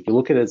issue, you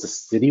look at it as a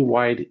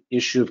citywide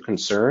issue of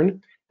concern,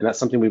 and that's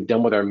something we've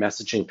done with our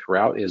messaging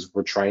throughout, is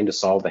we're trying to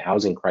solve the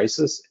housing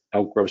crisis.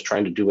 Elk Grove's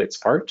trying to do its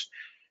part.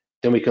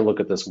 Then we can look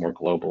at this more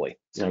globally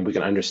and we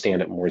can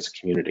understand it more as a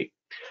community.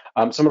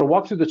 So I'm going to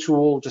walk through the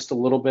tool just a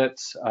little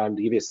bit to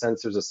give you a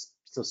sense. There's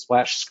a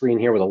splash screen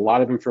here with a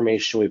lot of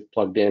information we've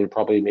plugged in,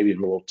 probably maybe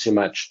even a little too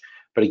much,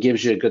 but it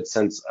gives you a good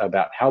sense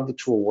about how the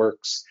tool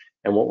works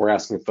and what we're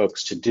asking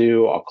folks to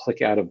do. I'll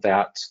click out of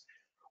that.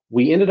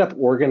 We ended up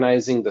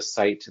organizing the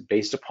site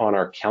based upon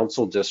our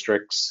council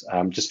districts,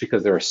 just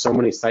because there are so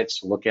many sites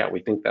to look at. We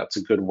think that's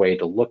a good way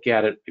to look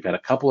at it. We've had a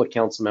couple of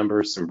council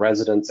members, some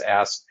residents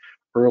ask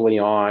early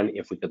on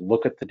if we could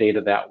look at the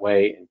data that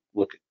way and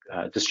look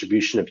at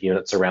distribution of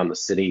units around the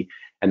city,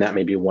 and that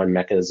may be one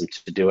mechanism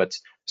to do it.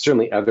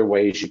 Certainly other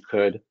ways you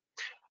could.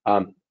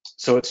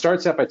 So it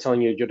starts out by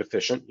telling you you're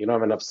deficient. You don't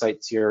have enough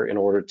sites here in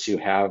order to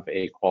have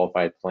a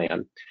qualified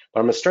plan. But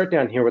I'm going to start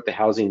down here with the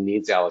housing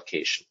needs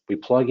allocation. We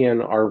plug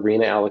in our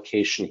RHNA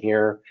allocation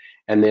here,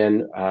 and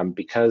then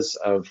because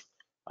of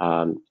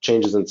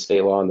changes in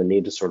state law and the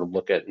need to sort of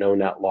look at no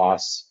net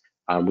loss,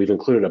 we've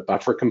included a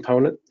buffer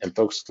component, and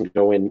folks can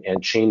go in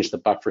and change the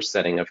buffer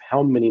setting of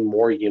how many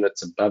more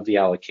units above the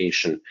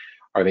allocation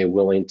are they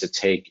willing to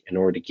take in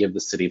order to give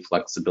the city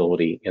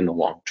flexibility in the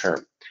long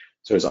term.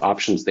 So there's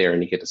options there,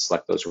 and you get to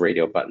select those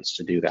radio buttons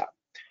to do that.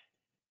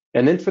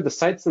 And then for the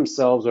sites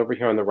themselves over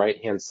here on the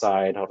right-hand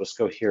side, I'll just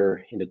go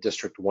here into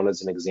District 1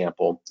 as an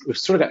example. We've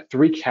sort of got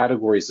three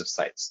categories of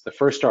sites. The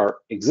first are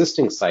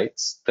existing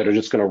sites that are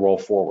just going to roll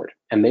forward,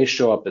 and they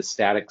show up as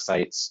static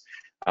sites.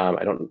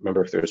 I don't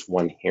remember if there's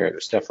one here.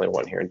 There's definitely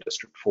one here in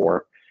District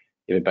 4.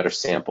 Give a better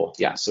sample.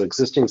 Yeah, so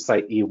existing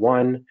site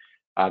E1,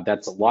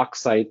 that's a lock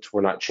site.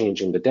 We're not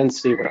changing the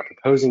density. We're not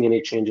proposing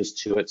any changes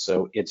to it.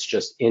 So it's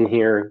just in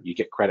here. You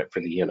get credit for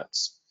the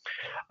units.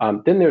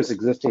 Then there's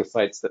existing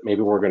sites that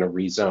maybe we're going to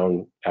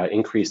rezone,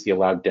 increase the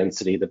allowed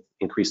density,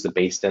 increase the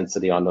base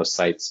density on those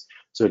sites.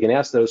 So we can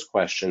ask those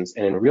questions.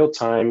 And in real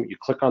time, you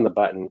click on the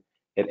button,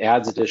 it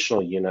adds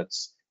additional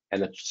units,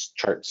 and the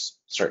charts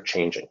start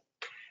changing.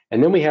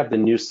 And then we have the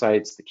new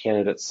sites, the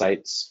candidate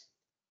sites,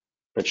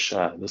 which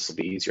this will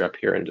be easier up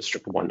here in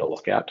District 1 to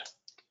look at.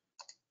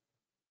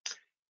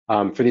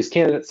 For these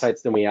candidate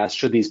sites, then we ask,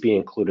 should these be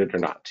included or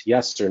not?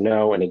 Yes or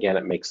no, and again,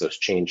 it makes those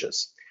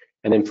changes.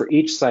 And then for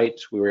each site,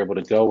 we were able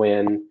to go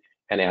in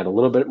and add a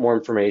little bit more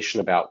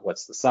information about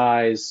what's the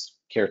size.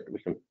 We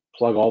can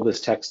plug all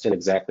this text in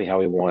exactly how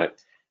we want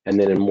it. And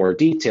then in more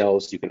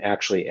details, you can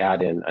actually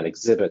add in an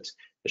exhibit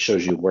that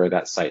shows you where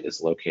that site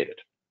is located.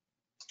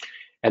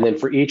 And then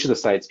for each of the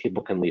sites,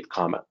 people can leave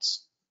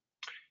comments.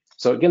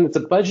 So again, it's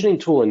a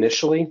budgeting tool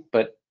initially,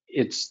 but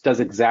it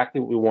does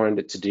exactly what we wanted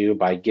it to do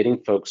by getting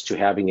folks to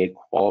having a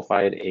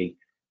qualified, a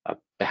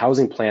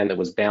housing plan that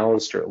was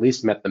balanced or at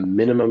least met the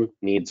minimum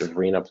needs of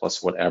RHNA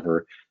plus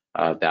whatever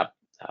that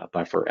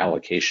buffer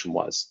allocation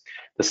was.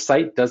 The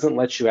site doesn't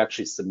let you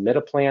actually submit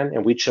a plan,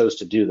 and we chose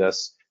to do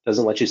this,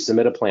 doesn't let you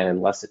submit a plan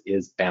unless it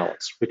is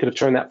balanced. We could have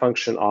turned that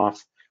function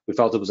off. We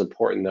felt it was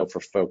important though for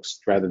folks,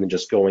 rather than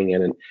just going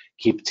in and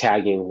keep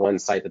tagging one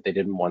site that they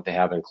didn't want to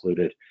have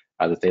included,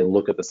 that they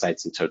look at the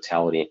sites in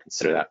totality and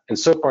consider that. And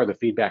so far the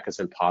feedback has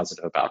been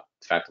positive about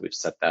the fact that we've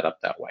set that up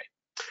that way.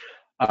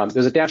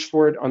 There's a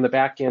dashboard on the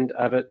back end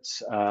of it.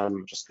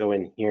 Just go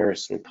in here,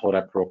 so we can pull it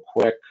up real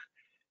quick.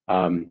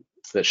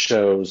 That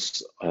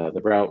shows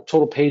the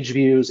total page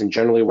views and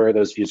generally where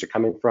those views are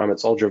coming from.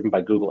 It's all driven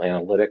by Google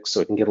Analytics,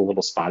 so it can get a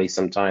little spotty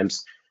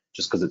sometimes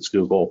just because it's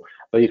Google.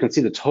 But you can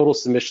see the total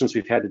submissions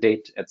we've had to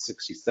date at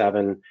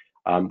 67,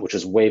 which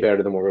is way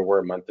better than where we were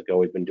a month ago.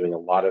 We've been doing a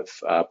lot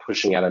of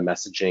pushing out of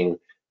messaging,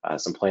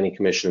 some planning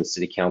commission and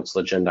city council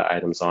agenda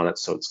items on it,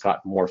 so it's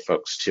got more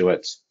folks to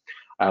it.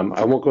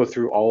 I won't go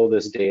through all of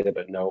this data,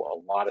 but no,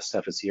 a lot of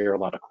stuff is here, a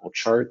lot of cool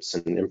charts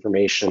and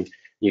information.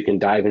 You can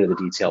dive into the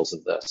details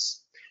of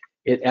this.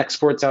 It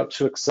exports out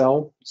to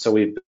Excel, so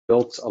we've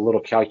built a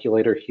little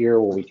calculator here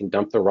where we can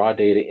dump the raw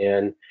data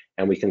in,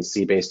 and we can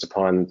see based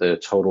upon the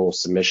total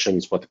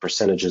submissions what the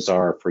percentages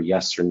are for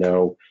yes or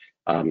no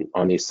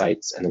on these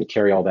sites, and then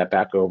carry all that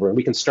back over. And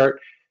we can start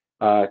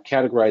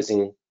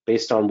categorizing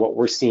based on what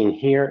we're seeing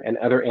here and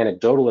other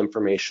anecdotal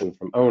information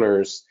from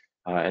owners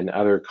and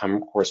other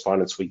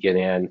correspondence we get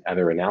in,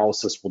 other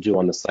analysis we'll do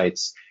on the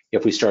sites.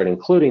 If we start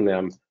including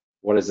them,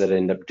 what does it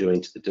end up doing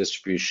to the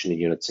distribution of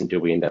units, and do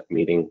we end up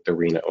meeting the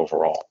RHNA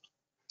overall?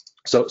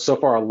 So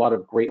far, a lot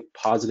of great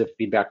positive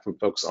feedback from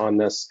folks on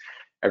this.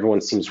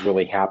 Everyone seems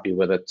really happy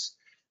with it.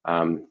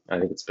 I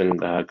think it's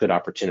been a good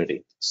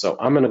opportunity. So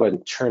I'm going to go ahead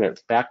and turn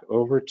it back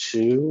over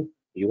to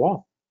you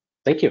all.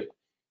 Thank you.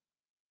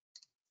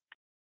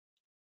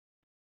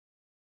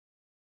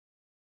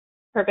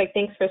 Perfect.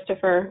 Thanks,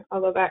 Christopher.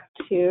 I'll go back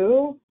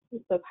to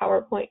the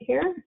PowerPoint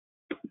here.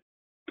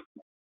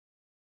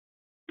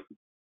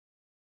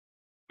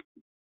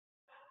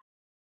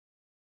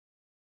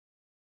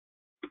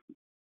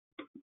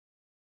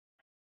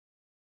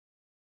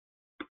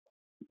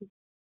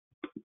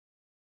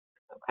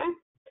 Okay.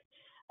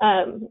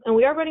 And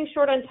we are running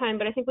short on time,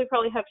 but I think we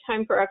probably have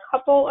time for a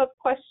couple of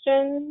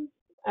questions.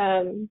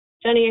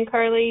 Jenny and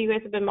Carly, you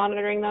guys have been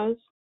monitoring those?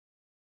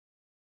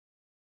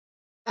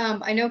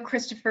 I know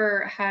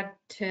Christopher had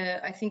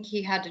to, I think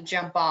he had to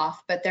jump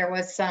off, but there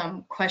was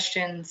some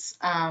questions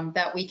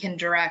that we can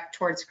direct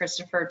towards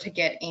Christopher to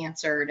get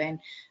answered. And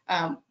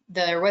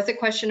there was a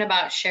question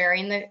about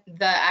sharing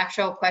the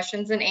actual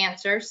questions and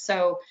answers.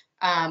 So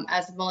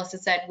as Melissa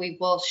said, we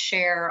will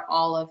share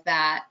all of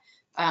that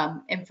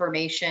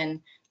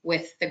information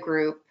with the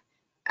group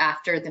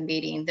after the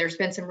meeting. There's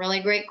been some really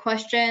great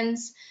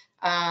questions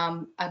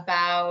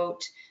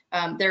about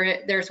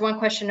there's one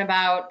question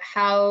about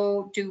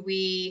how do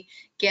we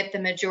get the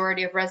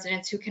majority of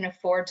residents who can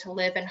afford to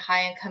live in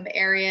high income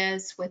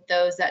areas with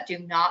those that do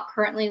not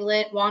currently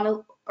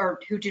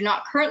who do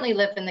not currently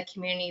live in the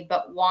community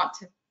but want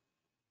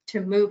to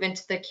move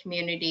into the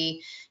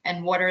community,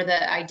 and what are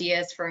the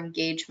ideas for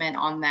engagement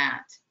on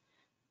that?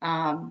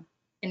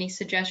 Any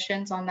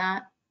suggestions on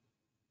that?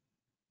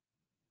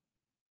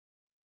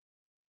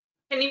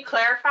 Can you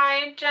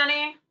clarify,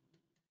 Jenny?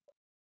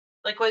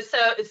 Like,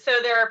 so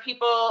there are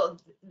people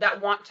that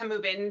want to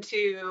move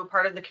into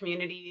part of the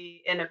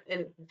community in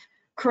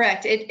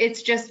Correct.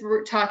 It's just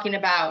we're talking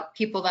about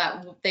people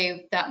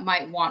that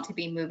might want to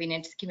be moving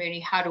into the community.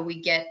 How do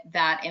we get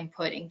that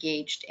input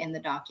engaged in the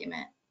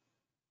document?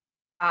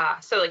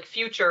 So like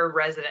future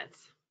residents.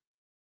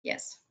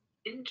 Yes.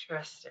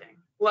 Interesting.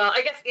 Well,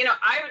 I guess,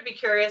 I would be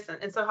curious,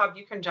 and so Hob,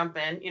 you can jump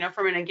in,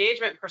 from an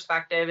engagement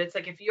perspective, it's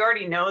like, if you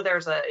already know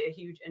there's a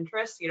huge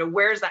interest,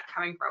 where's that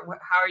coming from?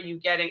 How are you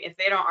getting, if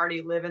they don't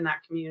already live in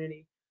that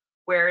community,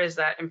 where is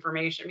that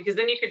information? Because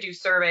then you could do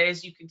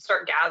surveys, you could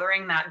start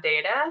gathering that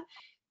data.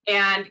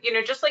 And,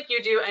 just like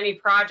you do any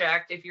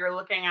project, if you're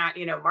looking at,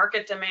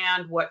 market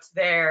demand, what's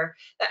there,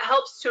 that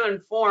helps to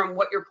inform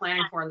what you're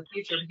planning for in the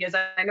future. Because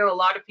I know a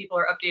lot of people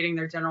are updating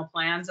their general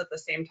plans at the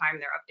same time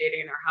they're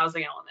updating their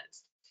housing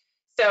elements.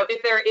 So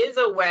if there is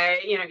a way,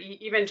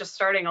 even just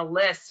starting a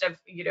list of,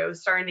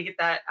 starting to get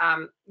that,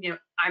 I'm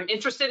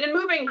interested in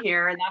moving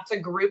here, and that's a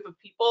group of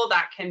people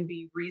that can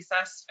be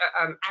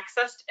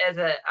accessed as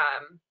a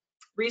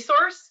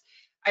resource,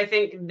 I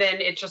think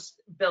then it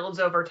just builds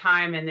over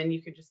time, and then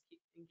you could just keep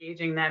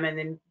engaging them and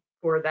then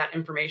pour that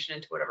information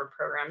into whatever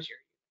programs you're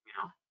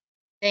using now.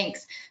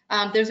 Thanks.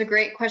 There's a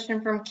great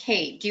question from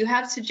Kate. Do you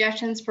have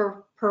suggestions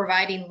for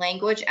providing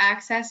language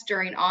access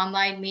during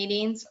online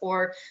meetings,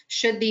 or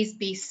should these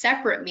be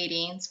separate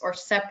meetings or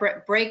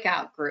separate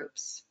breakout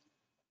groups?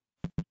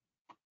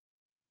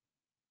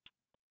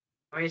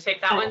 Want me to take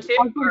that one too,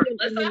 or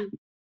Melissa?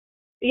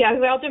 Yeah,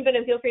 I'll jump in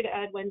and feel free to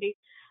add, Wendy.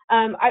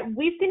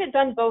 We've seen it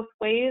done both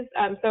ways.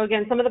 So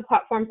again, some of the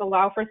platforms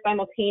allow for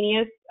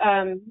simultaneous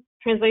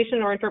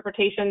translation or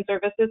interpretation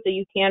services, so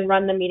you can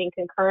run the meeting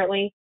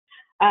concurrently.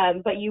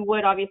 But you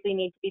would obviously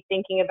need to be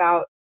thinking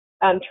about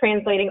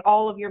translating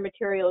all of your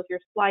materials, your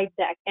slide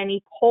deck,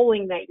 any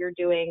polling that you're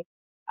doing,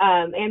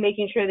 and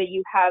making sure that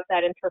you have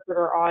that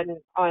interpreter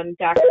on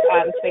deck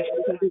to make sure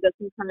you can do this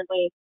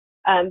concurrently.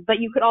 But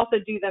you could also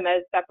do them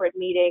as separate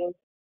meetings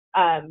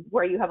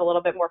where you have a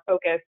little bit more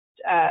focused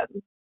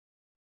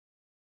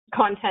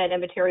content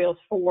and materials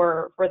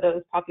for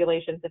those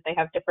populations if they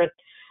have different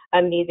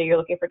needs or you're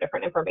looking for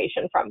different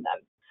information from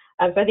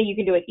them. So I think you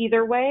can do it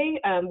either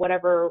way,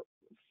 whatever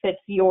fits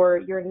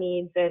your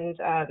needs and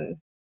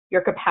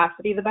your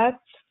capacity the best.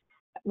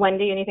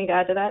 Wendy, anything to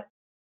add to that?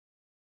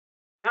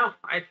 No,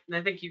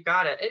 I think you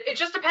got it. It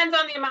just depends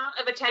on the amount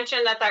of attention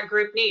that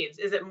group needs.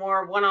 Is it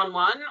more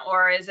one-on-one,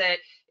 or is it,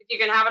 if you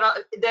can have it all,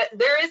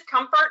 there is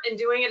comfort in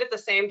doing it at the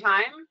same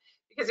time,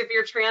 because if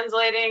you're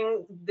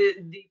translating the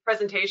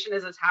presentation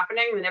as it's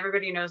happening, then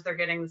everybody knows they're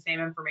getting the same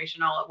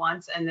information all at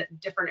once, and that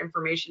different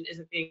information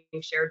isn't being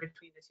shared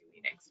between the two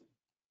meetings.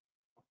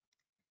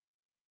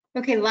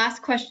 Okay,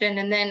 last question,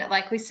 and then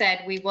like we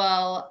said, we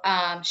will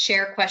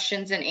share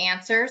questions and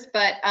answers,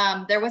 but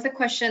there was a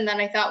question that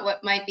I thought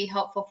what might be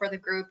helpful for the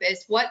group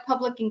is, what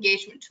public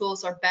engagement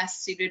tools are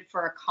best suited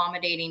for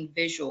accommodating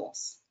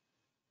visuals?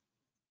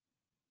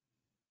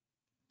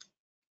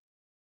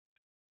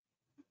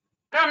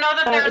 I don't know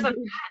that there's a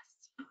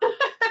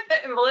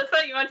test.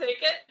 Melissa, you want to take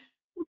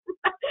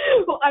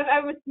it? Well,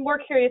 I was more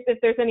curious if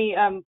there's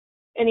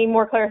any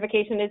more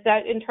clarification. Is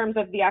that in terms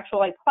of the actual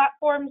like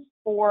platforms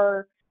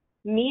for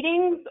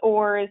meetings,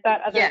 or is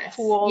that other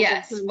tools?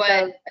 Yes,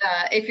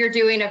 if you're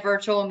doing a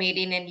virtual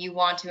meeting and you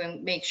want to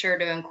make sure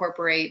to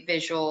incorporate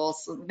visuals,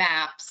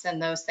 maps,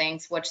 and those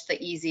things, what's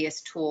the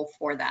easiest tool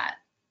for that?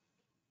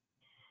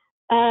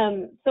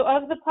 So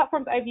of the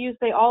platforms I've used,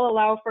 they all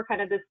allow for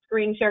kind of this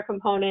screen share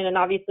component, and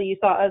obviously you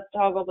saw us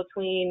toggle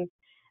between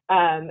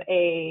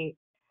a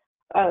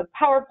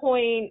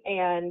PowerPoint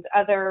and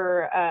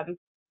other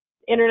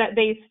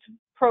internet-based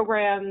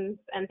programs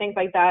and things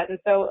like that. And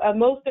so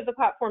most of the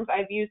platforms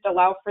I've used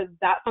allow for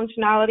that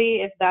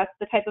functionality if that's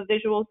the type of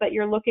visuals that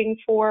you're looking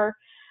for.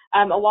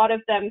 A lot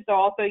of them, so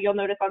also you'll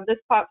notice on this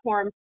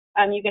platform,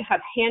 you can have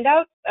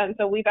handouts.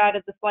 So we've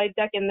added the slide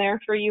deck in there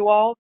for you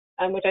all,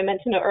 which I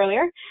mentioned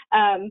earlier.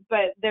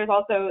 But there's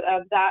also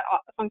that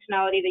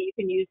functionality that you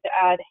can use to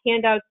add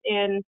handouts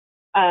in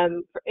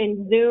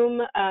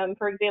Zoom.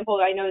 For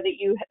example, I know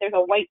that there's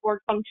a whiteboard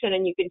function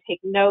and you can take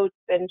notes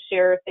and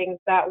share things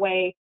that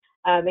way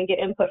and get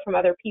input from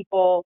other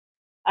people.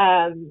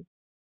 I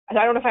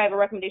don't know if I have a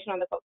recommendation on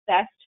the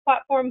best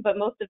platform, but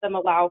most of them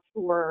allow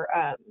for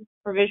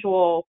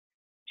visual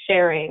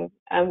sharing.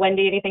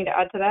 Wendy, anything to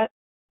add to that?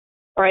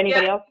 Or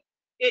anybody else?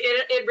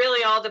 It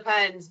really all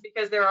depends,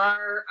 because there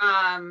are,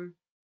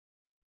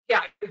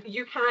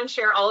 you can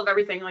share all of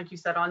everything, like you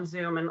said, on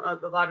Zoom and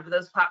a lot of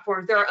those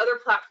platforms. There are other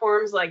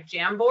platforms like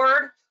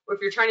Jamboard, where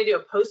if you're trying to do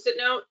a Post-it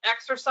note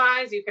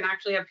exercise, you can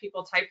actually have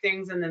people type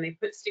things and then they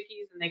put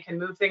stickies and they can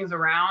move things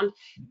around.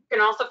 You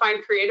can also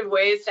find creative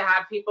ways to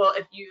have people,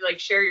 if you like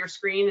share your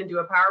screen and do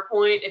a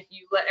PowerPoint, if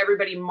you let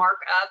everybody mark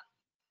up,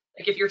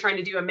 like if you're trying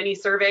to do a mini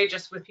survey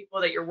just with people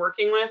that you're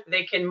working with,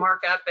 they can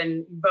mark up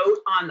and vote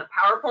on the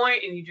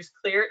PowerPoint and you just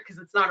clear it,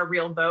 because it's not a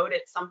real vote.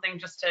 It's something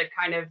just to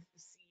kind of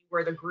see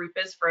where the group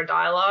is for a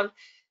dialogue.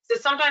 So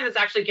sometimes it's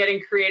actually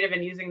getting creative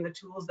and using the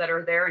tools that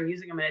are there and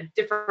using them in a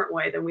different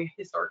way than we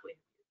historically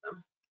used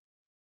them.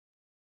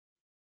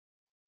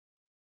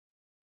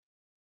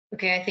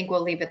 Okay, I think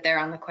we'll leave it there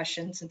on the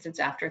question since it's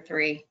after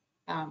 3.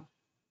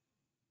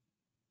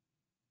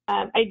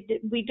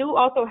 We do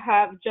also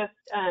have just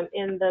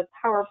in the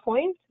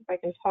PowerPoint, if I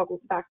can toggle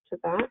back to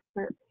that,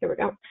 here we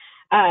go.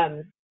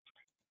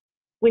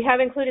 We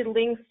have included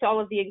links to all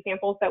of the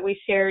examples that we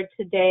shared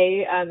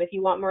today if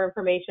you want more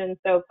information.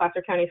 So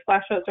Placer County's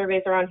flash vote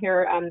surveys are on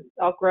here,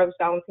 Elk Grove's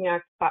Balancing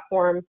Act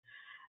platform.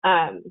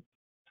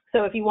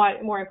 So if you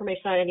want more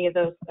information on any of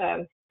those,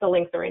 the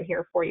links are in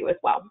here for you as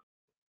well.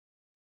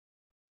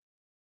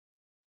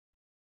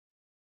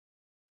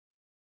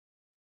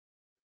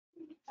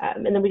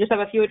 And then we just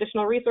have a few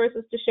additional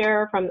resources to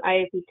share from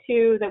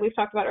IAP2 that we've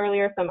talked about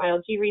earlier, some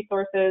ILG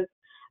resources,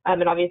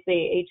 and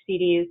obviously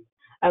HCD's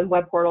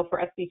web portal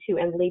for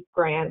SB2 and LEAP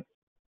grants.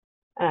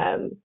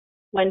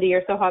 Wendy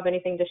or Sohab,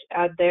 anything to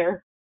add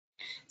there?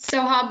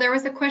 Sohab, there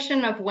was a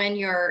question of when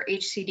your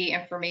HCD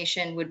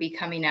information would be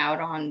coming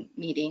out on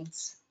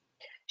meetings.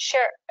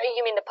 Sure.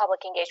 You mean the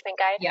public engagement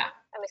guide? Yeah.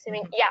 I'm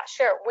assuming. Yeah,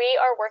 sure. We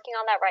are working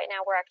on that right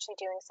now. We're actually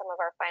doing some of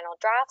our final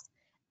drafts.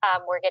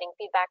 We're getting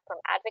feedback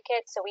from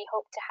advocates, so we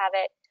hope to have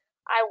it,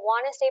 I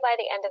want to say by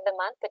the end of the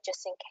month, but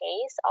just in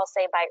case, I'll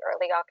say by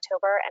early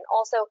October. And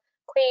also,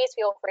 please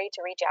feel free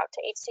to reach out to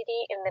HCD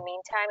in the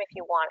meantime if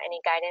you want any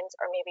guidance,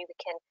 or maybe we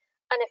can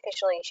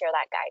unofficially share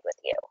that guide with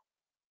you.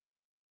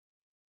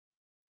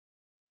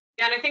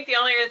 Yeah, and I think the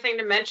only other thing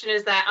to mention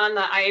is that on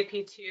the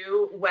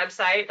IAP2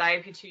 website, the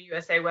IAP2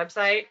 USA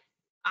website,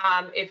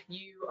 if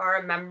you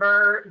are a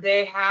member,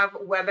 they have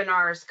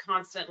webinars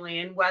constantly,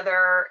 and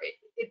whether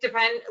it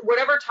depends,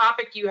 whatever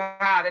topic you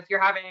have, if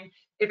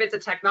it's a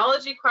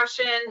technology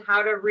question,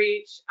 how to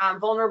reach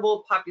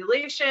vulnerable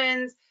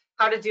populations,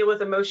 how to deal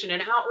with emotion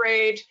and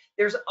outrage,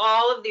 there's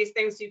all of these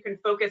things so you can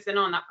focus in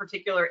on that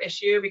particular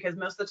issue, because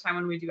most of the time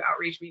when we do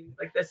outreach meetings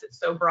like this, it's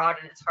so broad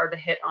and it's hard to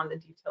hit on the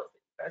details that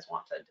you guys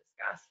want to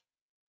discuss.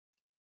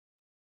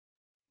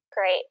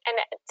 Great. And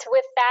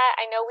with that,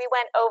 I know we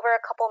went over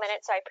a couple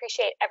minutes, so I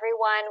appreciate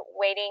everyone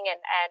waiting and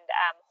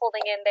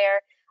holding in there.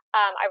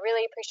 I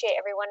really appreciate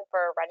everyone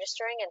for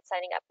registering and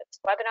signing up for this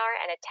webinar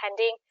and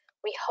attending.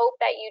 We hope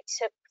that you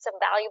took some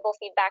valuable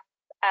feedback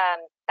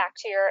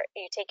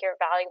you take your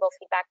valuable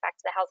feedback back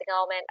to the housing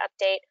element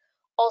update.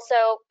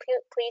 Also,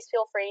 please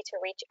feel free to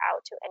reach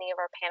out to any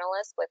of our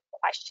panelists with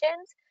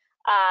questions.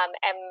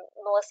 And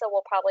Melissa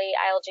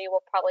ILG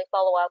will probably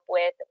follow up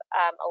with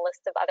a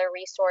list of other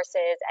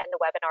resources and the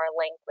webinar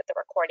link with the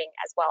recording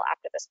as well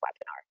after this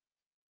webinar.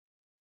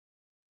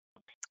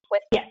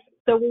 Yes,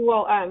 so we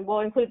will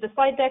we'll include the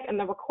slide deck and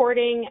the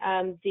recording,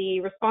 the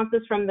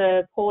responses from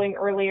the polling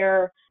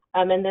earlier,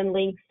 and then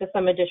links to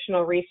some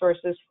additional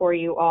resources for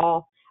you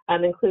all,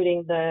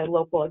 including the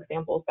local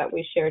examples that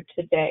we shared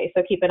today.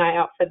 So keep an eye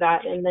out for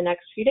that in the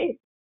next few days.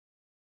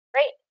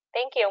 Great,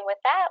 thank you. And with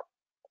that,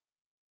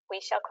 we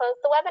shall close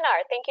the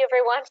webinar. Thank you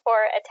everyone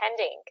for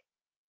attending.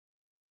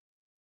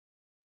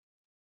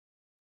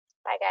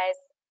 Bye guys.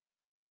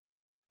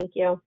 Thank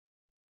you.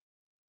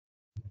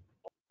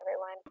 Thanks,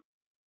 everyone.